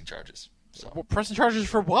pressing charges. So Well, pressing charges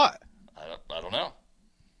for what? I don't know.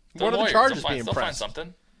 What are the charges being They'll find pressed?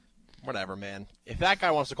 something. Whatever, man. If that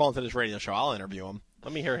guy wants to call into this radio show, I'll interview him.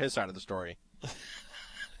 Let me hear his side of the story.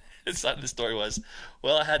 His side of the story was,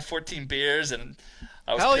 well, I had 14 beers and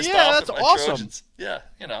I was Hell pissed yeah, off that's at my awesome. Trojans. Yeah,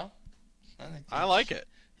 I like it.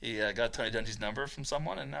 He got Tony Dungy's number from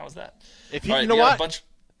someone, and that was that. If he, All right, you know got what? a bunch.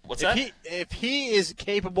 What's if that? If he is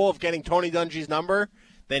capable of getting Tony Dungy's number,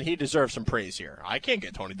 then he deserves some praise here. I can't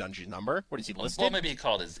get Tony Dungy's number. What is he listed? Well, maybe he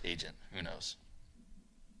called his agent. Who knows?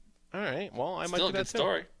 All right. Well, I might Still do a that good too.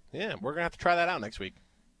 story. Yeah, we're gonna have to try that out next week.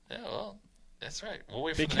 Yeah, well, that's right. We'll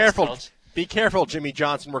wait Be for the careful. next college. Be careful, Jimmy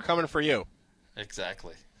Johnson. We're coming for you.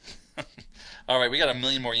 Exactly. All right, we got a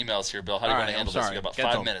million more emails here, Bill. How do you want to handle this? We got about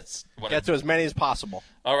 5 minutes. Get to as many as possible.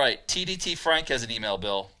 All right, TDT Frank has an email,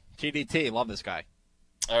 Bill. TDT, love this guy.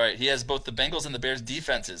 All right, he has both the Bengals and the Bears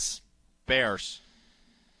defenses. Bears.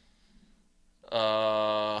 Did you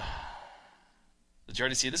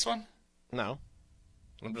already see this one? No.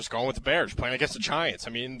 I'm just going with the Bears, playing against the Giants.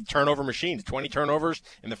 I mean, turnover machines. 20 turnovers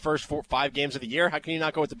in the first 5 games of the year. How can you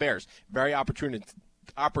not go with the Bears? Very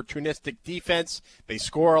opportunistic defense. They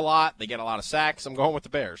score a lot. They get a lot of sacks. I'm going with the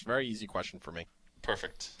Bears. Very easy question for me.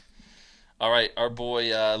 Perfect. All right, our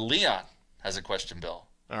boy Leon has a question, Bill.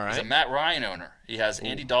 All right. He's a Matt Ryan owner. He has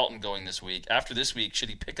Andy Dalton going this week. After this week, should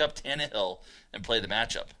he pick up Tannehill and play the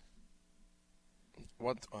matchup?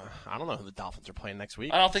 What? I don't know who the Dolphins are playing next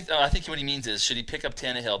week. I think what he means is, should he pick up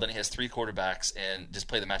Tannehill, then he has 3 quarterbacks, and just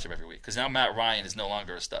play the matchup every week? Because now Matt Ryan is no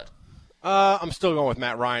longer a stud. I'm still going with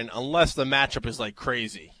Matt Ryan, unless the matchup is like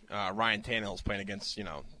crazy. Ryan Tannehill's playing against,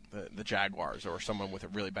 the Jaguars or someone with a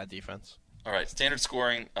really bad defense. All right, standard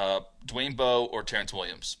scoring, Dwayne Bowe or Terrence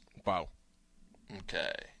Williams? Bowe.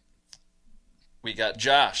 Okay. We got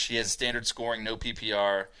Josh. He has standard scoring, no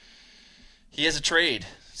PPR. He has a trade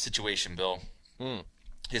situation, Bill.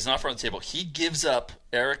 He has an offer on the table. He gives up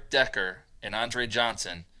Eric Decker and Andre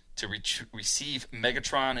Johnson to receive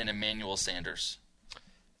Megatron and Emmanuel Sanders.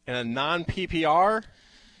 And a non-PPR?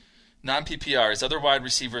 Non-PPR. His other wide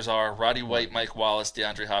receivers are Roddy White, Mike Wallace,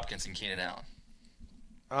 DeAndre Hopkins, and Keenan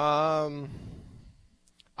Allen.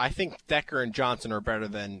 I think Decker and Johnson are better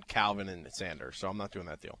than Calvin and Sanders, so I'm not doing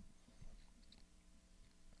that deal.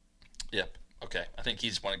 Yep. Okay. I think he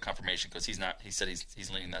just wanted confirmation because he's not. He said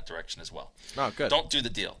he's leaning that direction as well. Oh, good. Don't do the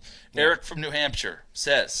deal. Yeah. Eric from New Hampshire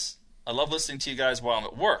says, "I love listening to you guys while I'm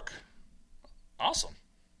at work." Awesome.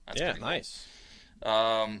 That's pretty nice.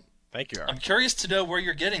 Cool. Thank you, Eric. I'm curious to know where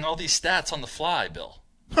you're getting all these stats on the fly, Bill.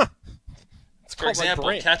 For called my example,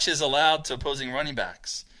 brain. catches allowed to opposing running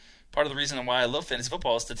backs. Part of the reason why I love fantasy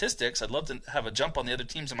football is statistics. I'd love to have a jump on the other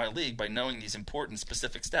teams in my league by knowing these important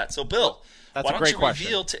specific stats. So, Bill, That's why a don't great you question.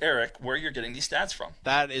 reveal to Eric where you're getting these stats from?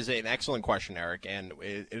 That is an excellent question, Eric, and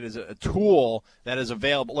it is a tool that is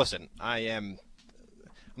available. Listen, I'm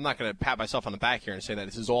not going to pat myself on the back here and say that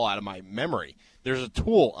this is all out of my memory. There's a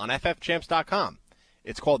tool on ffchamps.com.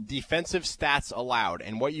 It's called Defensive Stats Allowed,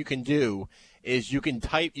 and what you can do is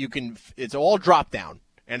it's all drop down,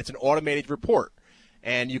 and it's an automated report.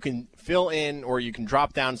 And you can fill in or you can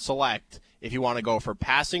drop down select if you want to go for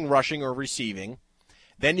passing, rushing, or receiving.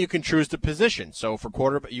 Then you can choose the position. So for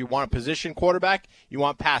quarterback, you want a position quarterback, you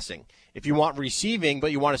want passing. If you want receiving,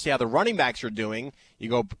 but you want to see how the running backs are doing, you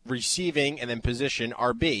go receiving and then position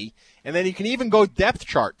RB. And then you can even go depth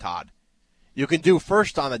chart, Todd. You can do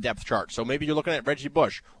first on the depth chart. So maybe you're looking at Reggie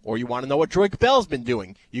Bush, or you want to know what Drake Bell's been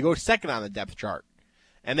doing. You go second on the depth chart.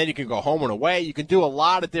 And then you can go home and away. You can do a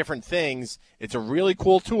lot of different things. It's a really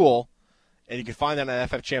cool tool, and you can find that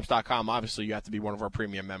at ffchamps.com. Obviously, you have to be one of our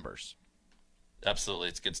premium members. Absolutely.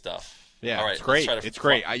 It's good stuff. Yeah, all right, it's great. It's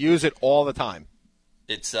great. I use it all the time.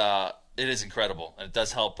 It is incredible, and it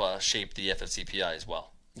does help shape the FFCPI as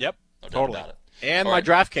well. Yep, no doubt totally. about it. And all my right.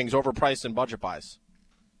 DraftKings overpriced and budget buys.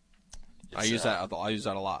 I use that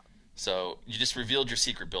a lot. So you just revealed your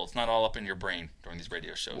secret, Bill. It's not all up in your brain during these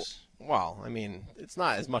radio shows. Well, I mean, it's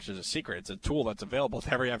not as much as a secret. It's a tool that's available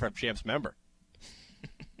to every FF Champs member.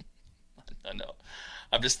 I know.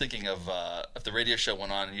 I'm just thinking of if the radio show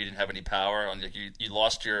went on and you didn't have any power, you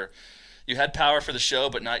lost you had power for the show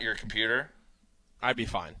but not your computer. I'd be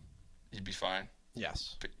fine. You'd be fine?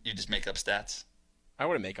 Yes. But you just make up stats? I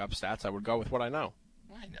wouldn't make up stats. I would go with what I know.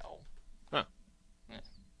 I know. Huh.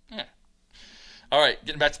 Yeah. All right,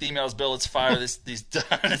 getting back to the emails, Bill. Let's fire these.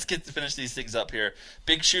 Let's finish these things up here.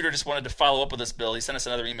 Big Shooter just wanted to follow up with us, Bill. He sent us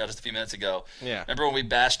another email just a few minutes ago. Yeah. Remember when we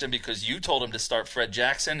bashed him because you told him to start Fred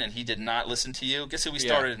Jackson and he did not listen to you? Guess who we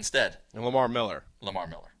started instead? And Lamar Miller. Lamar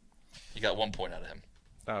Miller. You got 1 point out of him.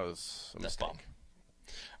 That was a mistake.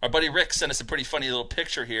 Our buddy Rick sent us a pretty funny little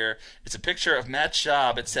picture here. It's a picture of Matt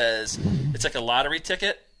Schaub. It says it's like a lottery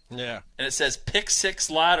ticket. Yeah. And it says Pick 6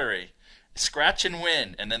 Lottery, scratch and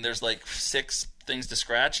win. And then there's like 6 things to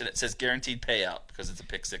scratch, and it says guaranteed payout because it's a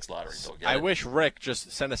Pick 6 lottery. I wish Rick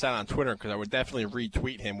just sent us out on Twitter because I would definitely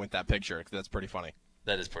retweet him with that picture because that's pretty funny.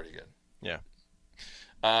 That is pretty good. Yeah.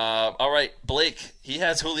 All right, Blake. He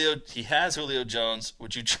has Julio Jones.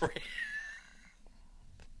 Would you trade?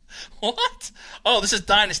 What? Oh, this is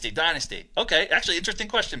Dynasty. Okay, actually, interesting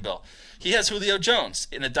question, Bill. He has Julio Jones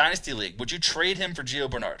in a Dynasty league. Would you trade him for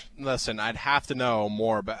Gio Bernard? Listen, I'd have to know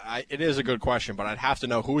more, but it is a good question, but I'd have to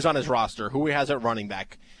know who's on his roster, who he has at running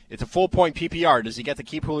back. It's a full-point PPR. Does he get to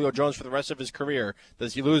keep Julio Jones for the rest of his career?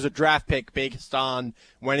 Does he lose a draft pick based on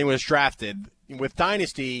when he was drafted? With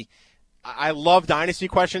Dynasty, I love Dynasty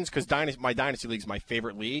questions because my Dynasty league is my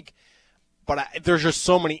favorite league. But there's just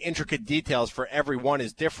so many intricate details for every one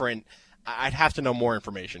is different. I'd have to know more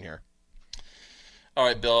information here. All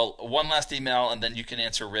right, Bill. One last email, and then you can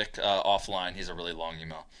answer Rick offline. He's a really long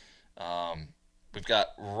email. We've got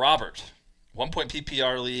Robert, 1-point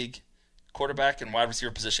PPR league, quarterback and wide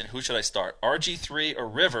receiver position. Who should I start? RG3 or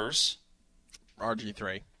Rivers?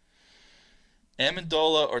 RG3.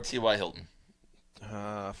 Amendola or T.Y. Hilton?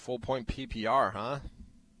 Full-point PPR, huh?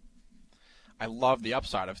 I love the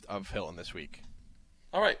upside of Hilton this week.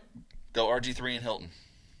 All right. Go RG3 and Hilton.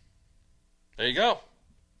 There you go.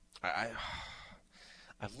 I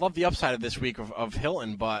love the upside of this week of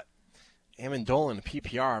Hilton, but Amendola in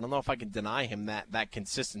PPR, I don't know if I can deny him that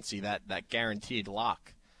consistency, that guaranteed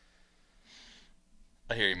lock.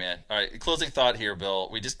 I hear you, man. All right, closing thought here, Bill.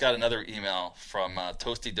 We just got another email from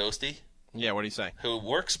Toasty Dosty. Yeah, what do you say? Who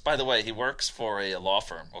works, by the way, he works for a law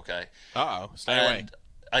firm, okay? Uh-oh, stay away.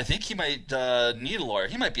 I think he might need a lawyer.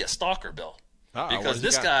 He might be a stalker, Bill. Because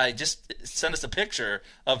this guy just sent us a picture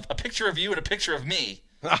of you and a picture of me.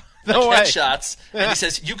 No way. Headshots. And he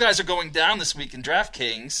says, you guys are going down this week in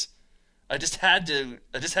DraftKings. I just had to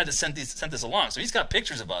send this along. So he's got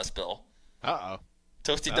pictures of us, Bill. Uh-oh.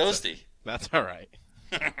 Toasty Dosty. That's all right.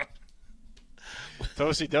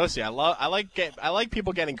 Toasty Dosty. I like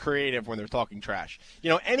people getting creative when they're talking trash.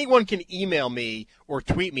 Anyone can email me or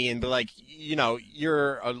tweet me and be like,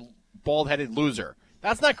 you're a bald-headed loser.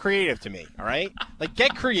 That's not creative to me, all right? Like,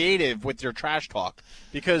 get creative with your trash talk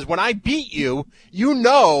because when I beat you, you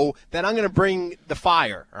know that I'm going to bring the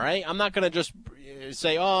fire, all right? I'm not going to just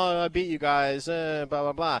say, oh, I beat you guys, blah,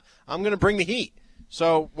 blah, blah. I'm going to bring the heat.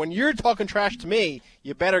 So when you're talking trash to me,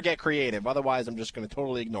 you better get creative. Otherwise, I'm just going to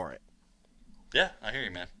totally ignore it. Yeah, I hear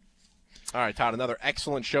you, man. All right, Todd, another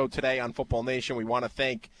excellent show today on Football Nation. We want to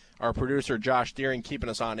thank our producer, Josh Deering, keeping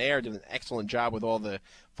us on air, doing an excellent job with all the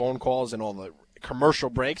phone calls and all the commercial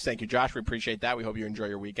breaks. Thank you, Josh. We appreciate that. We hope you enjoy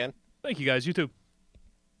your weekend. Thank you, guys. You too.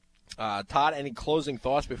 Todd, any closing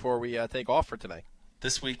thoughts before we take off for today?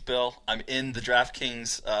 This week, Bill, I'm in the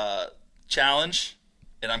DraftKings challenge,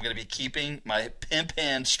 and I'm going to be keeping my pimp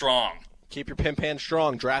hand strong. Keep your pimp hand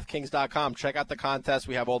strong. DraftKings.com. Check out the contest.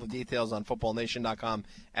 We have all the details on FootballNation.com,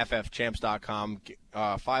 FFChamps.com.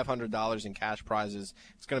 $500 in cash prizes.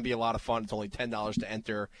 It's going to be a lot of fun. It's only $10 to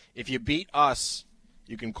enter. If you beat us,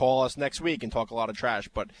 you can call us next week and talk a lot of trash.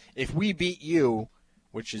 But if we beat you,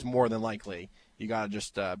 which is more than likely, you got to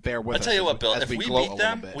just bear with us. I'll tell you what, Bill. If we beat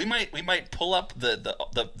them, we might pull up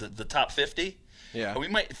the top 50. Yeah. We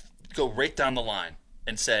might go right down the line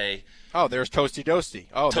and say, oh, there's Toasty Dosty.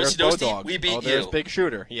 Oh, there's Toasty Dosty, Bodog. we beat you. There's Big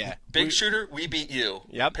Shooter. Yeah. Shooter, we beat you.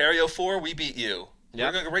 Yep. Perio 4, we beat you.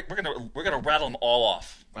 Yep. We're gonna rattle them all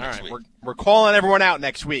off next week. We're calling everyone out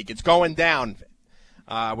next week. It's going down.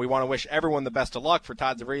 We want to wish everyone the best of luck. For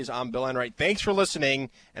Todd DeVries, I'm Bill Enright. Thanks for listening,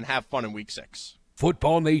 and have fun in Week 6.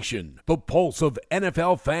 Football Nation, the pulse of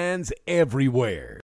NFL fans everywhere.